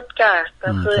สดกะก็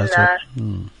คือนะ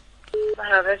ม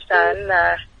หาประสานนะ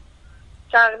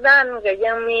จากด้านก็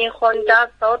ยังมีคนจ้า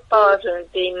สดต่อถึง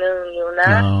ตี 1อยู่น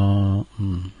ะ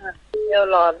เดี๋ยว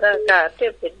รอดกะที่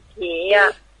เป็นผีอ่ะ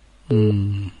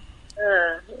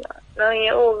น้อง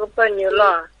ยูก็เป็นอยู่หร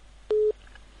อ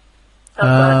แต่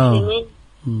ตอนนี้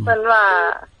เป็นว่า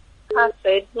ถ้าเส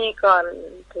ร็จนี่ก่อน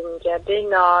ถึงจะได้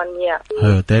นอนเนี่ย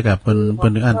แต่กับเพิ่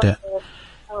นอันแต่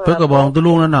เพิ่นก็บอกตุ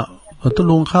ลุงนั่นน่ะตุ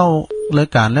ลุงเข้าราย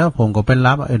การแล้วผมก็เป็น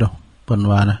รับไอ้ดอกเพิ่น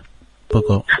ว่านะเพิ่น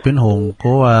ก็เป็นหงก็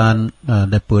ว่า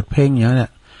ได้เปิดเพลงอย่างเนี่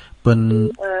ยเพิ่น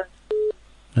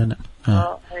นั่นน่ะ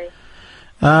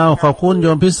ขอบคุณโย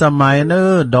มพิสมัยเด้อ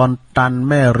ดอนตัน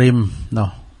แม่ริมเนาะ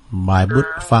บ่ายบึด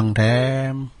ฟังแถ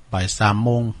มบ่าย3 โม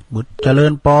งบึดเจริ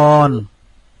ญปอน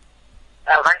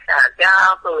พระเจ้า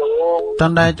ตุลุงตั้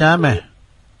งได้จ้าแม่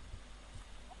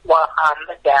บัวคำ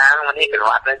ตาจ้างวันนี้เป็น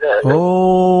วัดเลยเด้อโอ้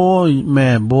ยแม่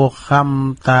บัวค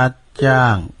ำตาจ้า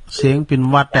งเสียงเป็น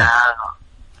วัดเนี่ย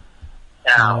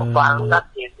ฟังสัก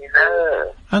ทีนี่เด้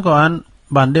อก่อน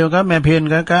บ้านเดียวกับแม่เพน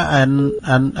ก็อั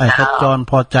นไอ้ขจร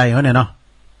พอใจเขาเนี่ยเนาะ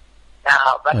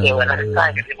บ้านเดียวกันใกล้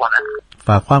กันที่หมดนะฝ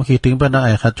ากความคิดถึงเพื่อนไ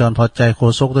อ้ขจรพอใจโค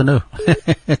ศกตัวเนอะ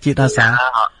จิตอาสา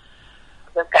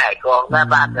ก็ไก่กองหน้า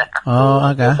บ้านนะอ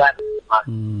ากะ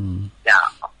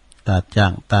ตัดจ่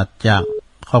าง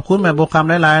ขอบคุณแม่บุคคำ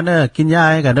หลายๆเด้อกินยา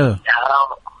ให้กันเด้อ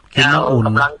กินน้ำอุ่นก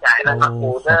ำลังใจนะครับครู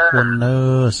ขอบคุณเด้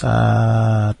อสา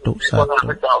ธุ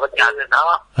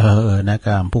นะค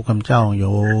รับผู้คำเจ้าโย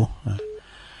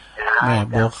แม่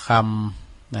บุคค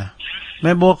นะแ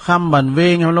ม่บวกคำบันเว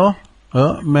งเอาโล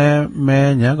แม่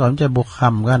เนี่ยก่อนจะบวกค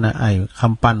ำกันนะไอ้ค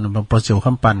ำปันประเสียวค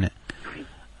ำปันเนี่ย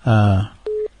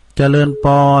เจริญป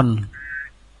อน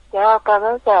เจ้ากำ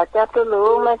ลังจะจับตุลุ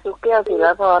งแม่สุเกี้ยวศิล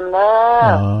พรแล้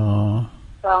ว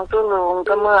ฟังตุลุง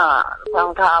ก็เมื่อฟัง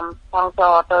ธรรมฟังจ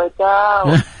อโดยเจ้า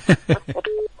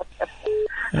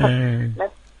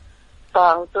ฟั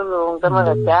งตุลุงก็เมื่อ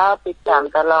เจ้าติดตาม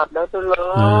ตลอดด้วยตุลุ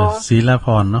งศิลพ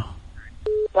รเนาะ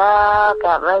เจ้าก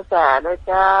ลับไว้สาด้วย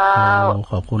เจ้า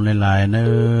ขอบคุณหลายๆเนอ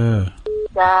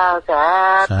เจ้าสา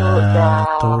ธุเจ้า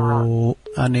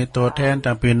อันนี้ตัวแทนจ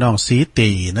ากพี่น้องสีตี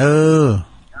เนอ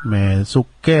แม่สุก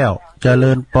แก้วเจ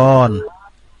ริญปอน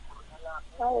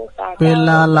เวล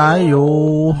าหลายอยู่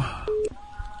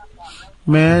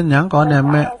แม่หยังก่อนเนี่ย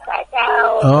แม่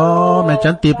แม่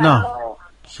จันติบเนาะ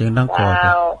เสียงดังก่อน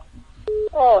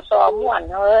โอ้สอม่วน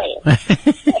เฮ้ย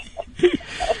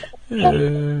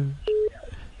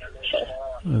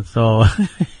โซ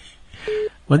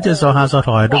มันจะโซฮาโซถ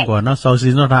อยด้วยก่อนเนาะโซซิ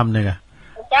นโนธรรมเนี่ย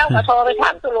เจ้าก็โทรไปถา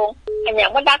มตุลุงอันอย่าง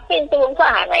ว่าดักปิ้นตุลุงก็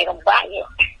หาไหนกับป้าอยู่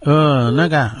นั่น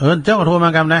กะเจ้าก็โทรมา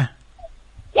กันนะ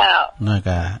เจ้านั่นก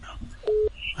ะ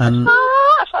อัน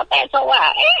แต่โซว่าอ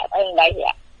ะไรเนี่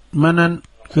ยมันนั้น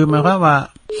คือหมายความว่า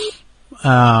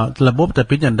ระบบจะ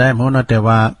ปิดอย่างได้เพราะนะแต่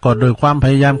ว่าก็โดยความพ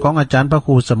ยายามของอาจารย์พระค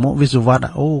รูสมุวิสุวัต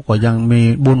ก็ยังมี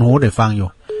บุญหูได้ฟังอยู่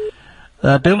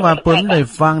ถึงว่าเปิ้นได้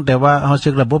ฟังแต่ว่าเฮาเช็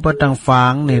คระบบประตังฟั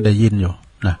งนี่ได้ยินอยู่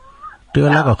นะเตือน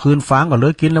แล้วก็คืนฟังก็เลิ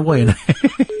กกินแล้วเว้ย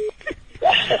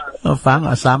ฟัง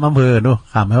3อำเภอดู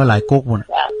ขามให้ว่าหลายกุ๊กหมด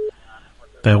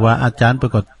แต่ว่าอาจารย์ไป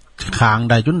ก็ค้าง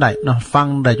ได้จุนได้เนาะฟัง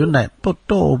ได้จุนได้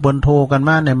โตเบิ่นโทรกันม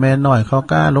าเนี่ยแม่น้อยเขา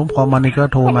ก็หลวงพ่อมานี่ก็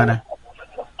โทรมานะ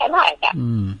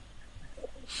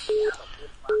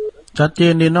ชัดเจ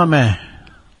นดีเนาะแม่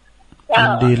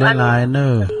ดีหลายๆเนอ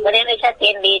ะบ่ได้ชัดเจ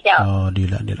นดีเจ้าดี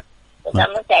ละจ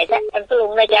ำใจท่านตุลุ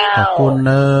งนะเจ้าขอบคุณเ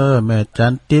นอแม่จั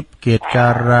นทิพย์เกตกา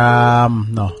ราม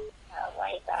เนาะ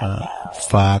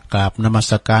ฝากกราบนมัส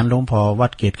การหลวงพ่อวั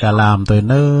ดเกตการามตัว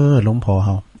เนอหลวงพ่อเฮ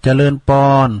าเจริญปอ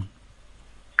น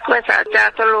เมื่อสาจา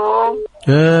ตุลุง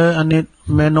อันนี้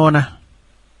แม่โนนะ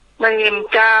แม่ยิม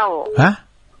เจ้าฮะ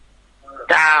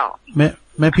เจ้า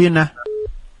แม่พินนะ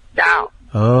เจ้า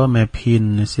แม่พิน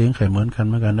เสียงไข่เหมือนกันเ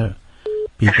หมือนกันเด้อ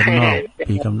ปีกำนอก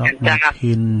แม่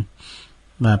พิน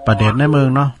มาประเด็นในเมือง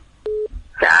เนาะ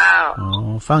เจ้า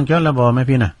ฟังเจ้าแล้วบ่แม่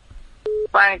พินน่ะ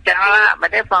ฟังเจ้าละไม่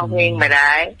ได้ฟังเพลงไม่ได้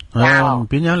เจ้า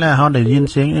พินยังแล้วเฮาได้ยิน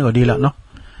เสียงนี่ก็ดีแล้วเนาะ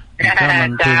ถ้ามั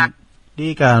นเพลงดี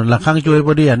กะละครั้งช่วย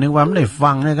บ่ดีนึกว่ามันได้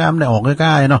ฟังนะครับมันได้ออกใก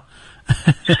ล้ๆเนาะ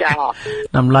เจ้า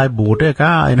น้ำลายบูดใก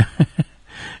ล้ๆนะ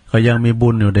ก็ยังมีบุ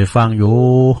ญอยู่ได้ฟังอยู่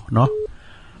เนาะ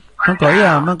มัน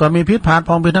ก็มีพิษพาดพ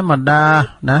องเป็นธรรมดา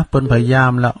นะเปิ้นพยายา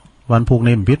มแล้ววันพรุ่ง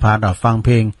นี้พิษพาดฟังเพ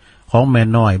ลงของแม่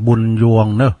น้อยบุญยวง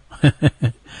เนอะ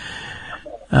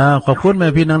ขอบคุณแม่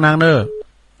พี่นางๆเนอะ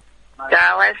จ้า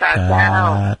ไว้สาเจ้า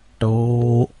ตู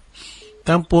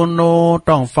ตั้งปูนโน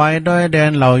ต้องไฟด้วยแด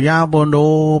นเหล่ายาวบนโด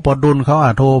ปอดุลเขา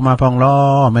โทรมาพองล้อ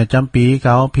แม่จำปีเข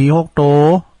าผี6โต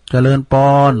เจริญป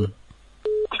อน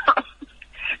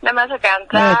นมัสการ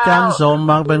เจ้าแม่จันสม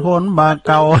บางเป็นคนบาเ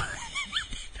ก่า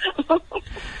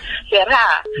เสือถ่า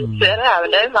มั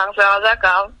นได้ฟังซอซะ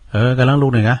ก่อนกำลังลุ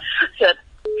กหนึ่งอะ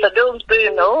สะดุ้งตื่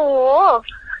นโอ้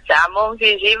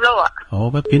3:40แล้วโอ้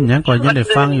ไปพินยังก่อนยังได้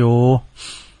ฟังอยู่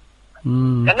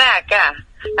ก็น่ากะ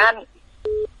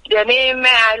เดี๋ยวนี้แ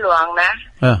ม่อายหลวงนะ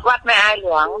วัดแม่อายหล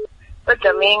วงก็จ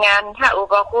ะมีงานถ้าอุ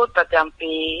ปคุตประจำ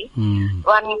ปี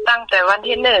วันตั้งแต่วัน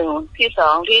ที่1ที่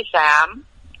2ที่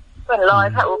3เป็นลอย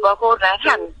พระอุปคุตนะ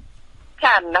ท่า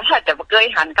นนะถ้าจะเคย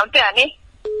หันคำเตือนนี่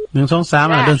1 2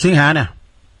 3เดือนสิงหาเนี่ย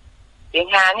สิง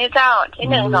หานี่เจ้าที่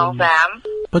1 2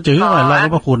 3ก็จะขึ้นมาลอยอุ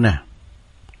ปคุตเนี่ย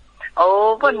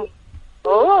เพิ่น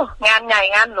งานใหญ่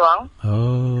งานหลวง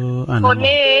คน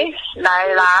นี้หลา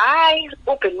ย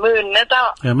เป็นหมื่นนะเจ้า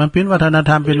มันเป็นวัฒน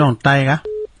ธรรมเป็นน้องไตกะ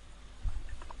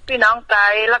พี่น้องไต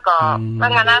แล้วก็วั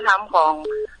ฒนธรรมของ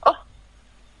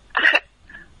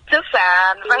ศึกษา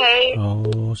ไป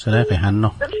แสดงไปหันเน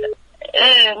าะ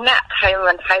น่ะใคร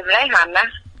ไม่ได้หันนะ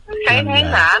ใครให้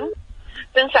หัน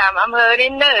ซึ่ง3อำเภอนี่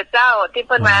เนอเจ้าที่เ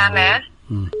พิ่นมานะ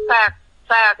ฝ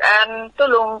ากอันตุ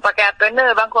ลุงประกาศตัวเน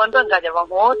อบางคนเพิ่นก็จะบอก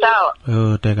โหเจ้า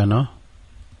แต่กันเนาะ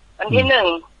วันที่1 2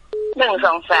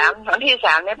 3วันที่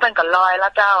3นี่เพิ่นก็ลอยแล้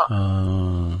วเจ้า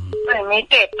มันมี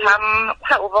เจ็ดทำพ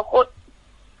ระอุปคุต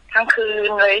ทั้งคืน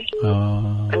เลย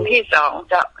วันที่2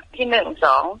เจ้าที่1 2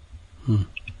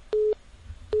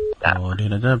เดี๋ยว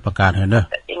เราจะประกาศให้เด้อ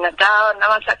อินเจ้าน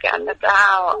มัสการนะเจ้า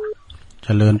เจ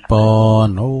ริญปอน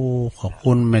ขอบ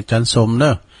คุณแม่จันสมเ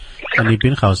ด้ออันนี้เป็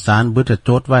นข่าวสารบึ้จะโจ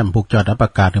ทย์ไว้ผูกจอดปร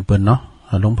ะกาศให้เปิ้นเนาะ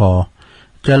หลวงพ่อ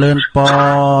เจริญปอ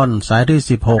นสายที่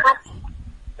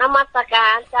16น มัสกา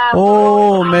รเจ้าโอ้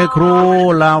แม่ครู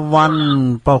ลาวัน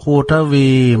ปะครูทวี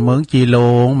เมืองจีโล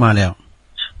งมาแล้ว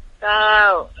เจ้า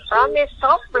ตอนนี้ซ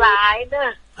บหลายเด้อ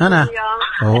ฮะน่ะ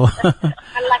โอ้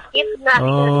ภารกิจนะโ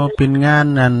อ้เป็นงาน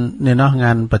นั่นเนี่ยเนาะง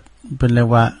านเป็นเรียก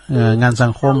ว่างานสั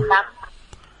งคม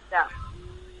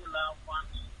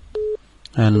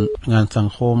งานสัง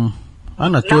คมอั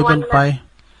นน่ะช่วยเป็นไป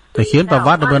แต่เขียนประ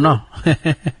วัติเบิ่นเนาะ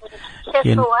เ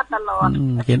ขียนตลอด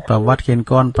เขียนประวัติเขียน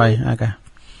ก้อนไปอ่ะกะ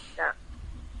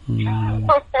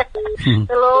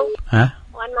ลุงฮะ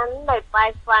วันนั้นได้ไป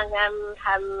ฟังงานท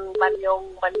ำบรร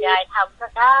ยายธรรมสั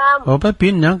กคำโอ้ไป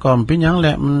ปิ้นหยังก่อนปิ้นหยังแหล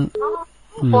ะมัน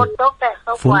ฝนตกแต่ต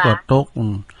กฝนก็ตก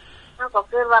เขาก็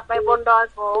คือว่าไปบนดอย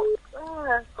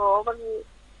โกมัน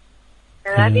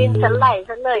ดินฉันไหล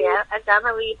ฉันเลยอ่ะอาจารย์ท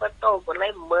วีประโตกดเล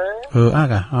ยเมื่ออ่ะ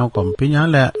กะเอาก่อนปิ้นหยัง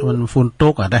แหละมันฝนต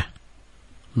กอ่ะได้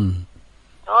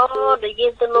โอ้ได้ยิ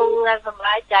นตะลุงสบ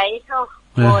ายใจเข้า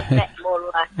โบนแหละโบน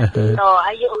ว่าต่ออ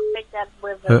ายุไปจัดเ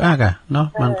บิ่อ่ะกะเนาะ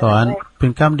มันก่อนเป็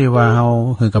นกรรมดีว่าเฮา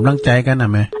คือกำลังใจกันน่ะ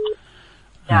แม่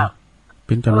เ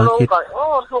ป็นกำลังคิดโอ้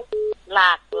ทุกหล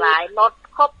ากหลายรถ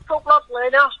ครบทุกรถเลย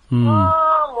เนาะโอ้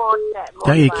โมนแหละ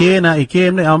จังอีกเกนะอีกเก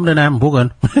มได้เอาด้วยนะพูดกัน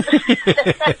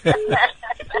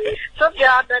สุดย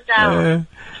อดนะเจ้า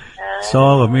ซอ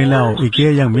ก็มีแล้วอีกเก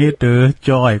ยังมีเตอจ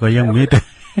อยก็ยังมีเตอ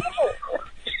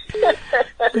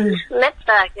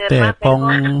แต่พอง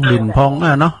ดินพอง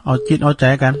เนาะเอาจิตเอาใจ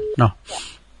กันเนาะ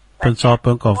เพิ่นสอบเ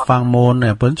พิ่นก็ฟังโมนเนี่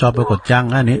ยเพิ่นสอบเพิ่นก็จัง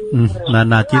อันนี้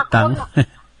นาจิตตัง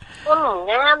คุณ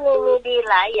งามมีดี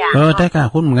หลายอย่างแต่ค่ะ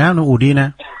คุณงามอูดีนะ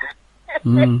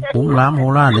ผมล้ามโห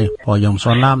รานี่พอยอมซ้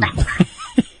อนล้าม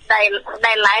ไ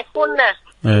ด้หลายคุณน่ะ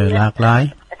หลากหลาย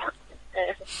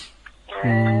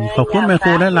ขอบคุณแม่ค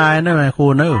รูได้หลายนะแม่ครู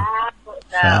เนอะ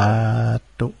สา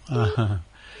ธุ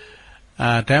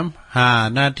แถม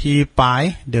5 นาทีปลาย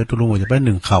เดี๋ยวตุลุงจะไป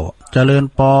1เข่าเจริญ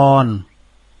ปอน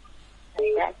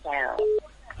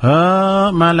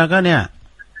มาแล้วก็เนี่ย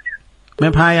แม่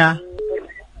พาย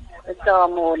จอ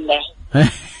มูลเลย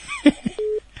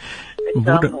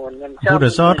พูดแต่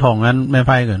ซ้อถ่องงั้นแม่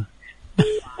พายเกิน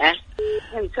นะ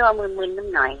มันซ้อมึนๆนิด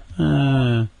หน่อย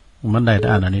มันได้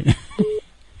อ่านอันนี้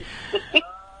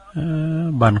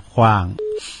บันขวาง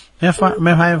แ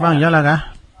ม่พายฟังเยอะแล้วกะ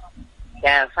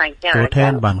ตัวแท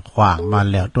นบันขวางมา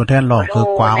แล้วตัวแทนรอคือ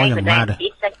กว้าวอย่างมากเลย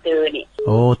โ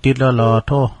อ้ติดแล้วรอโ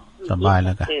ทษสบายแ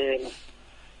ล้วกะ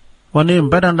วันนี้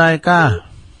ไปทางใดก้า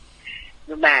อ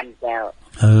ยู่บ้านเจ้า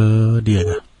เดี๋ยว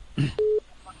กะ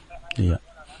เดี๋ยว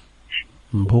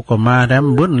พูกก็มาแถม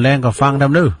บึ้นแรงก็ฟังท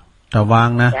ำดื้อแต่วาง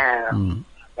นะ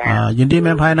ยินดีแ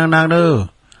ม่พายนางๆเด้อ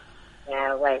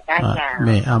แ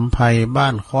ม่อำไพบ้า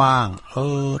นขว้าง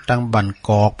ตังบันก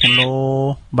อกโล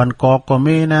บันกอกก็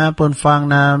มีนะเปิ้นฟัง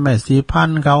นะแม่สีพัน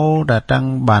เขาแต่ตัง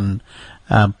บัน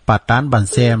ปัดตานบัน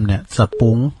แซมเนี่ยสปุ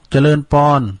งเจริญปอ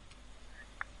น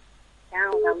เจ้า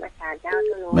ธรรมชาติเจ้า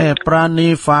ทุลุแม่ปราณี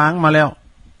ฟางมาแล้ว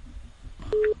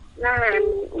น่า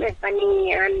แม่ปราณี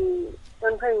อันเ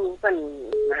พิ่ง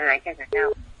มาหาเจ้า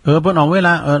เพิ่นออกเวล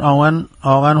าออก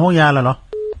วันโหยาแล้วเหรอ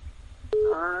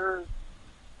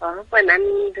เปิ้นนั้น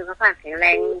สุขภาพแข็งแร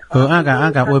งอาก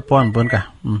ะอวยพรเปิ้นกะ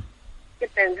จะ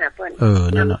เติงหาเปิ้น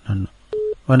นั่นน่ะ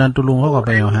วันนั้นตุลุงเขาก็ไ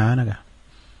ปเอาหานะกะ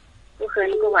กูคืน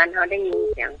กูวันเขาได้ยิน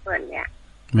เสียงเปิ้นเนี่ย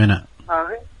แม่น่ะขอ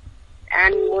อั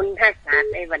นบุญทักษะ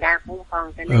เทวดาคุ้มครอง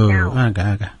เจ้าอา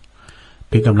กะเ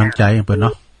ป็นกำลังใจเปิ้นเนา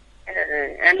ะ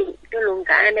อันตุลุง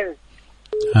กะอันนึง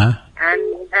อัน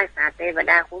บุญทักษะเทว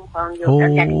ดาคุ้มครองอยู่กับ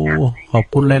ญาติธรรมขอบ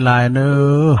คุณหลายๆเด้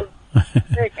อ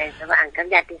ด้วยใจสว่างกับ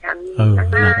ญาติธรรม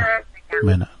แ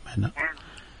ม่น่ะ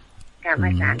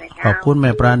ขอบคุณแม่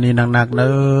ปราณีนักๆเ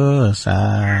ด้อสา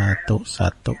ธุ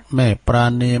แม่ปรา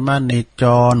ณีมณีจ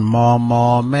รม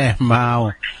แม่มาว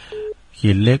ขี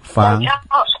ดเล็กฝาง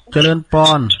เจริญปอ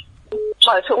นป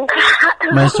ล่อยสูงค่ะ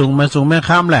แม่สูงแม่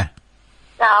ข้ามแหละ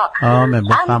แม่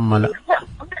บุกข้ามมาแล้ว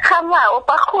คำว่าอุ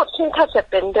ปคุตที่ถ้าจะ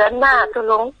เป็นเดือนหน้าตุ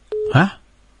ลุง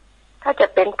ถ้าจะ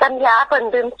เป็นกันยาเป็น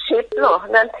เดือน10หรอ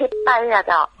เดือน10ไปเ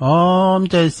จ้ามัน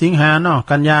จะสิงหาเนาะ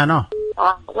กันยาเนาะ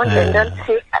มันเป็นเดือน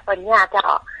10กันยาเจ้า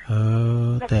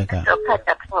แต่ก็ถ้าจ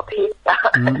ะพอพิษจ้ะ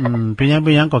เป็น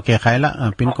ยังก็แก้ไขละ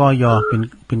เป็นกย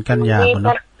เป็นกันยาเน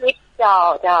าะเ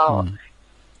จ้า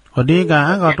พอดีกะ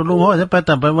ก็ตุลุงเขาจะไปแ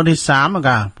ต่ไปวันที่3อ่ะก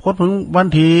ะพดถึงวัน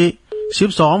ที่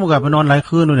12มื้อก็ไปนอนหลาย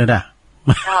คืนนู่นน่ะ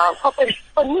เพราะเป็น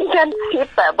คนนี้เดือน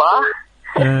10แต่บ่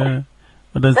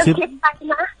เดือน10ไป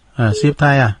นะ10ไท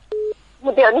ย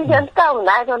เดี๋ยวนี้เดือน9ไ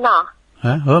ด้แล้วเนาะ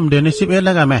เดือนนี้11แ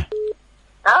ล้วกันแม่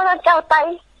แล้วเจ้าไต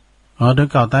เดือน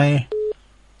9ไต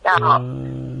เจ้า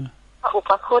อุ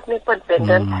ปคุตนี่เป็นเ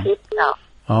ดือน10เจ้า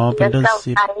เป็นเดือน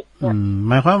10ห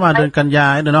มายความว่าเดือนกันยา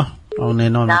ยเด้อเนาะเอาแน่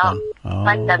นอนก่อน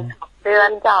มันกันเดือ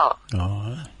นเจ้า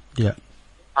ตี้ย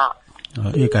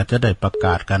อีกอาจจะได้ประก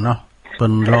าศกันเนาะเป็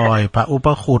นลอยพระอุป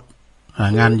คุต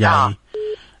งานใหญ่1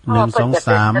 2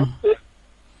 3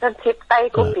นั่นชิปใต้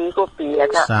กูปีอ่ะ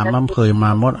จ้ะ3อำเภอมา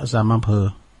หมด3อำเภอ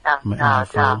ไม่เอา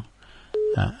ฟัง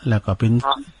แล้วก็เป็น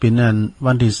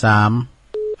วันที่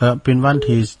3เป็นวัน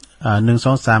ที่1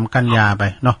 2 3กันยาไป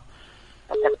เนาะ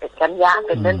จะเป็นกันยาเ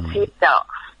ป็นเดือนชิปเจ้า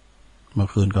เมื่อ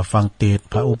คืนก็ฟังเทศ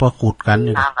พระอุปคุตกันอ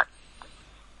ยู่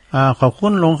ขอบคุ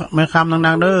ณลงแม่คำ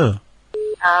ดังๆเด้อ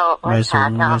ไม่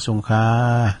สูงค่า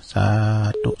สา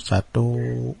ธุ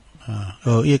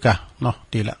อีกอะเนาะ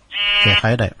ดีละแก้ไข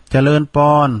ได้เจริญป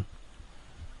อน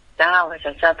เจ้า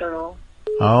สาธุ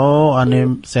เอาอันนี้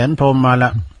แสนพรมมาละ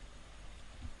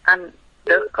อัน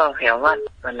ดึกก็เหว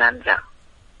วันนั้นจ้ะ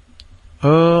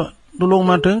ดูลง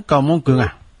มาถึง9 โมงครึ่ง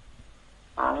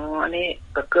อ๋ออันนี้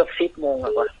ก็เกือบ10 โมงแล้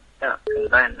วก่อนจ้ะถึง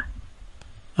บ้าน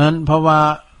เพราะว่า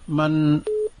มัน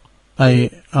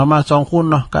เอามา2 คู่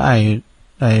เนาะก็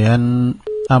อัน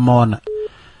อามอน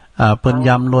เปิ้นย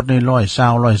ำรถใน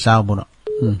120บ่เนาะ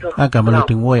ก็มันเลย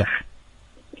ถึงโว้ย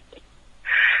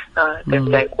เต็ม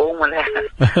ใจโค้งมาแล้ว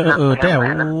แต่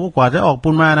กว่าจะออกปุ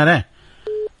นมานะได้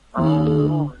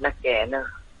นักแก่เนอะ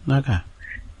นะคะ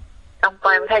ต้องไป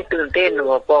ไม่ใช่ตื่นเต้นหรือ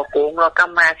ว่าพอโค้งเราก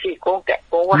ำมาสิโค้งแกะ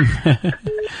โค้งว่ะ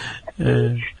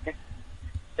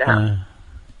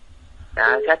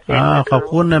ชัดเจนขอบ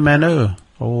คุณนะแม่เนอะ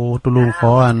ตุลูข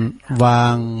ออันวา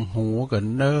งหูกัน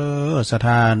เนอะสถ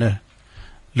านเนอะ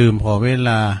ลืมพอเวล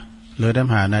าเหลือได้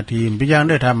5 นาทีพี่ยัง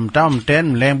ได้ทำต้อมเต้น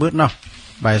แรงบึดเนาะ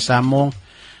บ่าย3 โมง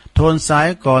โทนสาย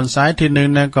ก่อนสายที่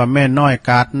1นั่นก็แม่น้อย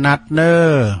กาดนัดเนอ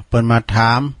เปิ้นมาถ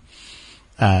าม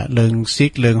เรื่องซิ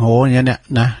กเรื่องโหอย่างเนี้ย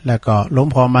นะแล้วก็หลวง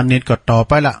พ่อมานิดก็ต่อไ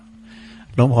ปละ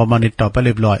หลวงพ่อมานิดต่อไปเ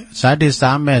รียบร้อยสายที่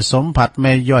3แม่สมผัดแ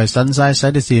ม่ย่อยสันสายสา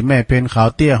ยที่4แม่เพนขาว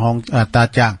เตี้ยห้องตา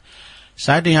จ่างส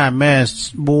ายที่5แม่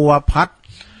บัวพัด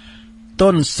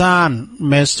ต้นซ่านแ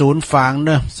ม่ศูนย์ฝางเน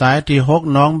อะสายที่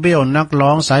6น้องเบี้ยวนักร้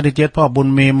องสายที่7พ่อบุญ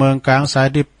มีเมืองกลางสาย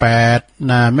ที่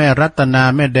8แม่รัตนา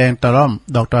แม่แดงตะล่อม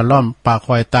ดอกตะล่อมปากค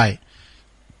วายใต้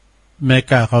แม่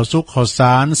กะเขาสุกเขาส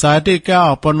ารสายที่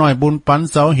9ปอน้อยบุญปัน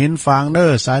เสาหินฝางเนอ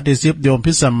สายที่10โยม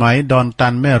พิสมัยดอนตั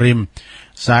นแม่ริม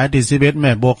สายที่11แ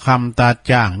ม่บวกคำตา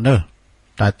จ่างเนอ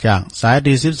ตาจ่างสาย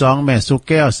ที่12แม่สุแ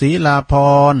ก้วศรีลาพ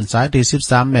รสายที่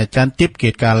13แม่จันทิพย์เก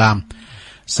ตกาลาม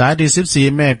สายที่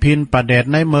14แม่พินประแดด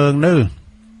ในเมืองเนอ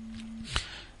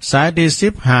สายที่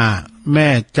15แม่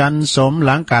จันสมห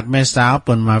ลังกาดแม่สาวเ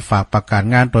ปิ่นมาฝากประกาศ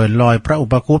งานโดยลอยพระอุ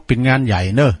ปคุตเป็นงานใหญ่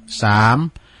เนอ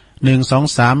1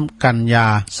 2 3กันยา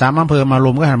3อำเภอมาร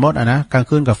วมกันหมดนะกลาง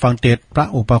คืนกับฟังเทศพระ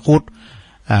อุปคุต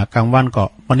กลางวันก็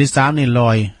วันที่3นี่ล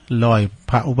อย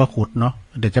พระอุปคุตเนาะ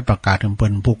เดี๋ยวจะประกาศถึงเปิ้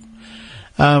นพุก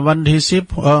วันที่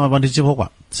10วันที่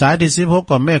16สายที่16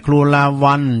ก็แม่ครูลา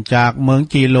วันจากเมือง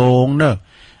จีโลงเนอ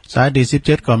สายที่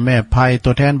17ก็แม่ไพตั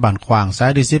วแทนบ้านขวางสา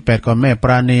ยที่18ก็แม่ป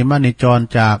ราณีมณีจร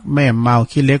จากแม่เมา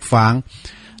ขี้เล็กฝาง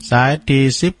สายที่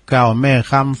19แม่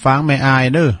คำฝางแม่อาย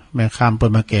เนอแม่คำเปิ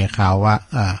ดมาแก่ข่าวว่า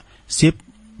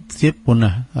10ปุ่น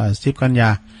10กันยา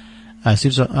1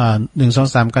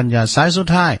 2 3กันยาสายสุด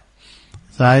ท้า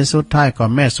ยก็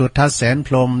แม่สุทัศน์แสนพ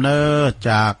รหมเนอ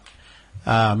จาก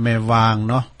แม่วาง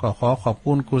เนาะก็ขอขอบ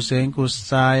คุณกูเสงกู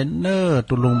สายเนอ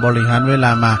ตุลุงบริหารเวล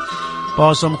ามาพอ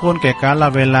สมควรแก่กาล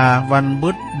เวลาวันบึ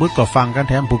ดก็ฟังกัน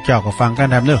แถมผูกเจ้าก็ฟังกัน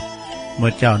แถมเนอะเมื่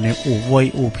อเจ้าเนี่ยอู่โวย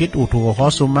อู่พิษอู่ถูกขอ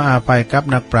สุมาอาภัยกับ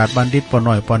นักปราชญ์บัณฑิตปห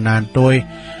น่อยปนานโดย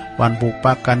วันผูก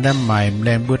ปักกันได้ใหม่แร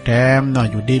งบึดแถมหน่อย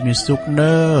อยู่ดีมีสุขเน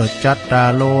อจัตตา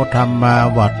โลธรรมา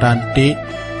วัฏันติ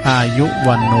อายุ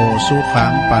วันโนสุขั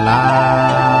งปะลา